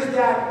hears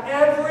that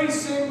every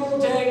single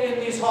day in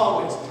these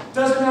hallways.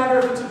 Doesn't matter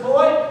if it's a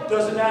boy,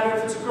 doesn't matter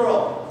if it's a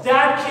girl.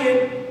 That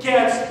kid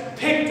gets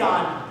picked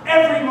on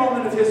every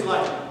moment of his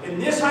life. In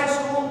this high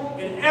school,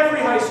 in every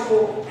high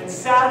school, and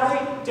sadly,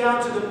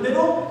 down to the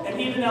middle and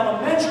even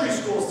elementary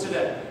schools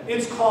today.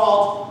 It's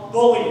called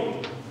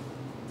bullying.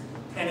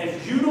 And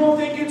if you don't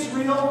think it's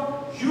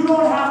real, you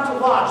don't have to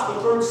watch the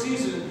 3rd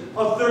season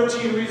of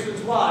 13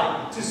 Reasons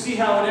Why to see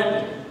how it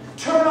ended.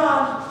 Turn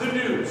on the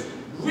news.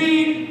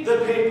 Read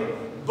the paper.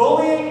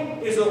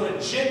 Bullying is a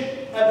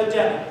legit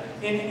epidemic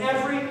in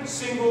every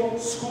single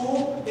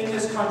school in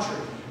this country.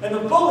 And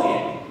the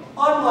bullying,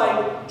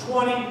 unlike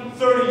 20,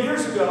 30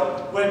 years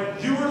ago, when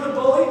you were the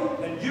bully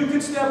and you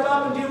could step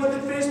up and deal with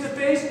it face to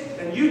face,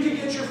 and you could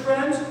get your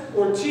friends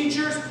or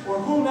teachers or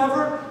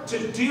whomever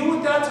to deal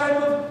with that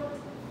type of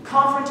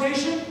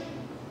confrontation,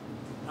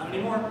 not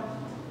anymore.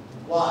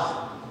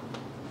 Why?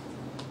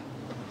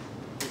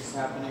 It's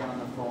happening on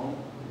the phone.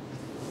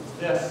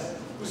 Yes.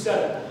 Who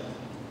said it?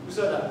 Who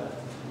said that?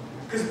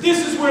 Because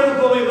this is where the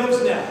bully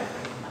lives now.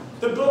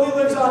 The bully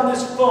lives on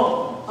this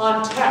phone,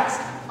 on text,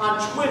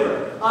 on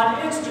Twitter, on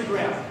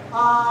Instagram,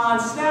 on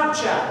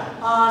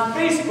Snapchat, on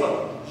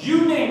Facebook.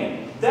 You name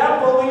it.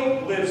 That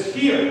bully lives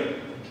here.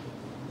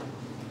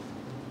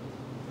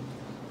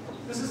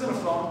 This isn't a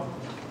phone.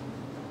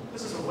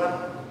 This is a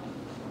weapon.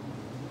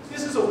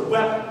 This is a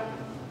weapon.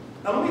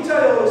 Now let me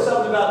tell you a little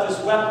something about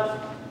this weapon.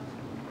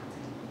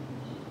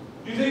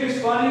 You think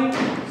it's funny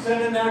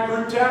sending that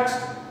group text?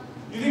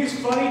 You think it's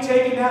funny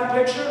taking that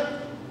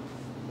picture?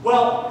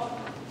 Well,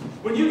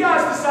 when you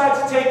guys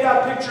decide to take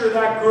that picture of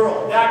that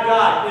girl, that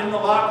guy in the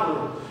locker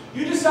room,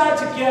 you decide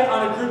to get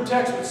on a group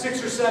text with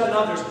 6 or 7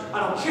 others. I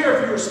don't care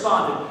if you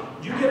responded.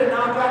 You get a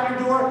knock on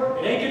your door,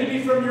 it ain't going to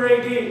be from your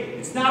AD.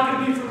 It's not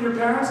going to be from your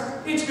parents.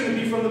 It's going to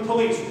be from the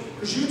police.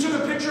 Because you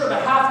took a picture of a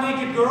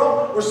half-naked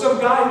girl or some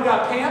guy who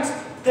got pants,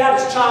 that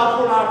is child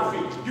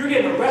pornography. You're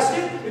getting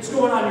arrested, it's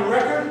going on your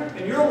record,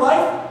 and your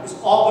life is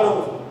all but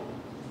over.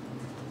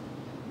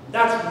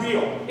 That's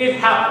real. It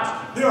happens.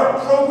 There are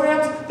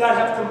programs that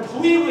have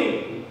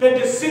completely been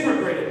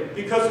disintegrated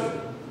because of it.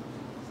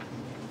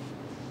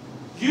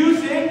 You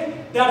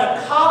think that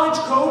a college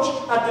coach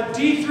at the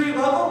D3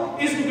 level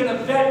isn't going to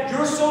vet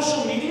your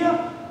social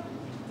media?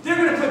 They're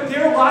going to put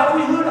their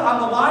livelihood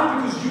on the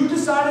line because you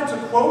decide decided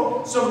to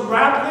quote some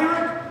rap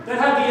lyric that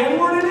had the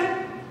N-word in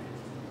it,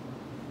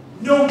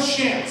 no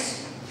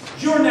chance.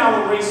 You're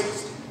now a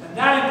racist. And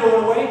that ain't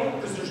going away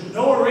because there's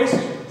no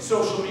erasing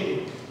social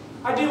media.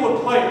 I deal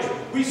with players.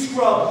 We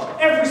scrub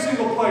every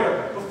single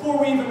player before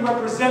we even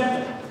represent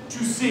them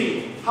to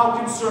see how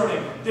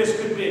concerning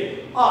this could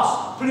be.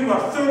 Us putting our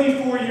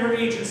 34-year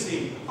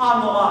agency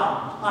on the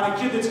line on a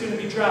kid that's going to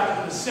be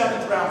drafted in the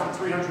 7th round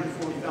for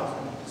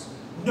 $340,000.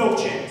 No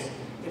chance.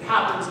 It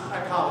happens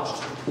at college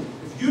too.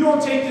 If you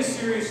don't take this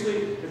seriously,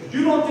 if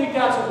you don't think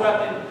that's a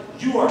weapon,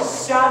 you are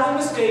sadly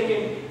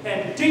mistaken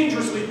and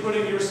dangerously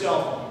putting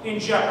yourself in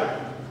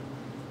jeopardy.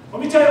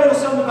 Let me tell you a little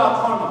something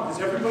about karma,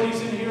 because everybody's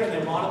in here and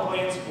they want to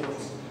play in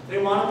sports.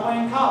 They want to play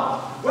in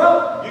college.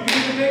 Well, you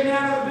can be the big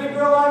man or the big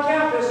girl on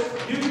campus.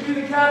 You can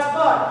be the cat's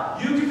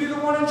butt. You can be the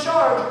one in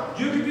charge.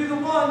 You can be the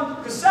one,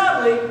 because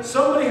sadly,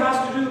 somebody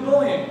has to do the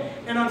bullying.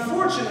 And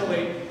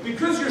unfortunately,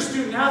 because you're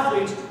student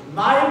athletes,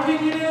 my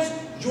opinion is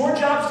your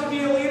job's to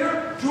be a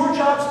leader. Your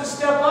job's to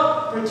step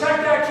up,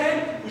 protect that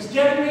kid who's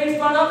getting made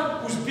fun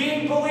of, who's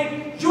being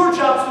bullied. Your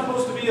job's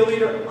supposed to be a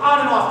leader on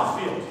and off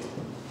the field.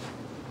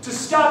 To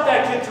stop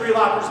that kid 3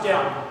 lockers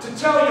down, to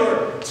tell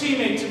your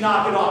teammate to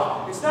knock it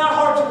off. It's not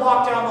hard to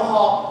walk down the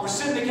hall or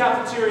sit in the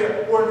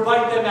cafeteria or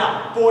invite them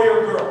out, boy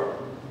or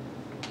girl.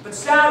 But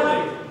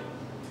sadly,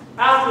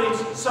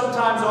 athletes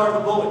sometimes are the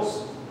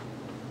bullies.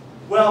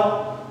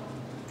 Well,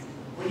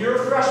 when you're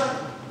a freshman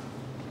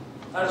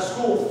at a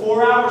school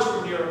 4 hours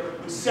from here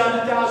with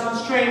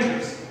 7,000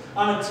 strangers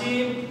on a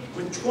team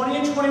with 20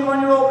 and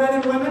 21-year-old men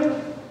and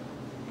women,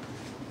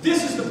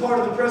 this is the part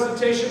of the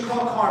presentation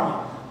called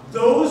karma.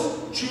 Those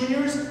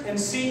juniors and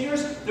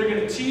seniors, they're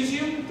going to tease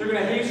you, they're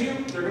going to haze you,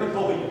 they're going to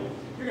bully you.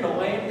 You're going to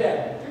lay in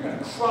bed, you're going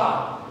to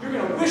cry, you're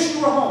going to wish you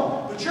were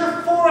home, but you're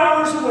 4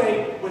 hours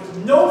away with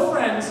no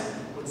friends,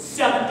 with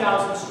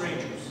 7,000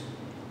 strangers.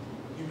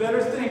 You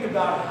better think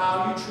about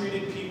how you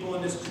treated people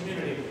in this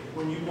community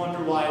when you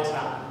wonder why it's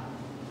happening.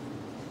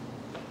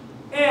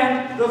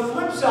 And the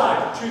flip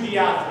side to the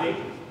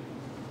athlete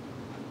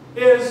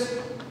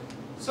is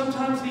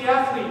sometimes the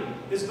athlete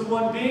is the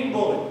one being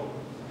bullied.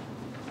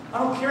 I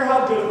don't care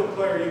how good of a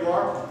player you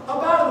are, how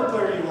bad of a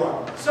player you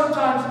are.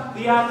 Sometimes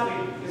the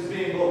athlete is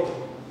being bullied.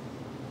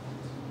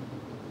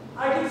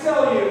 I can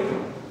tell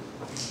you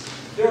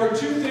there are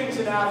 2 things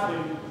an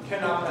athlete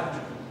cannot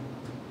penetrate.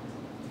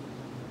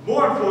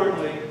 More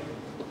importantly,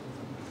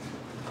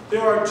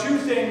 there are 2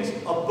 things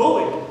a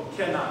bully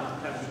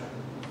cannot penetrate.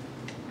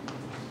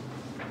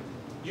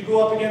 You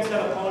go up against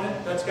that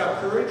opponent that's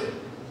got courage.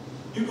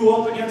 You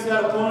go up against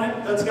that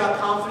opponent that's got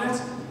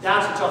confidence.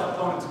 That's a tough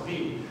opponent to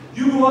beat.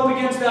 You go up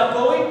against that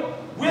bully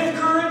with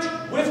courage,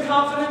 with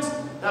confidence,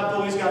 that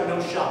bully's got no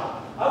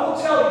shot. I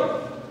will tell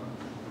you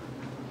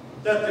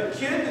that the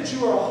kid that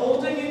you are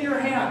holding in your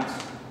hands,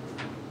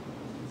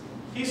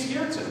 he's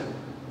here tonight.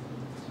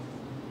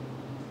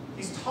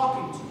 He's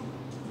talking to you.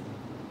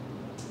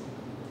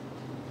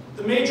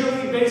 The Major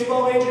League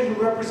Baseball agent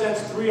who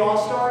represents 3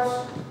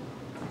 All-Stars,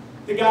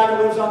 the guy that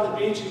lives on the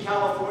beach in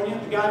California,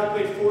 the guy that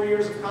played 4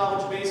 years of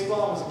college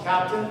baseball and was a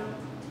captain,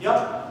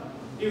 yep.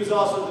 He was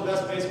also the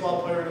best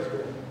baseball player in his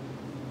grade.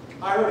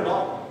 I heard it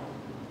all.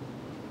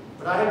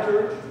 But I had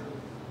courage.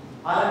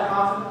 I had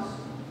confidence.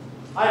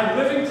 I am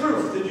living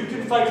proof that you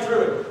can fight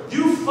through it.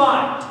 You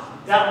find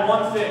that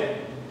one thing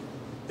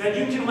that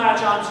you can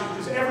latch onto,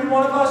 because every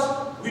one of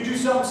us, we do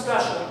something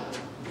special.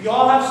 We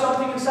all have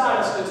something inside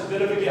us that's a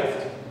bit of a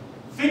gift.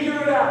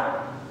 Figure it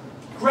out.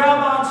 Grab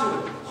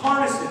onto it.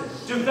 Harness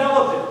it.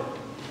 Develop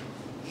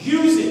it.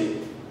 Use it.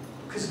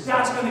 Because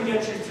that's going to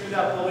get you through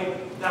that bully.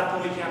 That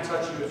bully can't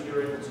touch you if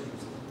you're able to use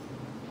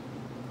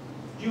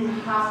it. You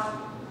have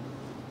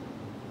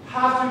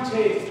to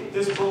take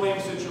this bullying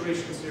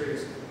situation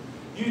seriously.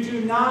 You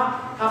do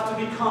not have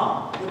to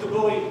become what the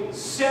bully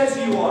says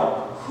you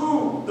are,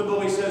 who the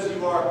bully says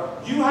you are.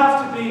 You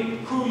have to be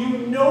who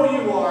you know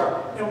you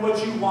are and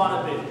what you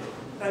want to be.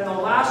 And the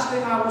last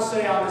thing I will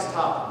say on this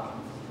topic,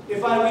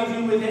 if I leave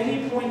you with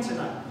any point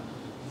tonight,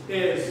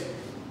 is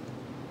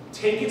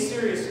take it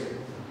seriously.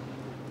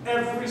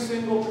 Every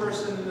single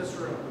person in this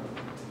room,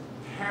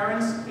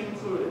 parents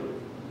included,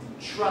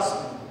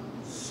 trust me,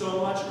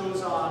 so much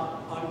goes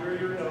on under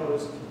your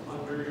nose,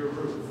 under your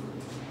roof.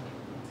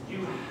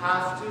 You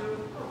have to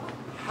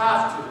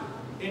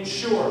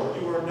ensure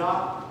you are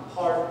not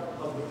part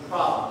of the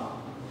problem,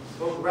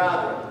 but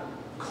rather,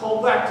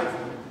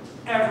 collectively,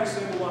 every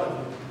single one of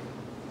you,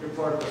 you're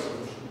part of the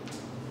solution.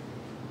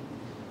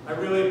 I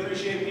really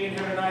appreciate being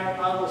here tonight.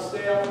 I will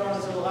stay up front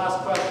until the last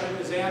question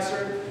is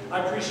answered.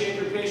 I appreciate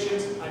your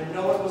patience. I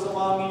know it was a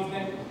long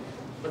evening,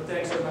 but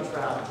thanks so much for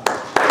having me.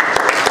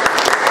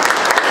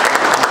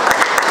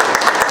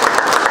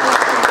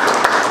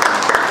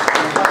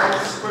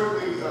 Just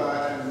quickly,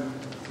 and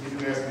he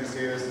didn't ask me to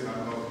say this, and I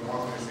don't know if he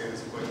wants me to say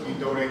this, but he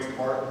donates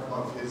part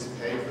of his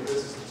pay for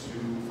this to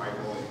fight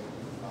bullying.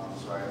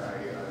 So I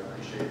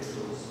appreciate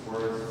those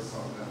words. It's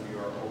something that we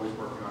are always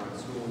working on in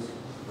schools,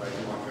 but I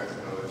do want you guys to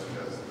know that he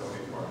does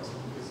donate part of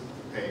his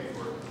pay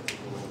for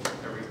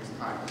every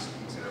time he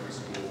speaks in every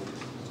school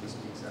he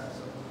speaks at.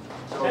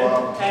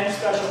 So and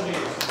special needs.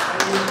 So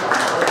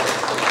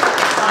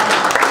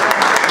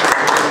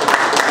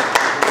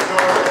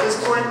at this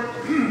point,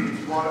 you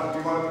want to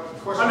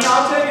question? I mean,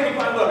 I'll take any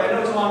question. Look, I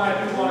know it's long, I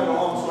do want to go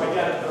home, so I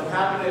get it. But I'm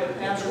happy to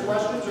answer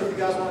questions, or if you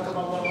guys want to come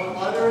up one-on-one.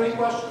 Are there any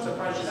questions I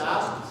probably should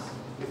ask?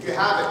 If you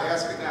have it,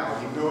 ask it now.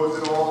 He knows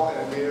it all,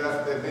 and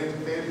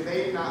it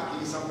may not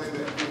be something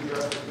that you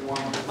address if you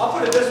want to. I'll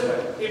put it this way.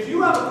 If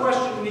you have a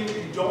question and either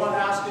you don't want to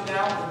ask it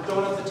now or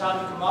don't have the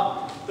time to come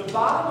up, the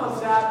bottom of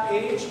that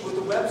page with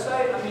the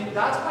website, I mean,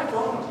 that's my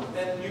phone number.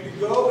 And you can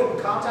go and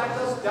contact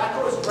us. That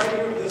goes right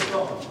here with this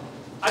phone.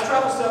 I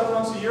travel 7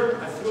 months a year.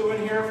 I flew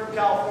in here from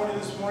California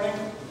this morning.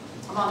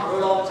 I'm on the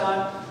road all the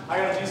time. I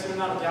got a decent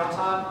amount of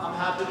downtime. I'm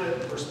happy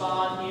to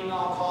respond,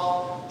 email,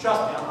 call.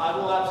 Trust me, I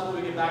will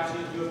absolutely get back to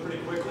you and do it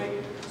pretty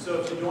quickly.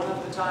 So if you don't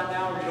have the time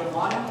now or you don't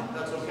want it,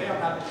 that's okay. I'm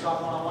happy to talk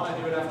one-on-one. I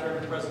do it after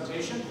every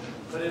presentation.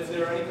 But if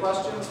there are any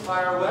questions,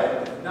 fire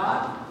away. If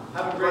not,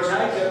 have a great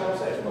night. Get home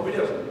safe. What we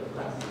do?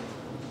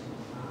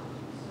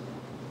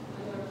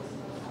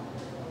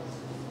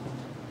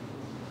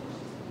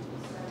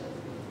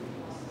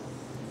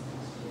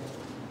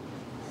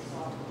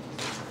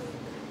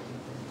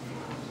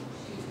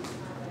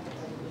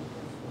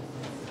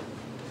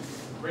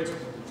 Great.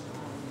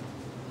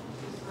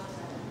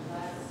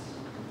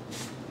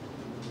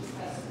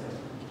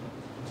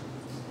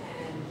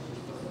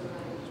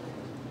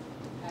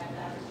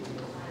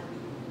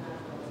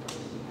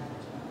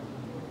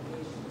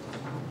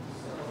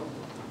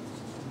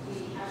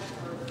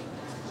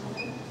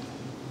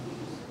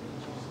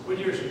 What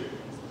year is she?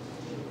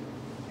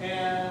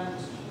 And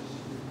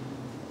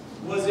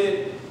was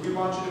it, we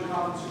want you to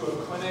come to a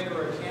clinic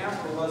or a camp,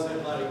 or was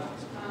it like,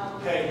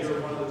 hey, you're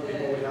one of the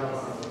people we have on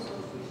our list?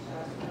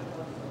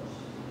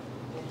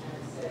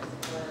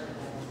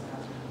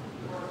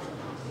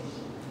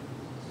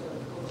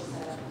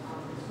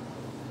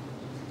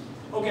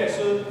 Okay,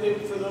 so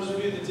for those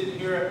of you that didn't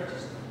hear it,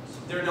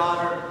 their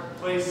daughter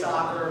plays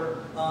soccer,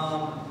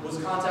 was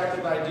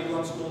contacted by a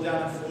D1 school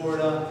down in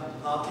Florida,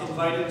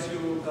 invited to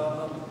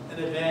an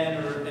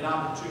event or an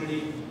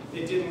opportunity.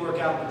 It didn't work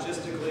out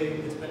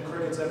logistically. It's been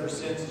crickets ever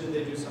since. Did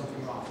they do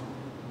something wrong?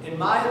 In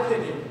my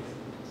opinion,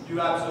 you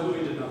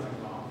absolutely did nothing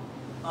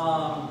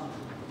wrong.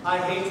 I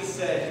hate to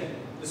say,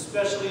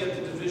 especially at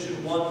the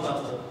Division I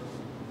level,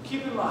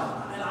 keep in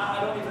mind, and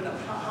I don't even know,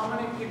 how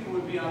many people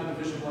would be on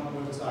Division I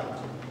women's soccer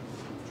team?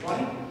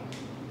 20?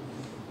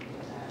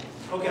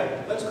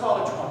 Okay, let's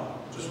call it 20,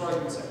 just for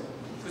argument's sake,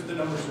 because the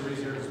numbers are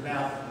easier, because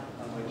math,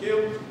 unlike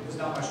you, is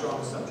not my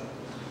strongest subject.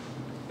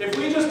 If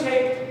we just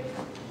take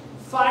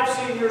 5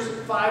 seniors,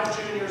 5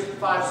 juniors,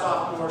 5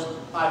 sophomores,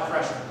 5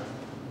 freshmen,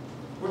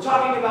 we're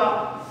talking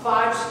about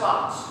 5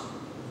 spots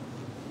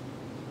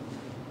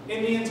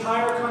in the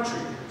entire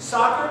country.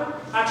 Soccer,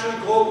 actually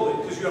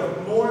globally, because you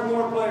have more and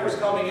more players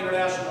coming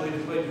internationally to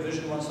play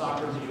Division I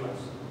soccer in the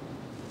U.S.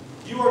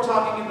 You are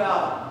talking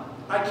about,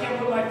 I can't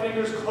put my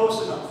fingers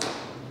close enough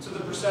to the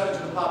percentage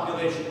of the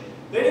population.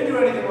 They didn't do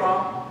anything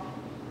wrong.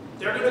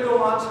 They're going to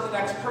go on to the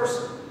next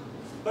person.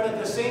 But at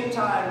the same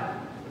time,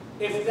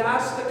 if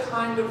that's the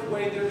kind of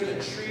way they're going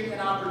to treat an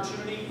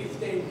opportunity, if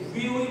they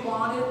really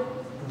wanted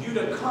you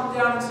to come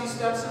down and see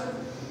Stetson,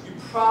 you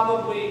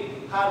probably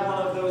had one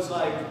of those,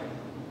 like,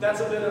 that's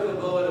a bit of a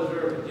bullet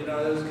averted, you know,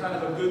 it was kind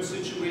of a good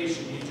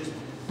situation. You just,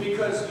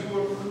 because you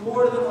were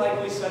more than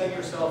likely setting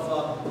yourself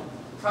up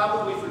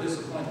probably for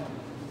disappointment.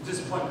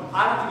 I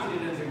don't think you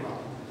did anything wrong.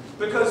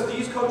 Because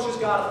these coaches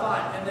got to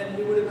find, and then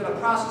it would have been a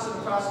process and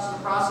a process and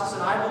a process,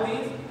 and I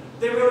believe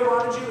they really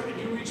wanted you, and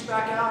you reached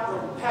back out,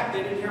 or heck,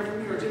 they didn't hear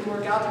from you, or it didn't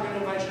work out, they're going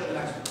to invite you to the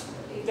next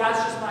one.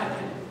 That's just my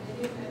opinion.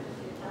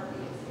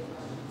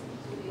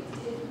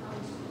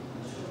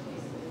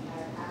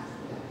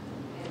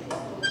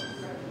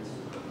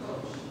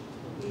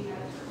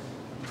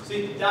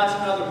 See, that's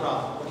another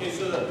problem. Okay,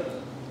 so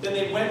then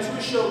they went to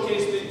a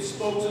showcase, they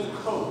spoke to the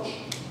coach.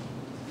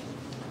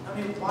 I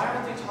mean, why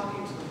aren't they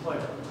talking to the player?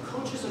 The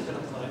coach isn't going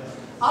to play.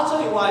 I'll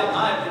tell you why, in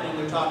my opinion,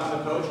 they're talking to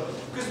the coach.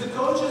 Because the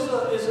coach is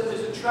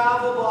a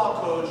travel ball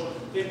coach.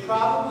 They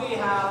probably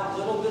have a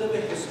little bit of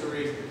a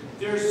history.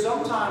 There's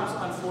sometimes,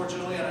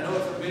 unfortunately, and I know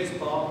it from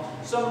baseball,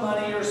 some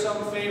money or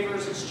some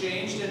favors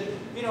exchanged, and,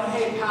 you know,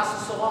 hey, pass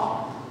this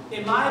along.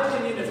 In my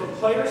opinion, if a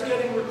player's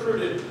getting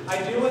recruited,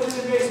 I deal with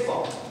it in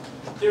baseball.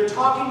 They're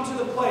talking to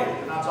the player.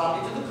 They're not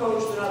talking to the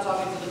coach. They're not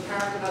talking to the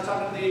parent. They're not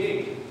talking to the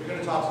AD. They're going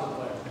to talk to the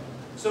player.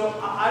 So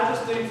I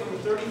just think from a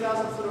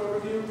 30,000-foot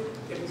overview,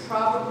 it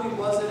probably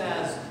wasn't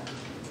as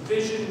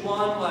Division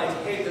I, like,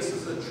 hey, this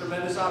is a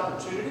tremendous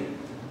opportunity.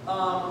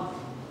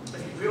 If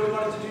you really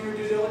wanted to do your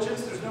due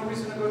diligence, there's no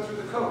reason to go through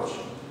the coach.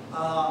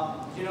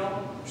 You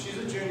know, she's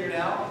a junior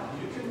now.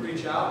 You can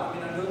reach out. I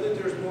mean, I know that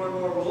there's more and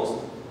more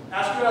rules.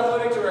 Ask your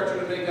athletic director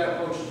to make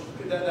that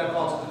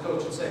call to the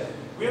coach and say,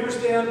 we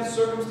understand the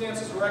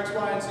circumstances were X,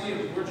 Y, and Z,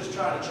 and we're just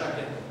trying to check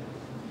in.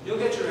 You'll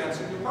get your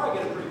answer. You'll probably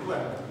get it pretty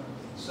quick.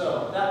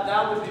 So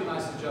that would be my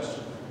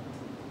suggestion.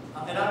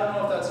 And I don't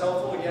know if that's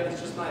helpful. Again,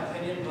 it's just my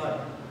opinion,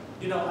 but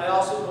you know, I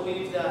also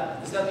believe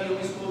that, is that the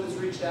only school that's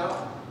reached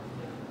out?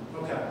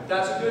 Okay,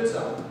 that's a good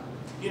sign.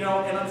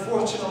 And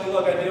unfortunately,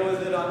 look, I deal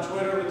with it on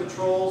Twitter with the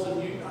trolls,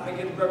 and I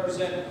can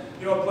represent,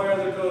 a player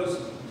that goes,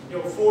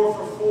 4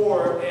 for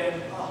 4,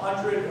 and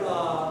 100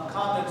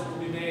 comments will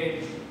be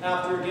made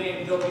after a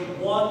game. There'll be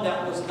one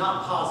that was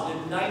not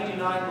positive,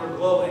 99 were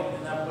glowing,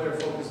 and that player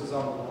focuses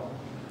on the ball.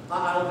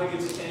 I don't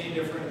think it's any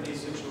different in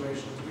these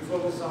situations. We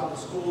focus on the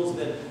schools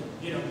that,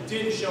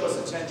 didn't show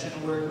us attention,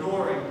 and we're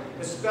ignoring,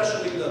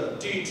 especially the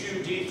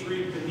D2,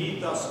 D3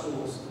 beneath us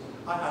schools.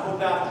 I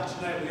hope after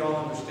tonight we all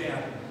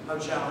understand how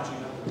challenging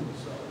that will be.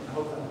 So I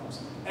hope that helps.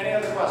 Any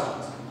other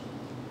questions?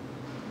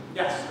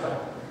 Yes, go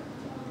ahead.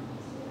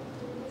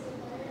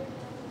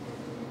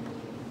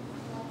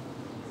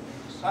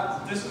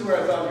 This is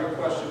where I thought your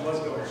question was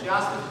going. She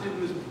asked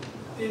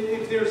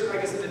if there's, I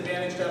guess, an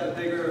advantage to have a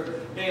bigger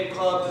name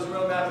club. Does it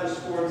really matter if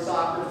sport,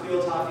 soccer,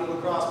 field hockey,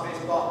 lacrosse,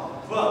 baseball?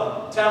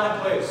 Well,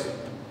 talent plays.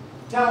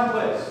 Talent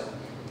plays.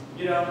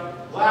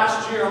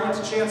 Last year I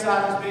went to Chance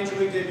Adams' Major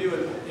League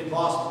debut in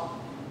Boston.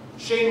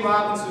 Shane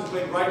Robinson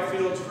played right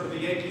field for the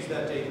Yankees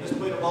that day. He just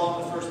played a ball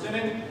in the first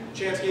inning.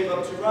 Chance gave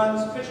up 2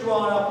 runs, pitched a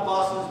ball up in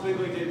Boston's big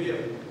league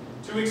debut.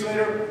 2 weeks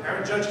later,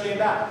 Aaron Judge came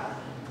back.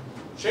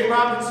 Shane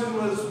Robinson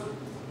was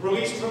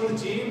released from the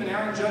team, and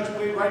Aaron Judge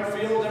played right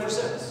field ever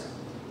since.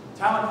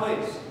 Talent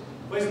plays.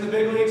 Plays in the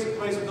big leagues, it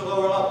plays at the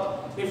lower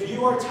level. If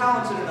you are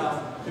talented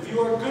enough, if you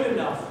are good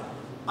enough,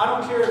 I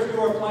don't care if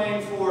you are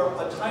playing for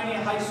a tiny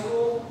high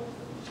school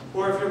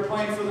or if you're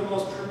playing for the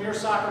most premier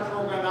soccer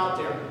program out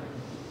there.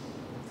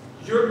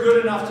 You're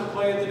good enough to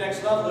play at the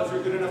next level if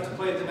you're good enough to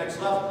play at the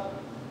next level.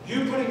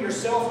 You putting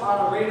yourself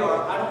on a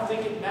radar, I don't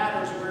think it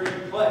matters where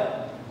you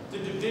play. The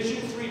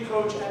Division III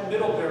coach at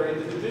Middlebury,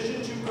 the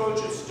Division II coach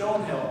at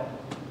Stonehill,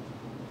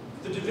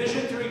 the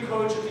Division III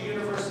coach at the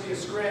University of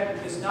Scranton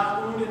is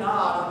not oohed and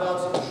ahhed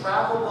about some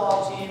travel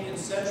ball team in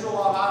Central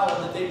Long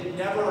Island that they've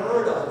never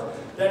heard of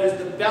that is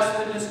the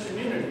best in this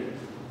community.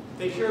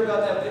 They care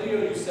about that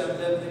video you sent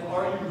them, and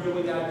are you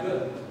really that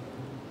good?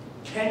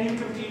 Can you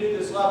compete at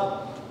this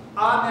level?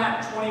 On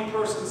that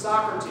 20-person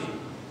soccer team,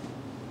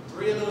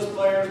 3 of those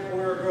players, boy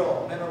or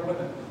girl, men or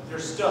women, they're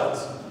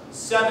studs.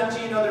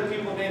 17 other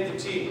people made the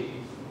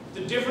team.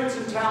 The difference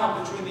in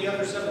talent between the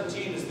other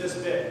 17 is this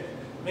big.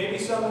 Maybe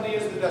somebody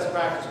is the best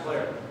practice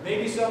player.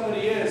 Maybe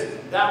somebody is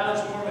that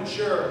much more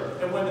mature,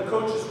 and when the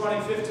coach is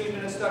running 15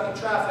 minutes stuck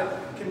in traffic,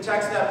 can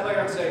text that player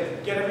and say,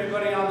 get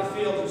everybody on the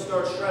field and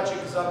start stretching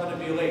because I'm going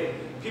to be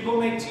late. People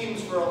make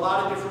teams for a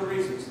lot of different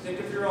reasons. Think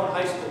of your own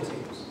high school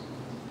teams.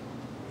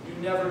 You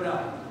never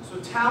know. So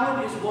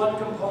talent is one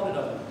component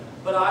of it,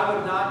 but I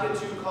would not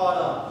get too caught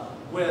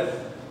up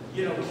with,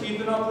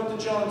 keeping up with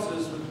the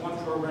Joneses with one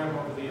program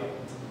over the other.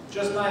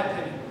 Just my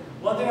opinion.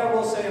 One thing I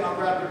will say, and I'll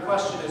grab your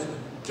question, is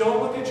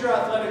don't look at your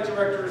athletic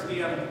director as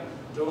the enemy.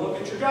 Don't look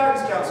at your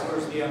guidance counselor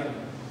as the enemy.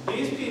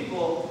 These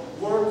people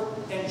work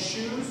and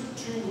choose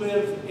to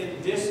live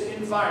in this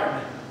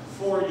environment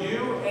for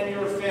you and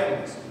your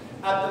families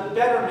at the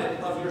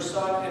betterment of your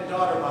son and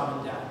daughter, mom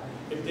and dad.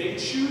 If they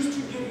choose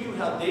to give you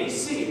how they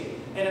see it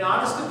and an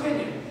honest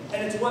opinion,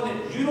 and it's one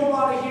that you don't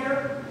want to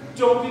hear,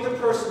 don't be the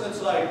person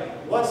that's like,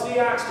 what's the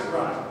axe to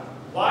grind?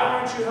 Why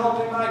aren't you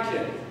helping my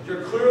kid?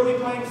 You're clearly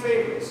playing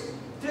favorites.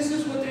 This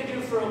is what they do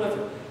for a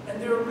living,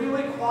 and they're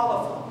really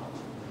qualified.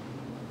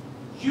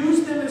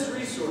 Use them as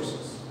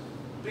resources,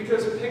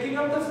 because picking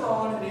up the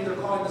phone and either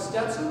calling the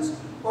Stetsons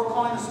or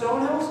calling the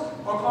Stonehills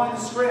or calling the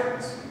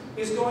Scrantons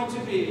is going to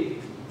be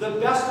the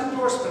best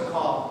endorsement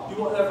call you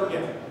will ever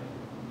get.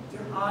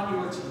 They're on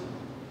your team.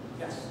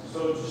 Yes?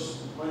 So just,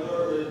 my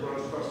daughter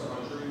runs cross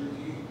country. Do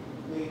you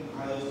make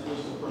highlights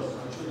videos for cross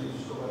country, or you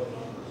just go by the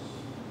numbers?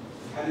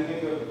 How do you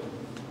make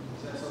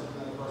something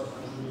like cross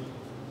country?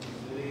 Do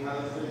they make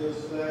highlights videos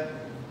for that?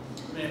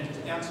 Man, to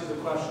answer the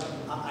question,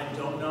 I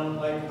don't know,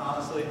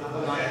 honestly,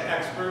 I'm not an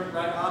expert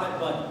on it,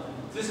 but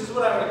this is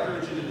what I would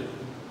encourage you to do.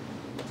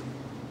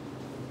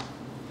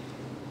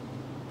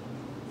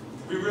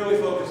 We really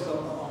focused a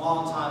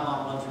long time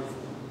on 1 through 4.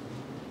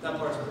 That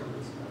part's pretty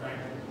easy, right?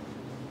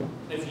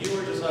 If you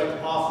were just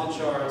off the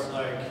charts,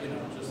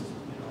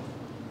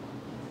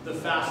 the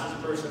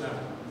fastest person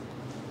ever,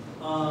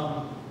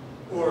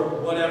 or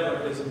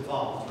whatever is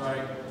involved,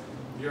 right?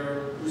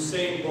 You're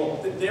Usain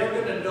Bolt. They're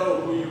going to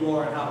know who you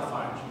are and how to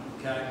find you,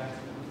 okay?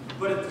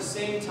 But at the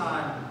same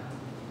time,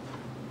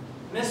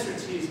 Mr.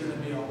 T is going to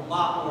be a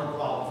lot more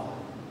qualified.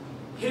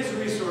 His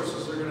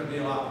resources are going to be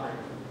a lot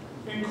greater,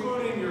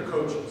 including your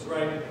coaches,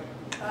 right?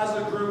 As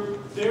a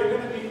group, they're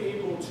going to be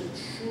able to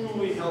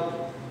truly help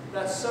you.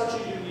 That's such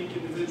a unique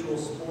individual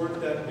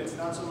sport that it's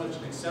not so much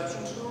an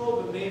exception to the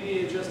rule, but maybe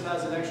it just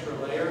has an extra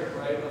layer,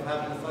 right, of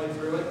having to fight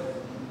through it.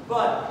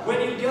 But when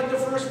you get the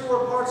first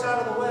 4 parts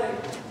out of the way,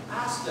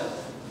 ask them.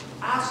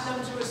 Ask them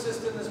to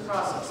assist in this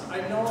process.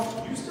 I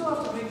know you still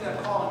have to make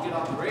that call and get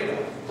on the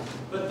radar,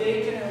 but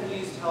they can at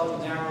least help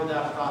narrow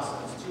that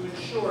process to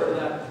ensure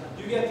that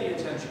you get the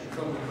attention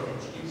from the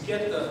coach. You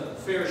get the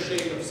fair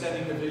shake of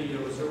sending the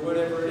videos or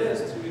whatever it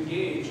is to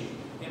engage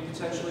in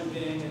potentially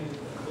being a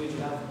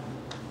collegiate athlete.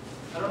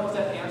 I don't know if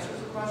that answers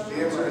the question.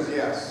 The answer is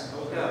yes.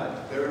 Yeah.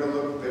 They're going to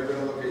look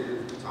at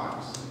your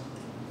times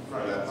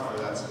for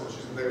that school.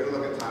 They're going to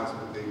look at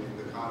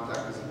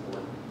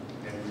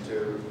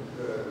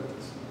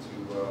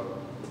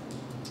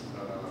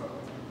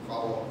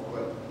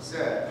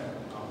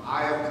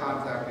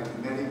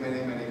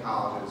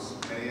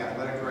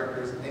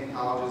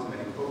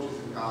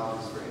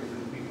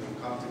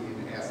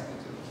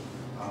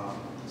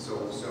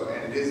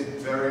And it is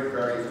very,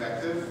 very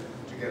effective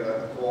to get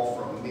a call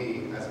from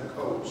me as a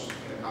coach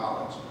in a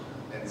college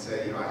and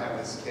say, you know, I have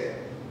this kid.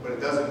 But it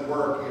doesn't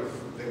work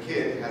if the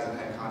kid hasn't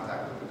had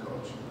contact with the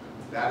coach.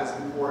 That is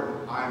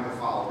important. I'm the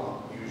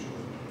follow-up, usually.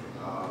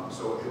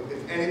 So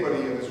if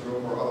anybody in this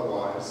room or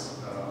otherwise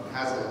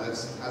has a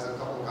list, has a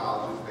couple of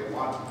colleges, they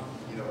want,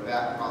 you know,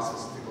 that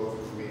process to go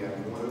through me,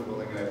 I'm more than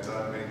willing, and I've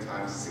done many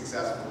times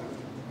successfully,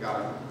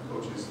 got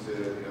coaches to,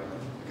 you know,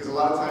 because a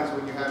lot of times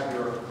when you have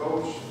your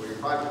coach, or your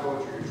private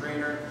coach, or your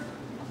trainer,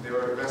 they're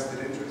a vested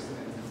interest, and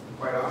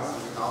quite honestly,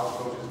 the college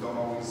coaches don't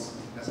always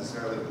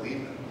necessarily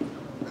believe them.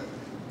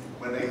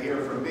 When they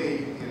hear from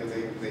me, you know,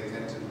 they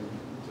tend to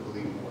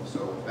believe more.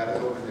 So that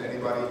is open to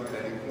anybody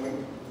at any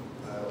point,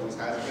 always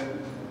has been, and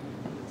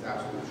it's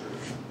absolutely true.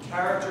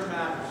 Character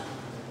matters.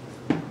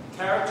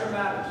 Character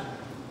matters.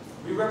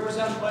 We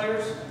represent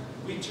players.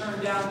 We turn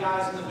down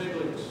guys in the big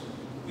leagues.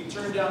 We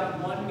turned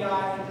down one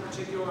guy in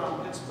particular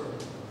on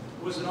Pittsburgh,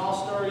 who was an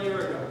all-star a year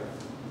ago.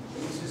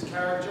 Because his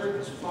character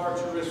is far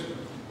too risky.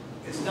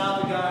 It's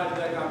not the guy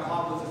that got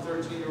caught with a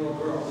 13-year-old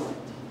girl.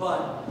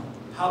 But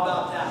how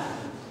about that?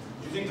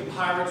 Do you think the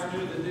Pirates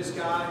knew that this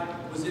guy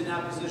was in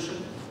that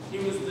position? He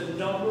was the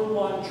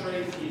 #1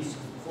 trade piece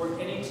for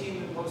any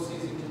team in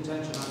postseason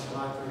contention on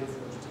July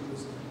 31st. He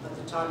was, at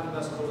the time, the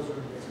best closer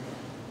in baseball.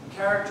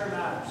 Character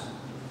matters.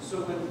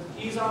 So when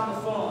he's on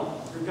the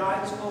phone, your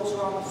guidance folks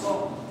are on the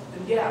phone,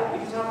 and yeah, we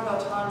can talk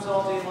about times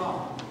all day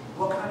long.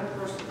 What kind of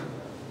person are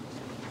they?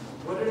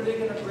 What are they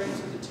going to bring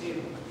to the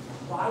table?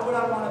 Why would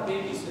I want to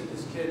babysit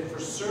this kid for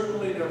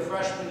certainly their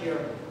freshman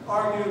year,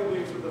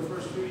 arguably for the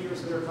first few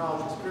years of their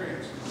college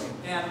experience?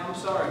 And I'm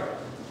sorry,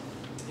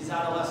 these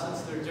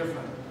adolescents, they're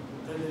different.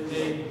 I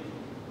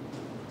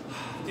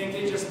think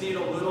they just need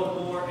a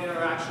little more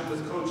interaction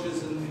with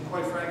coaches and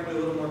quite frankly, a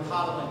little more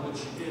coddling,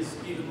 which is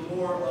even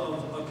more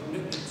of a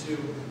commitment to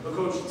a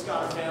coach that's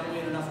got a family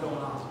and enough going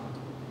on.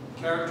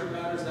 Character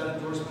matters. That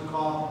endorsement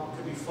call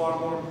could be far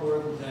more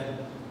important than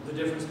the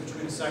difference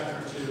between a second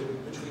or two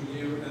between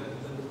you and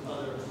the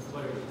other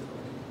players.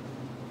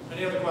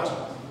 Any other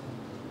questions?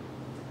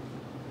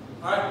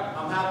 All right,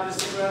 I'm happy to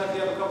stick around if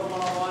you have a couple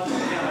one-on-one.